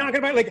 you're not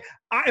going to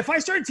buy. If I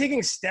started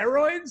taking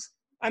steroids,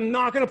 I'm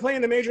not going to play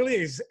in the major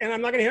leagues, and I'm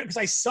not going to hit because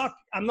I suck.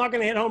 I'm not going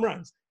to hit home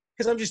runs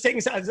because I'm just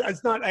taking.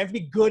 It's not. I have to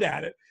be good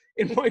at it.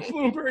 And Mike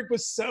Bloomberg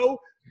was so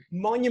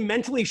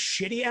monumentally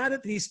shitty at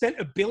it that he spent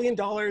 $1 billion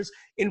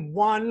in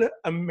one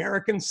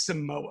American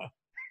Samoa.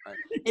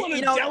 want a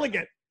You know,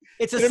 delegate.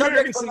 it's a in subject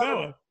American for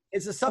Samoa.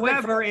 It's a subject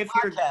However, for if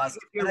podcast,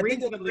 you're and I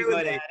think you'll reasonably agree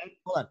with good me. at it,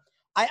 Hold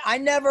on. I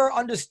never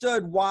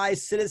understood why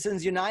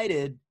Citizens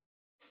United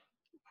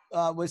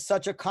was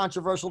such a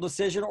controversial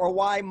decision, or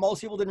why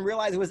most people didn't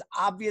realize it was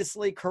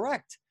obviously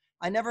correct.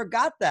 I never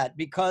got that,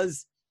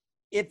 because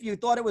if you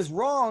thought it was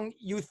wrong,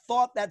 you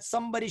thought that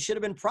somebody should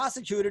have been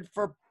prosecuted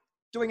for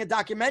doing a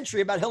documentary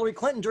about Hillary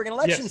Clinton during an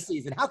election Yes.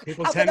 season. How could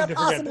People tend that to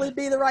forget possibly that.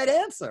 be the right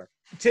answer?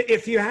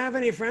 If you have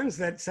any friends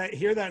that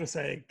hear that and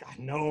say, God,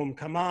 Noam,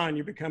 come on,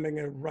 you're becoming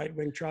a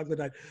right-wing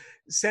troglodyte,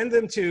 send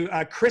them to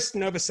Chris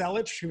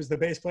Novoselic, who was the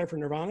bass player for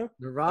Nirvana.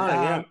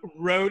 Nirvana,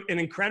 Wrote an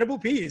incredible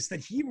piece that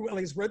he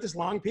wrote this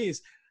long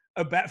piece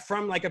about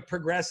from like a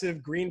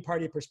progressive Green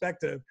Party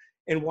perspective,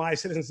 and why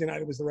Citizens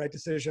United was the right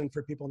decision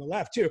for people on the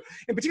left too.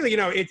 And particularly,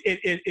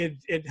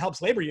 it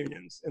helps labor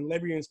unions, and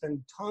labor unions spend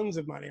tons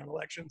of money on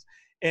elections,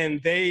 and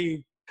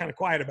they kind of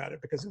quiet about it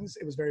because it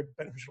was very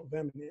beneficial to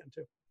them in the end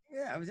too.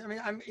 Yeah,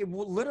 it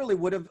literally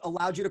would have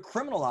allowed you to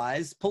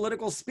criminalize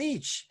political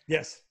speech.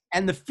 Yes.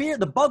 And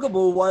the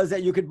bugaboo was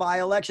that you could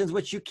buy elections,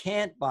 which you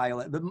can't buy.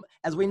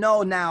 As we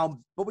know now,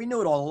 but we knew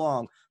it all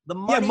along. The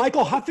money. Yeah,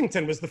 Michael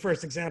Huffington was the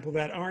first example of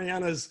that.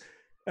 Ariana's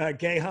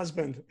gay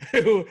husband,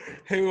 who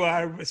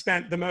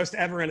spent the most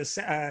ever in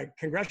a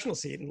congressional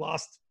seat and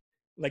lost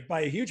like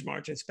by a huge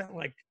margin, spent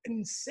like an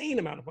insane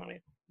amount of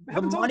money.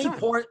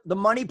 The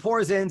money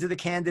pours into the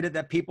candidate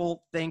that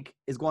people think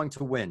is going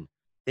to win.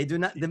 They do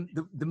not.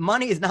 The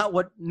money is not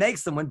what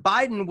makes them. When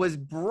Biden was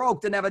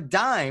broke, didn't have a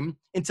dime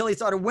until he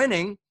started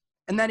winning,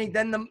 and then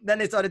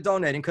they started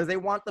donating because they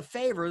want the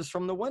favors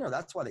from the winner.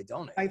 That's why they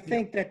donate. I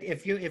think that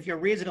if you're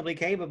reasonably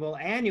capable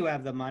and you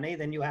have the money,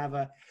 then you have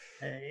an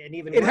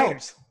even. It greater.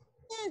 helps.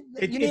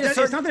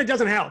 It's not that it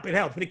doesn't help. It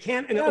helps, but it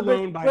can't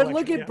alone buy. But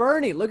look at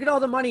Bernie. Look at all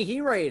the money he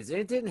raised.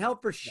 It didn't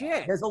help for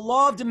shit. There's a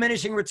law of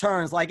diminishing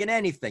returns, like in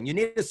anything. You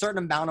need a certain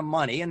amount of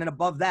money, and then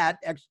above that,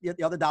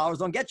 the other dollars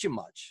don't get you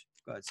much.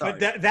 Good, sorry.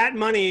 But that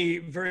money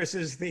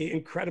versus the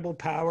incredible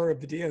power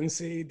of the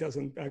DNC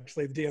doesn't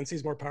actually. The DNC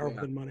is more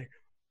powerful than money.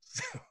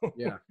 So.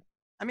 Yeah.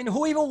 I mean,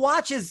 who even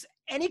watches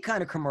any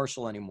kind of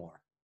commercial anymore?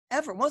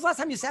 Ever? When was the last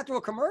time you sat through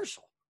a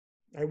commercial?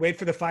 I wait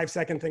for the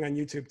 5-second thing on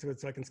YouTube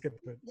so I can skip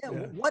it. Yeah.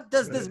 What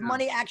does this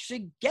money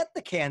actually get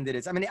the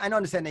candidates? I mean, I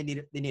understand they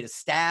need a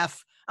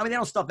staff. I mean, they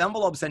don't stuff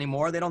envelopes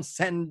anymore. They don't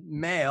send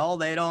mail.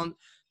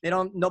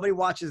 Nobody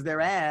watches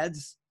their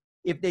ads.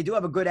 If they do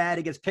have a good ad,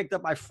 it gets picked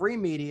up by free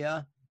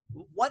media.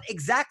 What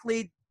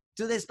exactly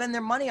do they spend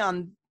their money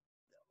on?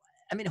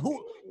 I mean,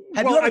 you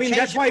ever changed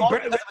that's why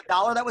because of a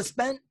dollar that was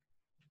spent?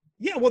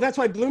 Yeah, well, that's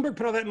why Bloomberg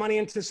put all that money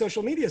into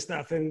social media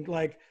stuff and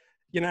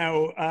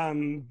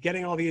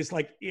getting all these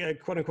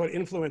quote unquote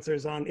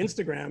influencers on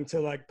Instagram to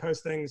like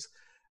post things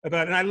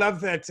about. And I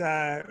love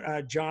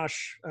that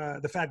Josh,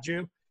 the fat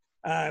Jew,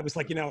 was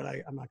like, you know what,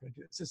 I'm not going to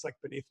do this. It's like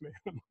beneath me.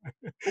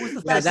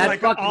 That's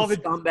like fucking all the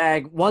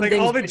scumbag.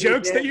 All the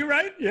jokes that you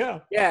write. Yeah.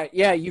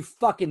 Yeah. You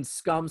fucking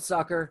scum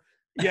sucker.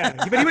 Yeah,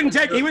 but he wouldn't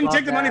take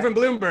the money from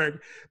Bloomberg,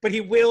 but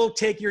he will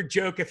take your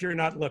joke if you're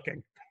not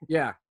looking.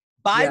 Yeah.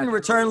 Biden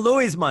returned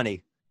Louis'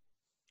 money.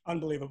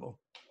 Unbelievable.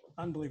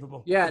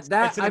 Yeah,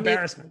 it's an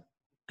embarrassment.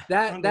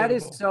 That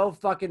is so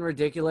fucking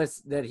ridiculous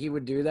that he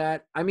would do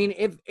that. I mean,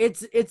 if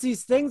it's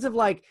these things of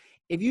like,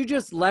 if you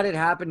just let it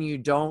happen, you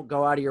don't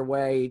go out of your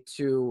way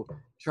to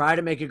try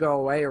to make it go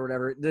away or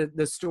whatever,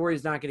 the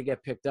story's not going to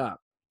get picked up,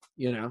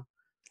 you know?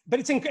 But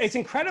it's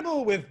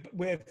incredible with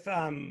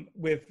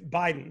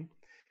Biden,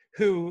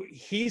 who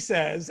he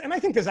says, and I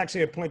think there's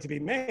actually a point to be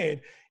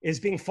made,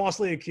 is being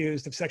falsely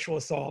accused of sexual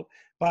assault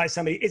by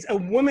somebody. It's a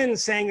woman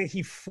saying that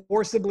he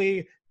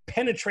forcibly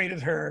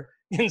penetrated her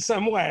in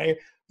some way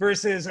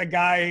versus a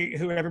guy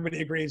who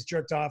everybody agrees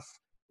jerked off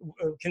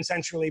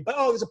consensually. But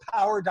there's a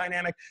power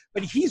dynamic.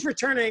 But he's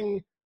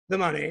returning the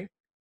money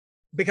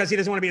because he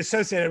doesn't want to be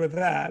associated with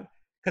that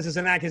because it's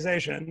an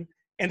accusation.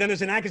 And then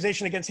there's an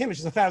accusation against him, which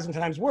is 1,000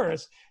 times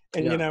worse.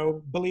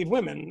 And, believe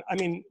women. I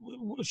mean,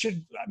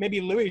 maybe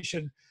Louis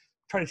should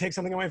try to take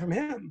something away from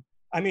him.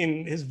 I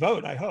mean, his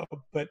vote, I hope,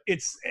 but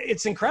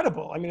it's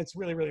incredible. I mean, it's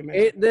really, really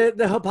amazing.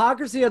 The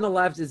hypocrisy on the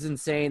left is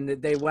insane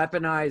that they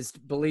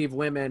weaponized believe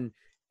women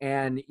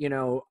and,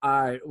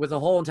 with the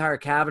whole entire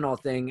Kavanaugh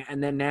thing.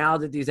 And then now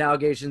that these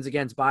allegations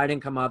against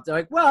Biden come up, they're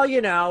like, well,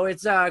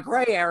 it's a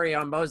gray area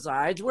on both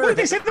sides.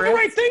 They said the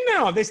right thing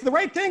now. They said the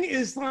right thing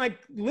is like,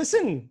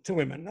 listen to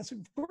women. That's, of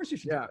course you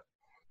should. Yeah.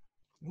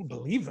 I don't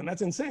believe them.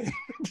 That's insane.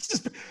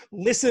 Just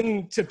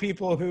listen to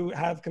people who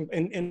have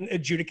and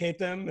adjudicate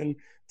them and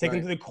take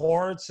them to the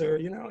courts, or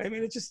I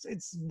mean,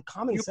 it's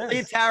common sense. You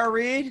believe Tara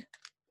Reid?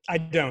 I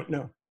don't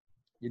know.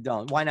 You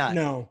don't? Why not?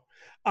 No.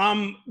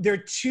 There are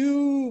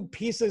two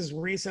pieces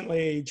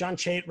recently. John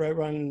Chait wrote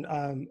one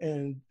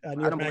in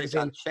New York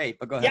Magazine. John Chait,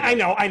 but go ahead.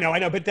 Yeah, I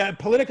know. But the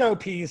Politico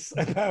piece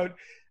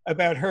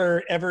about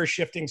her ever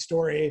shifting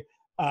story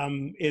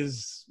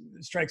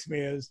strikes me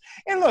as,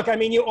 and look, I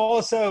mean, you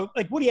also,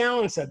 like Woody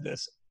Allen said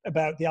this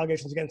about the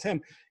allegations against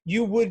him,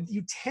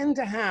 you tend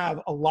to have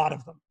a lot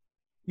of them.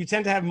 You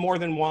tend to have more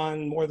than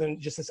one, more than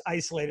just this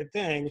isolated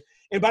thing.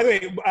 And by the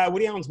way,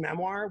 Woody Allen's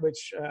memoir,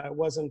 which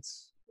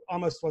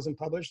almost wasn't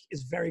published,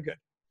 is very good.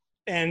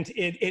 And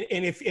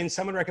if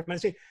someone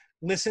recommends it,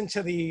 listen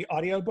to the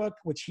audiobook,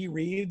 which he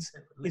reads.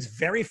 It's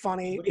very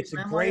funny. It's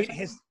a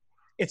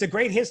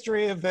great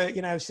history of the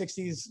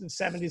 60s and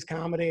 70s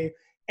comedy.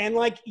 And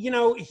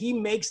he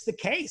makes the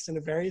case in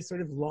a very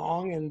sort of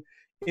long and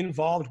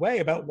involved way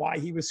about why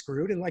he was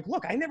screwed. And look,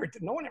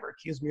 no one ever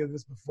accused me of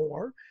this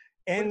before.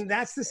 And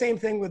that's the same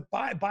thing with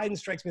Biden.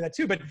 Strikes me that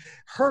too. But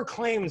her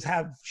claims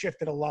have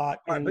shifted a lot.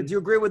 Right, but do you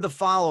agree with the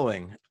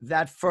following?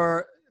 That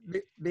for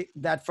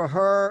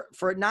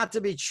it not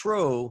to be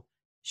true,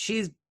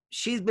 she's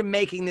been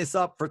making this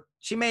up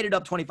she made it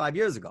up 25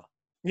 years ago.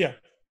 Yeah.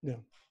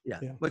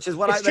 Which is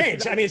what it's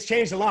changed. I mean, it's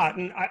changed a lot.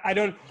 And I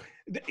don't,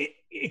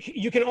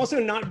 you can also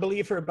not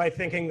believe her by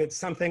thinking that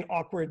something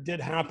awkward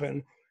did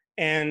happen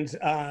and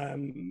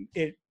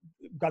it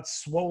got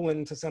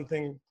swollen to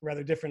something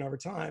rather different over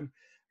time.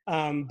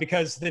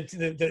 Because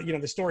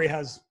the story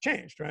has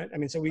changed, right? I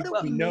mean, so we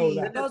know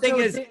that. The thing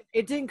is,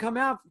 it didn't come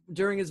out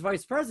during his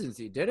vice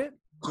presidency, did it?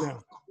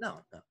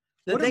 No.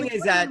 The thing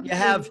is that you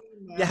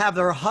have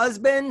her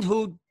husband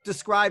who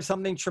described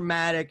something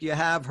traumatic. You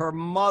have her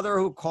mother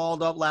who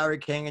called up Larry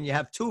King, and you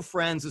have two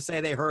friends who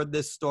say they heard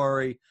this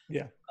story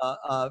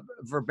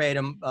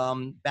verbatim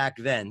back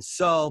then.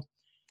 So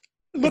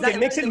look, it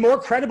makes it more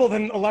credible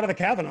than a lot of the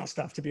Kavanaugh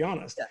stuff, to be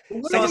honest.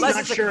 Yeah. So I'm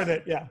not sure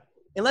that.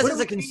 Unless it's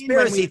a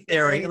conspiracy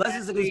theory,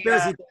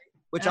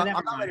 which I'm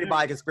not ready to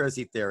buy a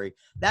conspiracy theory.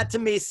 That to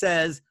me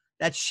says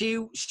that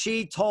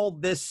she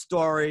told this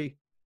story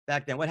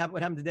back then. What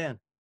happened to Dan?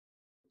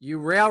 You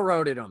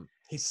railroaded him.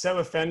 He's so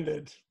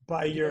offended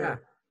by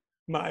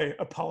my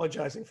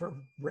apologizing for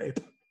rape.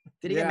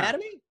 Did he get mad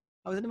at me?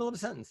 I was in the middle of a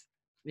sentence.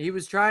 He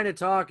was trying to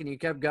talk and you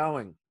kept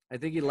going. I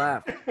think he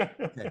left.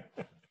 Okay.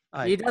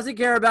 Right. He doesn't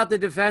care about the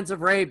defense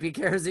of rape. He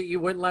cares that you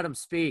wouldn't let him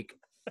speak.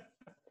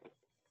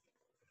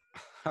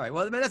 All right.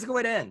 Well, that's a good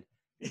way to end.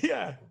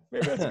 Yeah,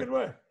 maybe that's a good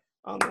way.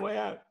 On the way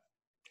out.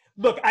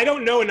 Look, I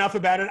don't know enough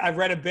about it. I've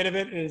read a bit of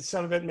it, and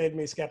some of it made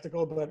me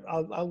skeptical. But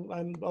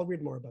I'll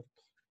read more about it.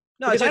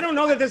 No, because I don't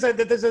know that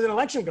there's an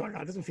election going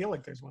on. It doesn't feel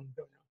like there's one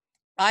going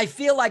on. I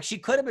feel like she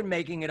could have been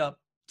making it up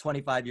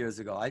 25 years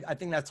ago. I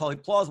think that's totally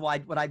plausible.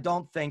 What I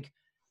don't think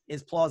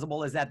is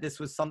plausible is that this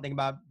was something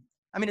about.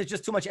 I mean, it's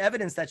just too much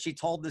evidence that she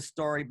told this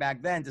story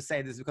back then to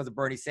say this is because of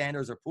Bernie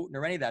Sanders or Putin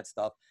or any of that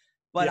stuff.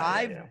 But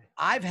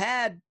I've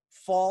had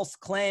false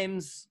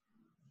claims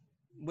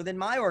within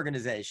my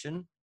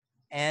organization,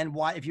 and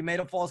if you made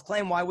a false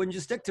claim, why wouldn't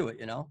you stick to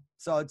it?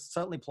 So it's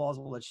certainly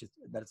plausible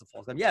that it's a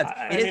false claim. Yeah,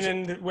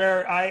 and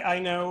where I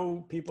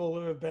know people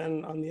who have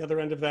been on the other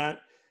end of that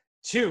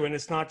too, and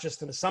it's not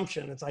just an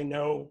assumption. It's I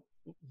know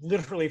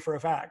literally for a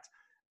fact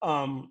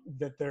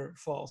that they're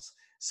false.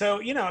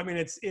 So I mean,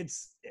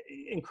 it's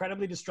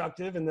incredibly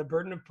destructive, and the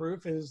burden of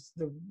proof is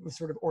the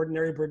sort of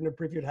ordinary burden of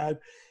proof you'd have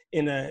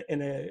in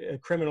a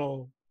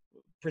criminal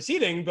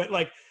proceeding. But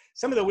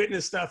some of the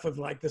witness stuff of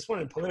this one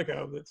in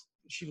Politico, that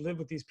she lived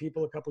with these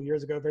people a couple of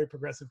years ago, very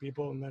progressive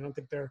people, and I don't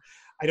think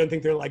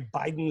they're like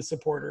Biden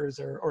supporters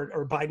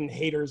or Biden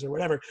haters or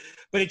whatever,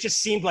 but it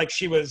just seemed like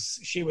she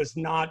was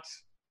not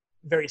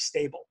very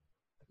stable.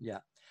 Yeah,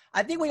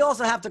 I think we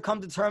also have to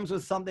come to terms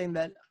with something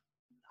that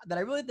I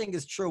really think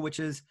is true, which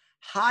is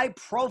high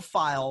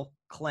profile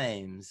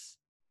claims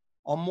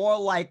are more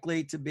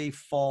likely to be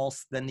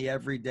false than the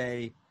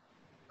everyday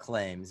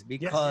claims,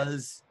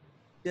 because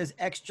there's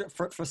extra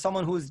for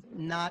someone who's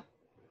not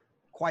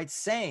quite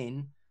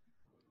sane.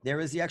 There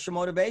is the extra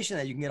motivation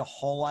that you can get a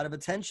whole lot of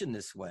attention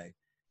this way.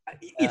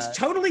 It's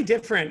totally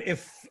different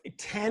if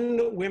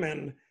 10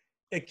 women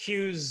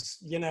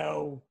accuse,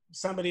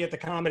 somebody at the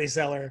Comedy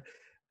Cellar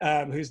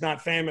who's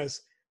not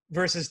famous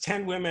versus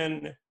 10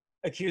 women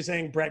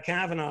accusing Brett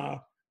Kavanaugh,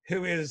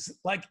 who is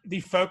the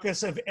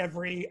focus of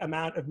every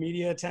amount of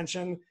media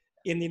attention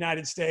in the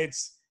United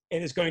States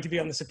and is going to be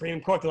on the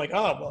Supreme Court. They're like,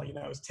 oh, well,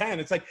 it's 10.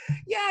 It's like,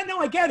 yeah, no,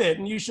 I get it.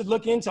 And you should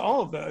look into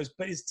all of those.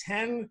 But is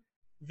 10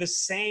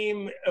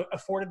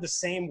 afforded the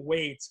same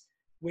weight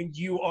when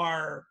you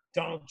are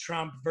Donald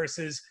Trump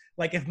versus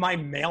if my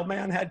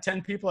mailman had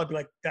 10 people, I'd be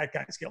like, that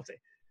guy's guilty.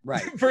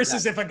 Right.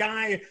 Versus if a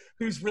guy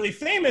who's really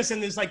famous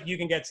and there's you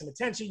can get some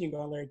attention, you can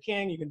go on Larry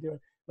King, you can do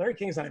it. Larry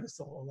King's not even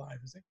still alive,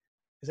 is he?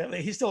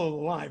 He's still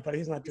alive, but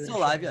he's not doing. He's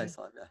still alive, yeah. He's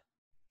still alive, yeah.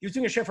 He was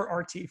doing a show for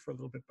RT for a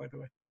little bit, by the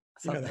way.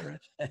 You know that,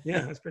 right?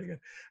 Yeah, that's pretty good.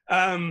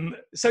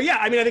 So yeah,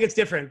 I mean, I think it's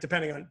different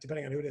depending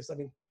on who it is. I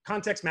mean,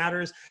 context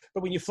matters,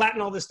 but when you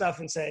flatten all this stuff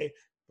and say,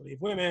 believe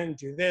women,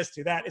 do this,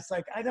 do that, it's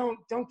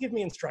don't give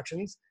me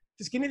instructions.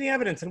 Just give me the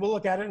evidence, and we'll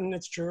look at it, and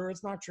it's true or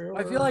it's not true.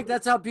 I feel like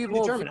that's how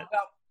people feel about,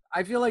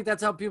 I feel like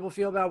that's how people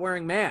feel about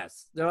wearing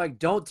masks. They're like,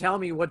 don't tell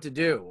me what to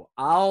do.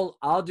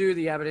 I'll do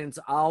the evidence,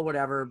 I'll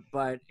whatever,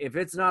 but if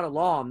it's not a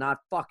law, I'm not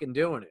fucking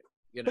doing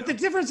it. But the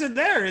difference in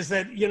there is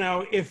that,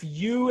 if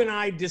you and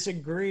I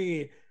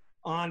disagree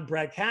on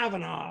Brett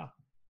Kavanaugh,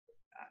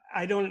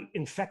 I don't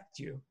infect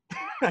you.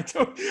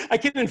 I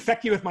can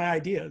infect you with my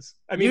ideas.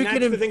 I mean, that's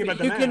the thing about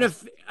the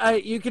mask.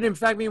 You can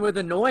infect me with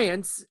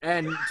annoyance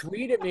and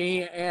tweet at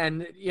me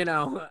and,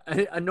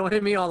 annoy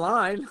me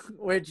online,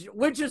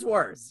 which is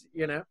worse,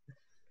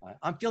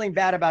 I'm feeling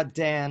bad about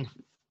Dan.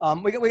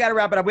 We got to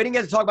wrap it up. We didn't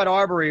get to talk about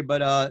Arbery,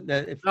 but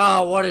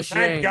oh, what a shame!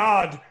 Thank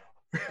God.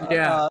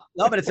 Yeah.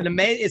 No, but it's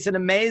an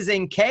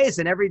amazing case,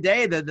 and every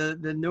day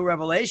the new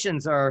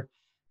revelations are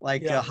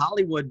like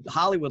Hollywood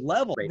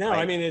level. No, right?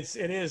 I mean it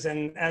is,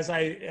 and as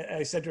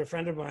I said to a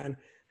friend of mine,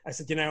 I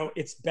said,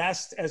 it's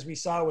best, as we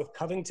saw with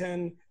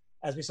Covington,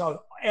 as we saw with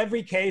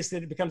every case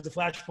that it becomes the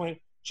flashpoint,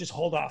 just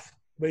hold off,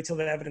 wait till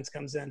the evidence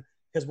comes in,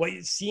 because what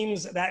it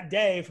seems that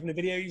day from the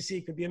video you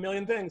see could be a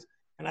million things,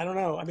 and I don't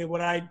know. I mean,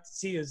 what I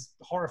see is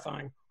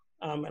horrifying,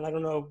 and I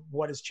don't know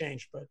what has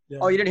changed. But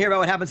oh, you didn't hear about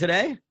what happened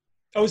today?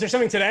 Oh, is there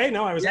something today?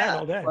 No, I was out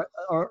all day.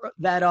 Or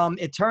that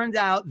it turned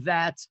out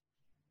that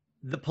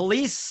the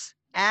police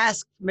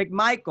asked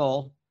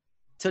McMichael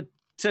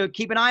to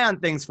keep an eye on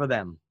things for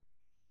them.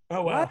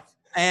 Oh wow! What?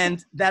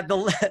 And that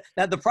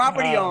the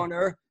property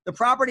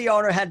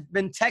owner had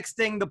been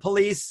texting the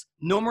police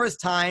numerous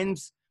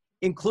times,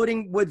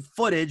 including with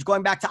footage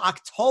going back to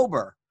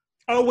October.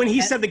 Oh, when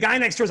he said the guy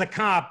next door is a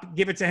cop,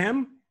 give it to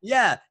him.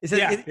 Yeah, he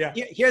said,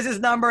 here's his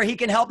number. He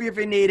can help you if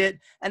you need it.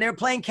 And they were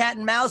playing cat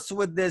and mouse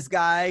with this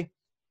guy.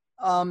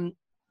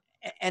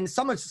 And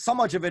so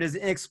much of it is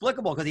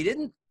inexplicable because he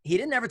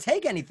didn't ever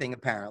take anything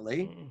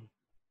apparently.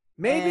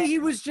 Maybe he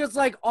was just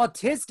like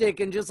autistic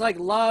and just like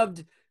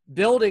loved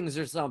buildings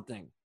or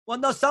something. Well,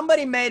 no,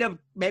 somebody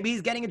maybe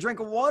he's getting a drink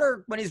of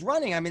water when he's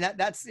running. I mean,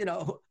 that's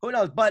who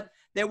knows? But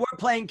they were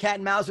playing cat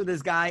and mouse with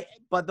this guy.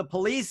 But the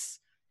police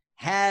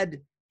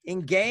had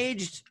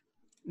engaged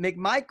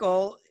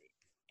McMichael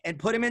and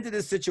put him into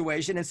this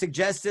situation and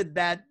suggested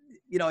that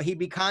he'd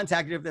be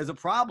contacted if there's a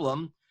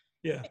problem.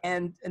 Yeah.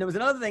 And there was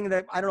another thing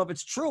that I don't know if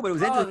it's true, but it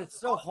was interesting. It's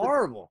so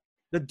horrible.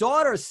 The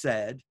daughter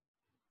said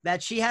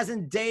that she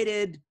hasn't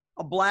dated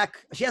a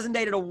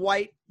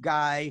white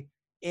guy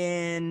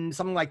in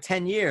something like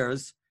 10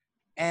 years.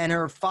 And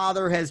her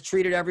father has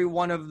treated every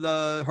one of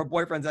her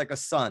boyfriends like a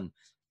son.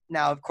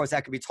 Now, of course,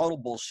 that could be total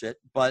bullshit,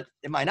 but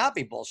it might not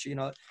be bullshit,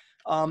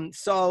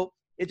 So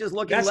it just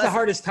looking. That's the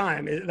hardest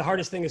time. The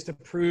hardest thing is to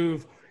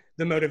prove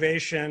the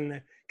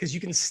motivation, because you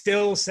can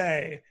still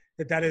say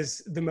that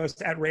is the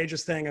most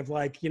outrageous thing of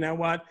like, you know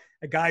what,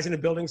 a guy's in a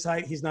building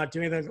site, he's not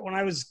doing that. When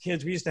I was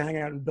kids, we used to hang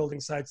out in building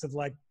sites of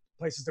like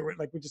places that were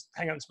like, we just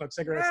hang out and smoke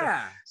cigarettes.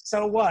 Yeah. Like,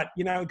 so what?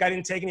 A guy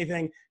didn't take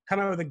anything, come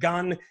out with a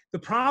gun. The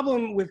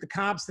problem with the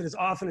cops that is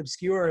often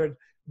obscured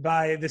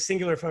by the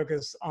singular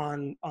focus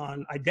on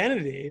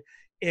identity,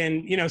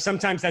 and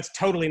sometimes that's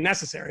totally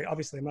necessary.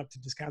 Obviously, I'm not to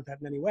discount that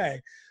in any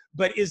way,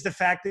 but is the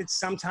fact that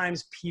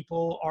sometimes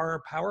people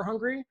are power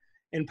hungry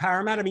and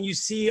power mad. I mean, you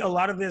see a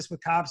lot of this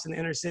with cops in the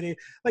inner city.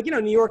 Like,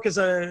 New York is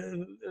a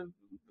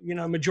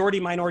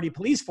majority minority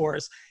police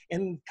force,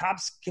 and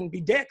cops can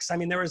be dicks. I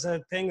mean, there was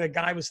a thing, a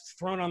guy was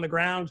thrown on the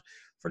ground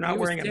for not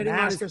wearing a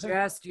mask or something.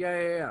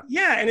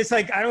 Yeah, and it's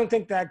like, I don't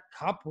think that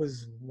cop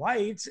was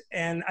white.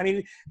 And I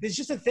mean, there's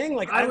just a thing,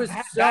 like, I was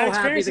so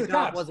happy the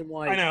cop wasn't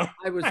white. I know.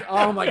 I was,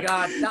 oh my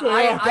God.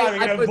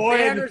 I put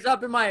banners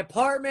up in my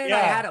apartment. Yeah.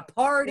 I had a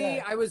party.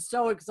 Yeah. I was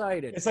so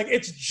excited. It's like,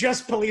 it's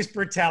just police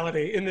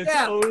brutality in its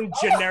own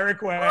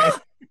generic way.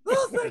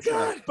 Oh my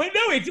God. But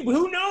no,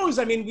 who knows?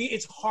 I mean,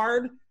 it's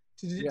hard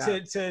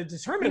to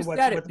determine what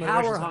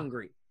power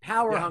hungry.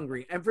 Power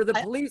hungry. And for the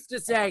police to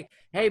say,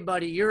 hey,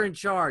 buddy, you're in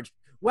charge.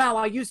 Wow,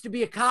 I used to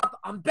be a cop.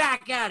 I'm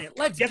back at it.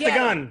 Let's get the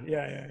gun.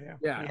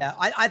 Yeah.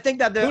 I think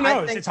that who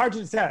knows? It's hard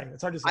to say.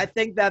 I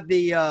think that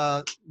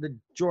the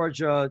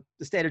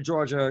state of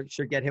Georgia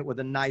should get hit with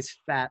a nice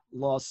fat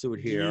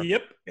lawsuit here.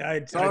 Yep.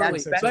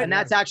 And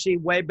that's actually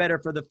way better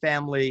for the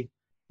family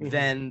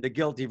than the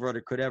guilty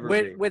verdict could ever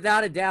be.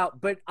 Without a doubt.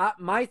 But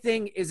my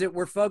thing is that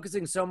we're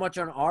focusing so much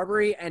on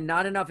Arbery and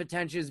not enough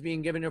attention is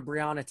being given to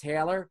Breonna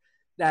Taylor.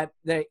 That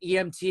the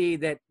EMT,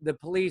 that the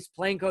police,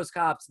 plainclothes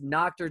cops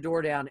knocked her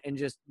door down and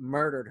just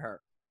murdered her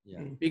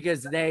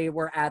because they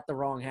were at the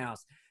wrong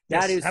house.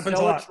 That is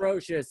so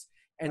atrocious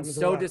and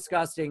so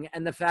disgusting.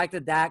 And the fact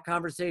that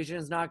conversation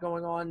is not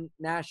going on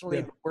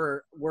nationally, but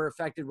we're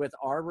affected with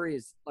Arbery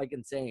is like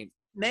insane.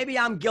 Maybe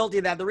I'm guilty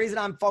of that. The reason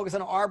I'm focused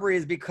on Arbery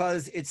is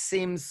because it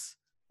seems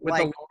with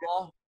like the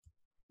law.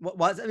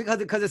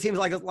 Because it seems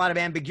like a lot of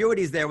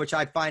ambiguities there, which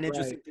I find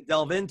interesting to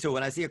delve into.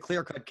 And I see a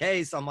clear-cut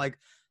case, I'm like,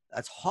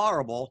 that's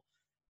horrible.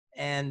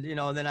 And,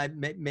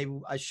 then maybe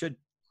I should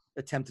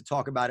attempt to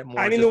talk about it more.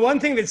 I mean, the one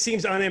thing that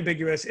seems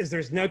unambiguous is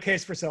there's no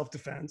case for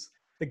self-defense.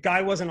 The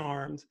guy wasn't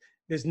armed.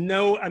 There's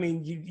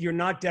you're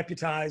not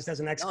deputized as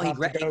an ex-cop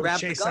to go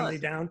chase somebody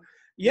down.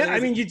 Yeah,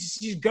 I mean,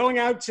 you're going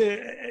out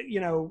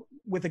to,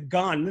 with a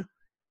gun,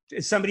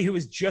 somebody who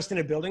was just in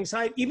a building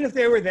site, even if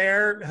they were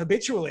there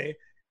habitually,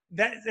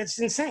 that's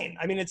insane.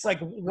 I mean, it's like,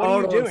 what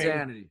are you doing?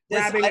 Insanity.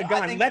 Grabbing a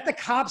gun. Let the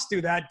cops do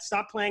that.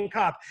 Stop playing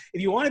cop.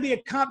 If you want to be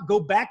a cop,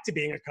 go back to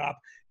being a cop.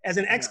 As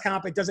an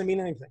ex-cop, it doesn't mean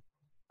anything.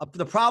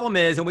 The problem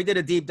is, and we did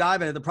a deep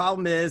dive into it, the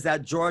problem is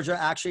that Georgia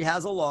actually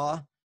has a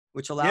law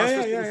which allows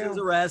for citizens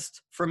yeah.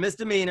 arrest for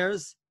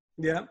misdemeanors.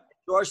 Yeah.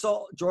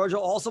 Georgia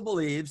also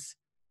believes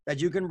that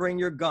you can bring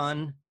your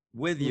gun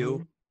with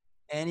you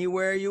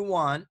anywhere you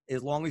want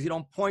as long as you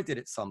don't point it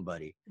at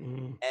somebody.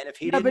 And if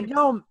he didn't, but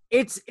no,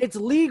 it's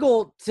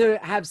legal to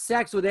have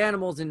sex with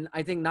animals in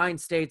I think 9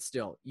 states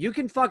still. You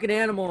can fuck an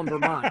animal in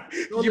Vermont.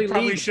 You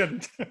probably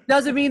shouldn't.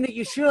 Doesn't mean that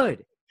you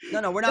should.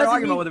 No, we're not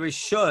arguing about whether we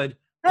should.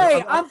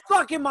 Hey, I'm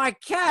fucking my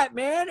cat,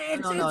 man.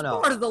 It's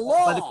part of the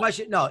law. But the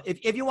question, no,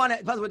 if you want to,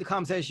 depends what the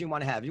conversation you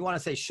want to have. You want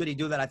to say, should he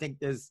do that? I think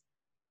there's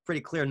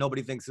pretty clear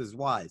nobody thinks is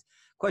wise.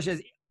 Question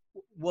is,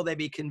 will they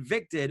be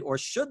convicted or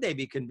should they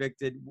be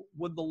convicted?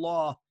 Would the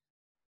law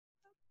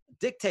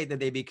dictate that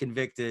they be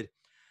convicted?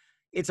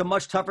 It's a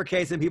much tougher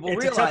case than people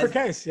realize. It's a tougher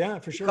case, yeah,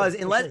 for sure.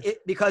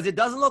 Because it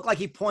doesn't look like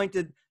he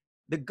pointed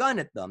the gun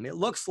at them. It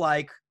looks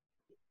like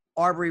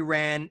Arbery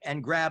ran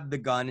and grabbed the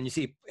gun, and you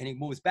see, and he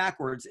moves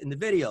backwards in the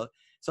video.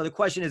 So the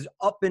question is,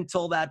 up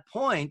until that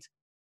point,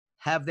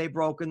 have they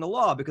broken the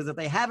law? Because if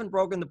they haven't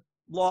broken the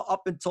law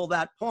up until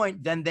that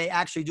point, then they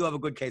actually do have a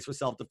good case for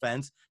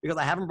self-defense, because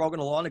I haven't broken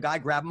the law and the guy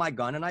grabbed my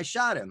gun and I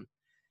shot him.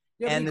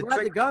 Yeah, and he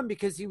grabbed the gun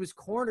because he was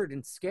cornered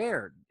and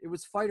scared. It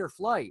was fight or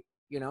flight,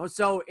 you know?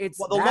 So it's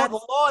the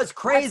law is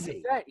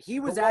crazy.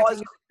 He was acting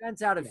in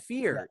defense out of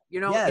fear,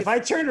 you know? Yes. If I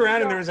turned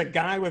around and there was a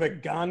guy with a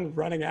gun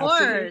running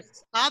after me,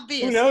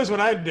 obviously. Who knows what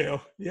I'd do?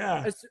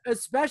 Yeah.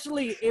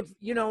 Especially if,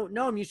 you know,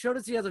 Noam, you showed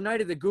us the other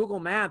night at the Google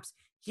Maps,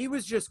 he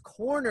was just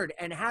cornered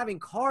and having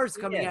cars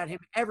coming at him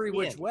every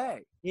which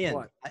way.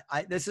 Ian,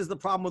 this is the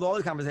problem with all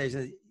the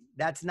conversations.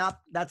 That's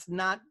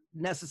not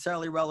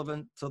necessarily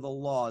relevant to the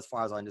law as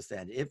far as I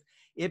understand it.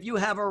 If you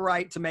have a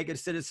right to make a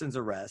citizen's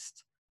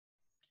arrest,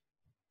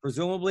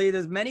 presumably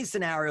there's many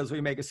scenarios where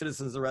you make a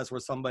citizen's arrest where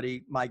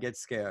somebody might get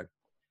scared.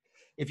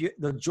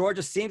 The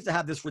Georgia seems to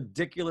have this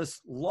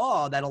ridiculous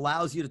law that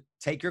allows you to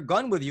take your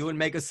gun with you and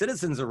make a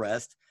citizen's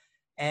arrest.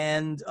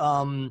 And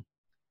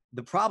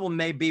the problem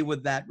may be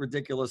with that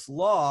ridiculous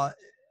law,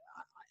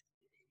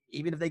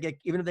 even if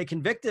they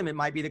convict him, it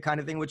might be the kind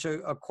of thing which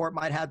a court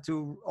might have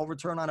to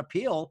overturn on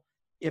appeal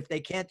if they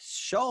can't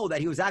show that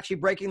he was actually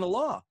breaking the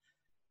law.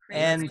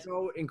 And it's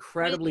so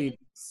incredibly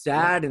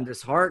sad and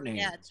disheartening.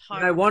 Yeah, it's hard.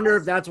 And I wonder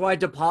if that's why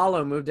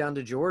DePaulo moved down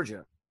to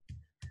Georgia.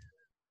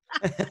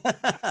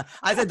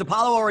 I said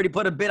DePaulo already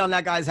put a bid on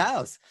that guy's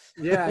house.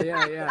 Yeah.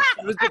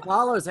 It was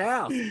DePaulo's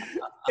house.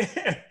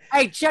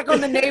 Hey, check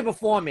on the neighbor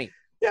for me.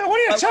 Yeah,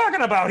 what are you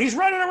talking about? He's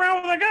running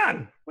around with a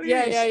gun.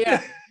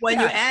 Yeah. When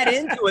you add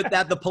into it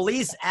that the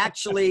police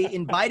actually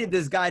invited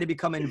this guy to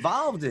become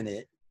involved in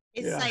it.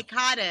 It's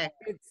psychotic.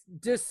 It's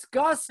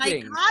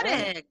disgusting.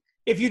 Psychotic.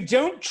 If you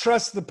don't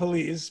trust the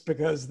police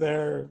because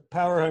they're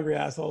power-hungry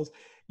assholes,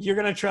 you're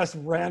going to trust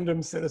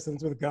random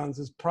citizens with guns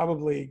is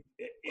probably,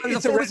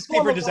 it's a recipe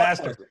for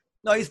disaster.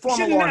 No, he's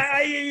former law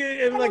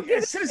like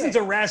a citizen's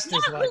arrest is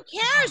like. Who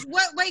cares?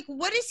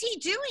 What is he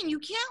doing? You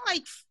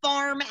can't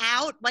farm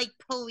out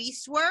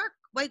police work.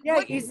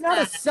 He's not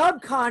a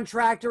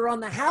subcontractor on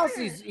the house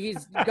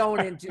he's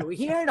going into.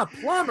 He ain't a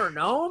plumber,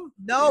 Noam.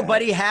 No,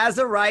 but he has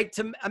a right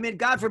to. I mean,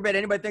 God forbid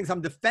anybody thinks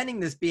I'm defending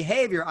this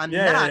behavior. I'm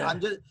not. Yeah. I'm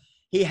just.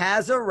 He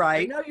has a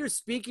right. I know you're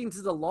speaking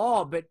to the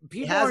law, but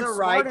people aren't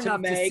smart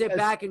enough to sit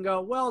back and go,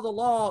 well, the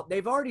law,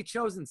 they've already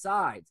chosen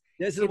sides.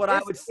 This is what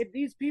I would say. If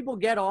these people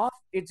get off,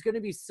 it's going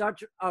to be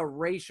such a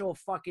racial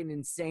fucking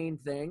insane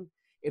thing.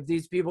 If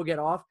these people get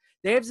off,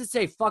 they have to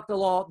say, fuck the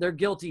law. They're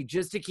guilty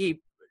just to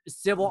keep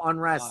civil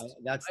unrest.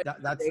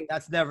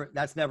 That's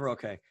never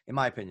okay, in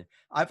my opinion.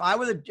 If I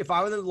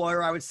were the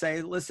lawyer, I would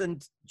say, listen,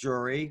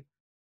 jury,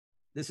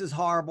 this is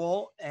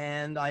horrible.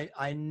 And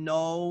I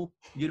know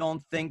you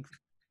don't think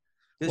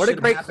what a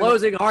great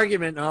closing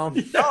argument,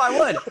 Noam. No, I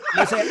would.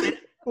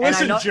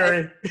 Listen,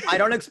 jury. I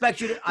don't expect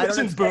you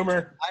to.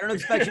 Boomer. I don't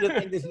expect you to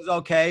think this is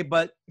okay,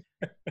 but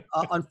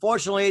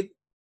unfortunately,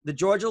 the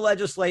Georgia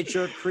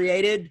legislature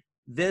created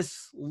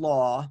this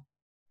law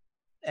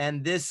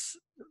and this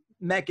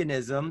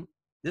mechanism,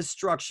 this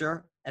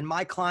structure, and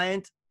my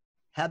client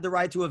had the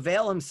right to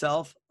avail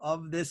himself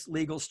of this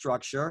legal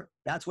structure.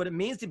 That's what it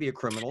means to be a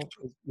criminal.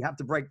 You have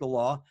to break the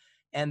law,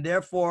 and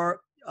therefore.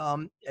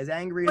 As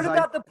angry what as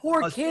about the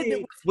poor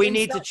kid? We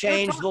need to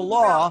change the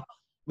law.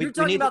 You're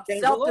talking about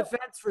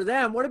self-defense for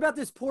them. What about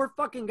this poor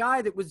fucking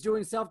guy that was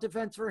doing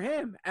self-defense for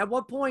him? At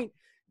what point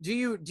do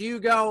you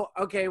go,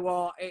 okay,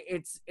 well,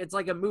 it's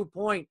like a moot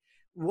point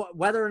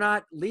whether or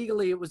not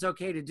legally it was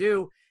okay to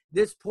do.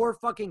 This poor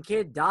fucking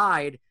kid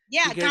died.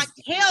 Yeah, got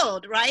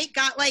killed, right?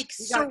 Got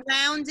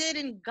surrounded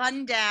and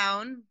gunned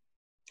down.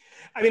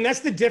 I mean, that's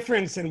the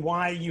difference in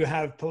why you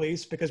have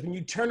police, because when you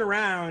turn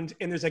around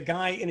and there's a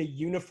guy in a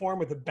uniform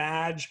with a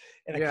badge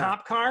and a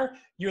cop car,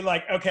 you're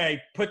like,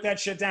 okay, put that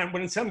shit down.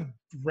 When some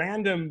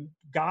random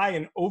guy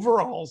in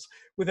overalls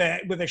with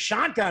a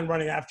shotgun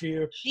running after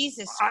you,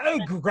 Jesus,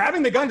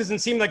 grabbing the gun doesn't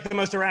seem like the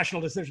most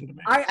irrational decision to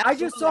me. I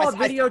just saw a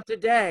video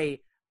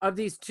today of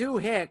these two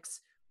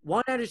hicks.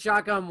 One had a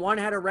shotgun, one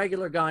had a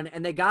regular gun,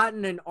 and they got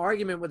in an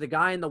argument with a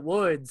guy in the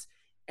woods.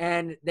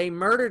 and they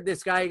murdered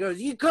this guy. He goes,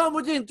 "You come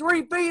within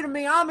 3 feet of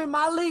me, I'm in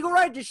my legal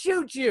right to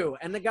shoot you."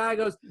 And the guy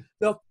goes,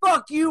 "The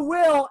fuck you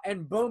will."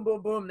 And boom,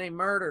 boom, boom, they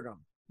murdered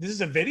him. This is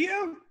a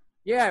video?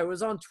 Yeah, it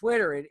was on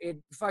Twitter. It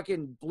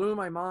fucking blew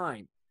my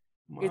mind.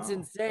 Wow. It's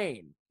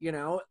insane, you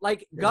know?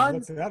 Like Yeah,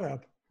 guns, look that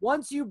up.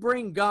 once you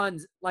bring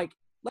guns, like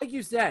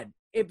you said,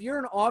 if you're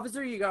an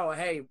officer, you go,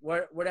 "Hey,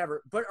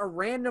 whatever." But a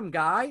random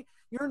guy,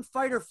 you're in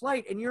fight or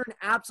flight, and you're in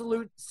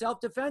absolute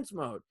self-defense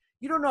mode.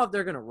 You don't know if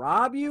they're going to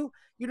rob you.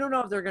 You don't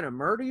know if they're going to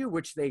murder you,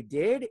 which they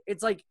did.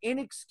 It's like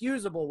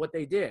inexcusable what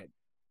they did.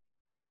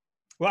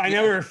 Well, I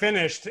know we were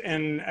finished,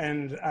 and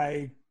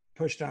I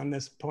pushed on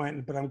this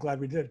point, but I'm glad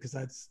we did, because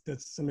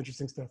that's some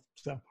interesting stuff.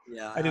 So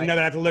Yeah, I didn't know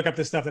that I have to look up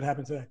the stuff that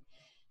happened today.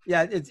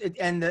 Yeah,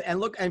 and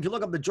if you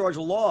look up the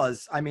Georgia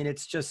laws, I mean,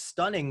 it's just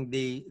stunning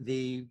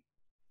the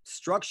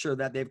structure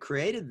that they've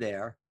created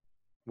there,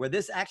 where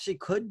this actually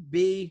could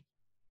be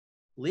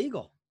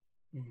legal.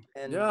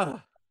 And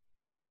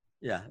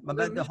yeah, but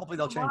hopefully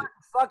they'll change it.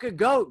 Fuck a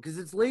goat because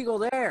it's legal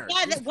there.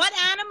 Yeah, what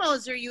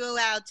animals are you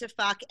allowed to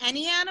fuck?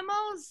 Any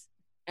animals?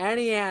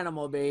 Any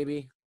animal,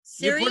 baby.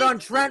 Seriously? You put on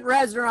Trent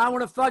Reznor, "I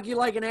want to fuck you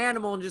like an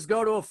animal," and just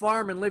go to a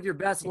farm and live your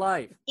best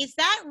life. Is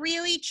that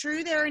really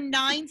true? There are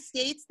 9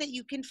 states that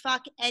you can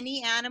fuck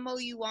any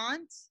animal you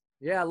want?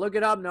 Yeah, look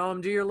it up,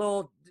 Noam. Do your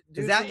little.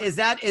 Is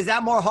that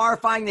more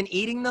horrifying than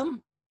eating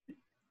them?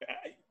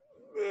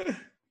 It's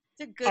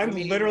a good I'm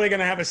movie. literally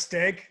going to have a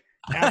steak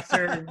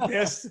after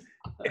this,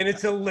 and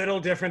it's a little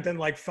different than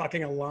like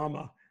fucking a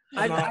llama.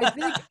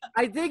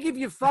 I think if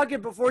you fuck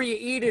it before you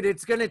eat it,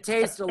 it's gonna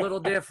taste a little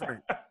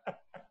different.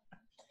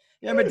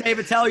 Yeah, but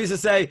David Tell used to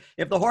say,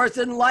 "If the horse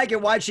didn't like it,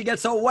 why'd she get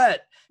so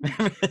wet?"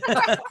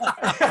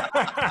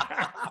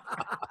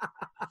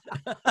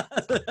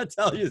 That's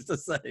how used to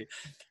say.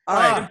 All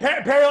right.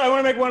 Peril, I want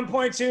to make one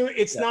point too.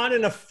 It's not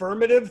an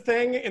affirmative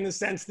thing in the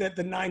sense that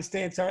the 9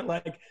 states aren't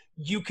like,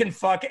 you can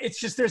fuck. It's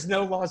just there's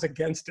no laws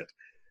against it.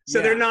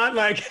 So they're not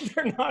like,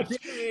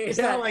 it's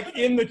not like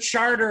in the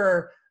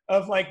charter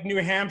of like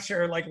New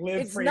Hampshire, like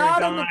live free or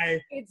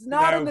die. It's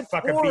not in the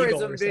fuck a beagle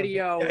tourism or something.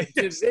 video Yeah,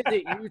 to visit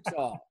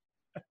Utah.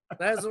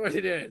 That's what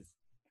it is.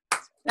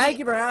 Thank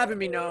you for having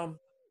me, Noam.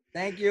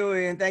 Thank you,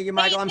 Ian. Thank you,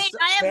 Michael. Hey,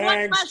 I have one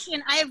Thanks.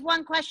 question. I have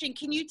one question.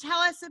 Can you tell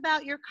us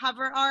about your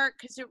cover art?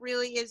 Because it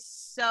really is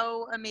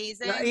so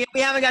amazing. No,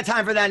 we haven't got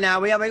time for that now.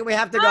 We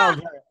have to go.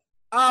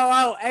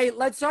 Oh, hey,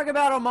 let's talk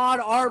about Ahmaud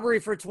Arbery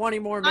for 20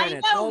 more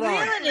minutes. I know, Hold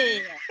on.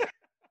 really.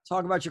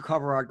 Talk about your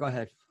cover art. Go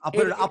ahead. I'll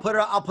put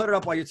it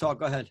up while you talk.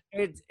 Go ahead.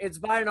 It's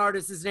by an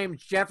artist. His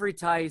name's Jeffrey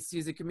Tice.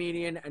 He's a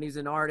comedian and he's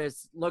an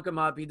artist. Look him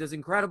up. He does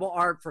incredible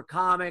art for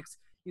comics.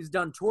 He's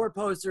done tour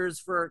posters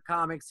for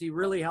comics. He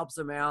really helps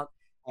them out.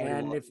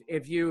 And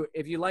if you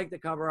like the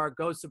cover art,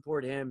 go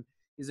support him.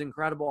 He's an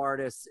incredible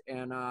artist,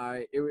 and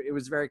it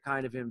was very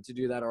kind of him to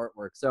do that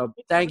artwork. So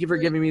thank you for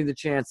giving me the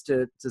chance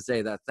to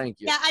say that. Thank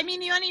you. Yeah, I mean,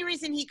 the only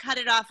reason he cut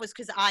it off was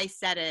because I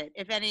said it.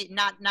 If any,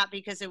 not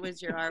because it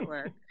was your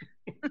artwork.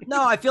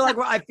 No, I feel like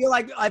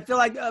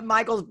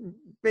Michael's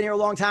been here a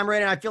long time,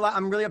 right? And I feel like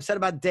I'm really upset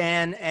about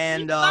Dan.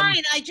 And He's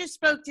fine. I just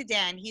spoke to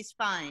Dan. He's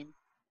fine.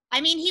 I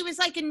mean, he was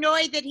like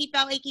annoyed that he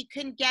felt like he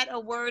couldn't get a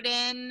word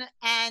in,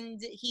 and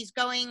he's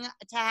going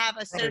to have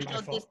a social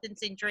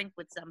distancing drink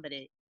with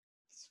somebody.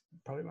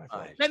 Probably my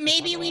fault. But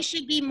maybe we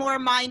should be more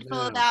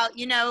mindful about,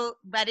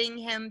 letting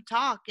him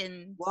talk.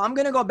 And well, I'm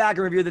going to go back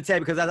and review the tape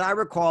because as I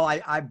recall,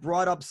 I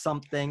brought up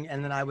something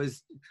and then I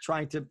was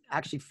trying to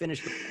actually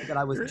finish the point that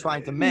I was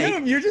trying to make. No,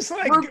 you're just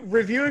like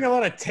reviewing a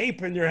lot of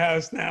tape in your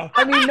house now.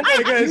 I mean,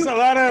 because a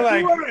lot of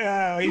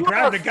like, he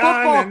grabbed a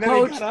gun and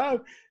then he got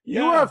out.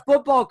 You are a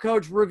football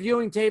coach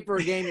reviewing tape for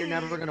a game you're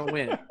never going to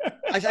win.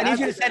 I need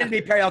you to send it to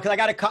me, Perry, because I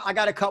got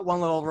to cut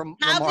one little remark.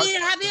 have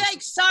you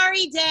like,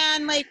 sorry,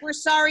 Dan, like, we're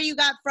sorry you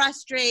got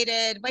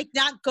frustrated. Like,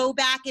 not go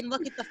back and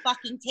look at the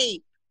fucking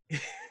tape.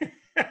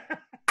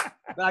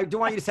 But I do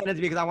want you to send it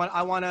to me because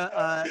I want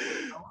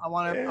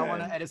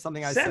to edit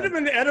something I said. Send him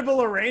an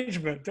edible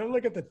arrangement. Don't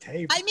look at the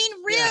tape. I mean,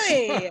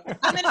 really,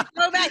 I'm going to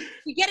go back.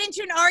 You get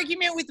into an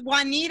argument with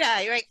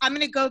Juanita. You're like, I'm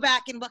going to go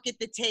back and look at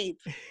the tape.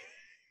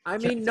 I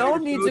mean, no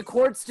one needs a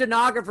court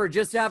stenographer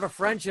just to have a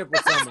friendship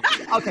with someone.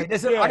 Okay,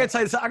 I can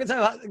tell you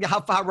how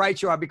far right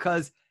you are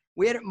because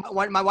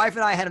my wife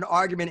and I had an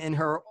argument in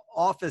her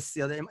office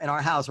in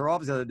our house, her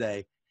office the other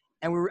day,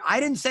 and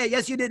I didn't say it.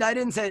 Yes, you did. I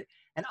didn't say it,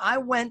 and I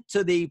went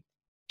to the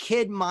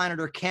kid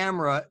monitor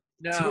camera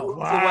and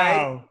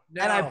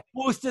I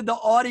boosted the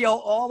audio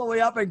all the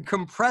way up and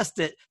compressed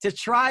it to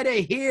try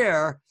to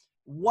hear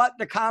what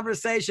the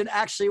conversation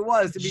actually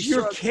was. To be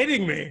You're sure.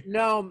 kidding me.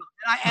 No.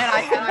 And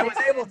I was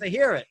able to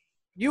hear it.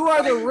 You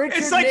are the Richard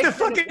It's like Nixon the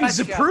fucking of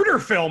Westchester.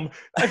 Zapruder film.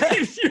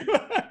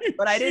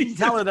 But I didn't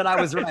tell her that I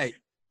was right.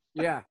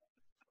 Yeah.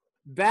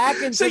 Back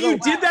into So you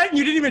did that and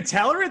you didn't even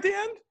tell her at the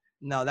end?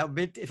 No, that would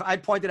be, if I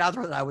pointed out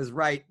to her that I was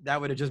right, that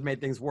would have just made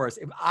things worse.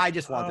 If I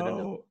just wanted to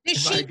know. Does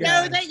she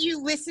know that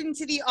you listened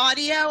to the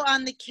audio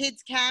on the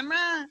kid's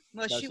camera?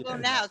 Well, No, she she will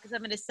doesn't. now because I'm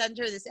going to send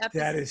her this episode.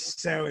 That is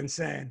so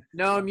insane.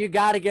 No, you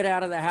got to get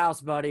out of the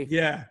house, buddy.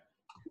 Yeah.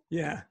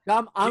 Yeah.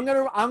 I'm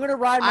gonna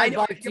ride my I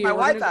know, I bike can to get you. my We're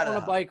wife gonna out go of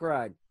on a the bike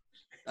ride.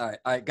 All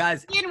right,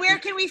 guys. Ian, where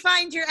can we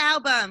find your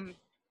album?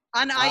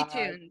 On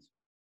iTunes.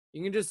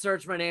 You can just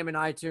search my name in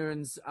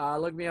iTunes.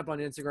 Look me up on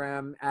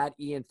Instagram at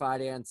Ian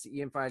Fidance,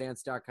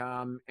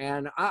 ianfidance.com.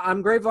 And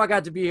I'm grateful I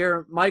got to be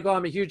here. Michael,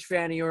 I'm a huge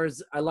fan of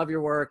yours. I love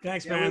your work.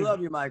 Thanks, Yeah, man. we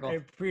love you, Michael. I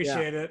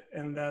appreciate it,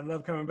 and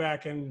love coming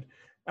back. And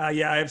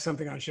yeah, I have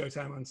something on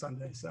Showtime on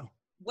Sunday. So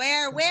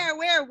Where,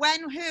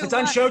 when, who? it's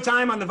on what?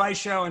 Showtime, on the Vice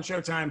show on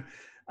Showtime.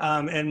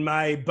 And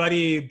my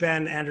buddy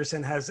Ben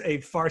Anderson has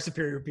a far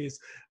superior piece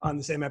on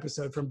the same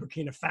episode from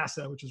Burkina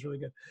Faso, which is really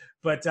good.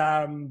 But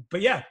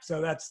yeah, so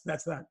that's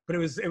that. But it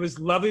was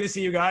lovely to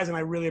see you guys, and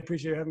I really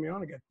appreciate you having me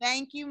on again.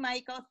 Thank you,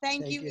 Michael.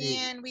 Thank you, you.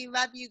 Ian. We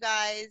love you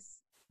guys.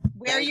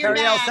 Wear Hey, your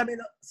Ariel, mask.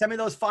 send me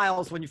those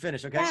files when you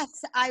finish, okay?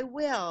 Yes, I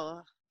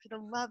will. For the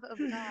love of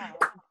God.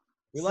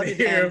 We love you,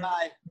 See Dan. you.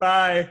 Bye.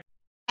 Bye.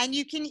 And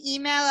you can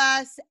email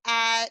us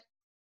at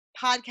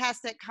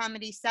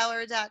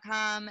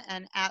podcast@comedyseller.com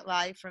and at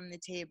Live from the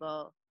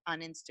Table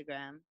on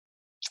Instagram.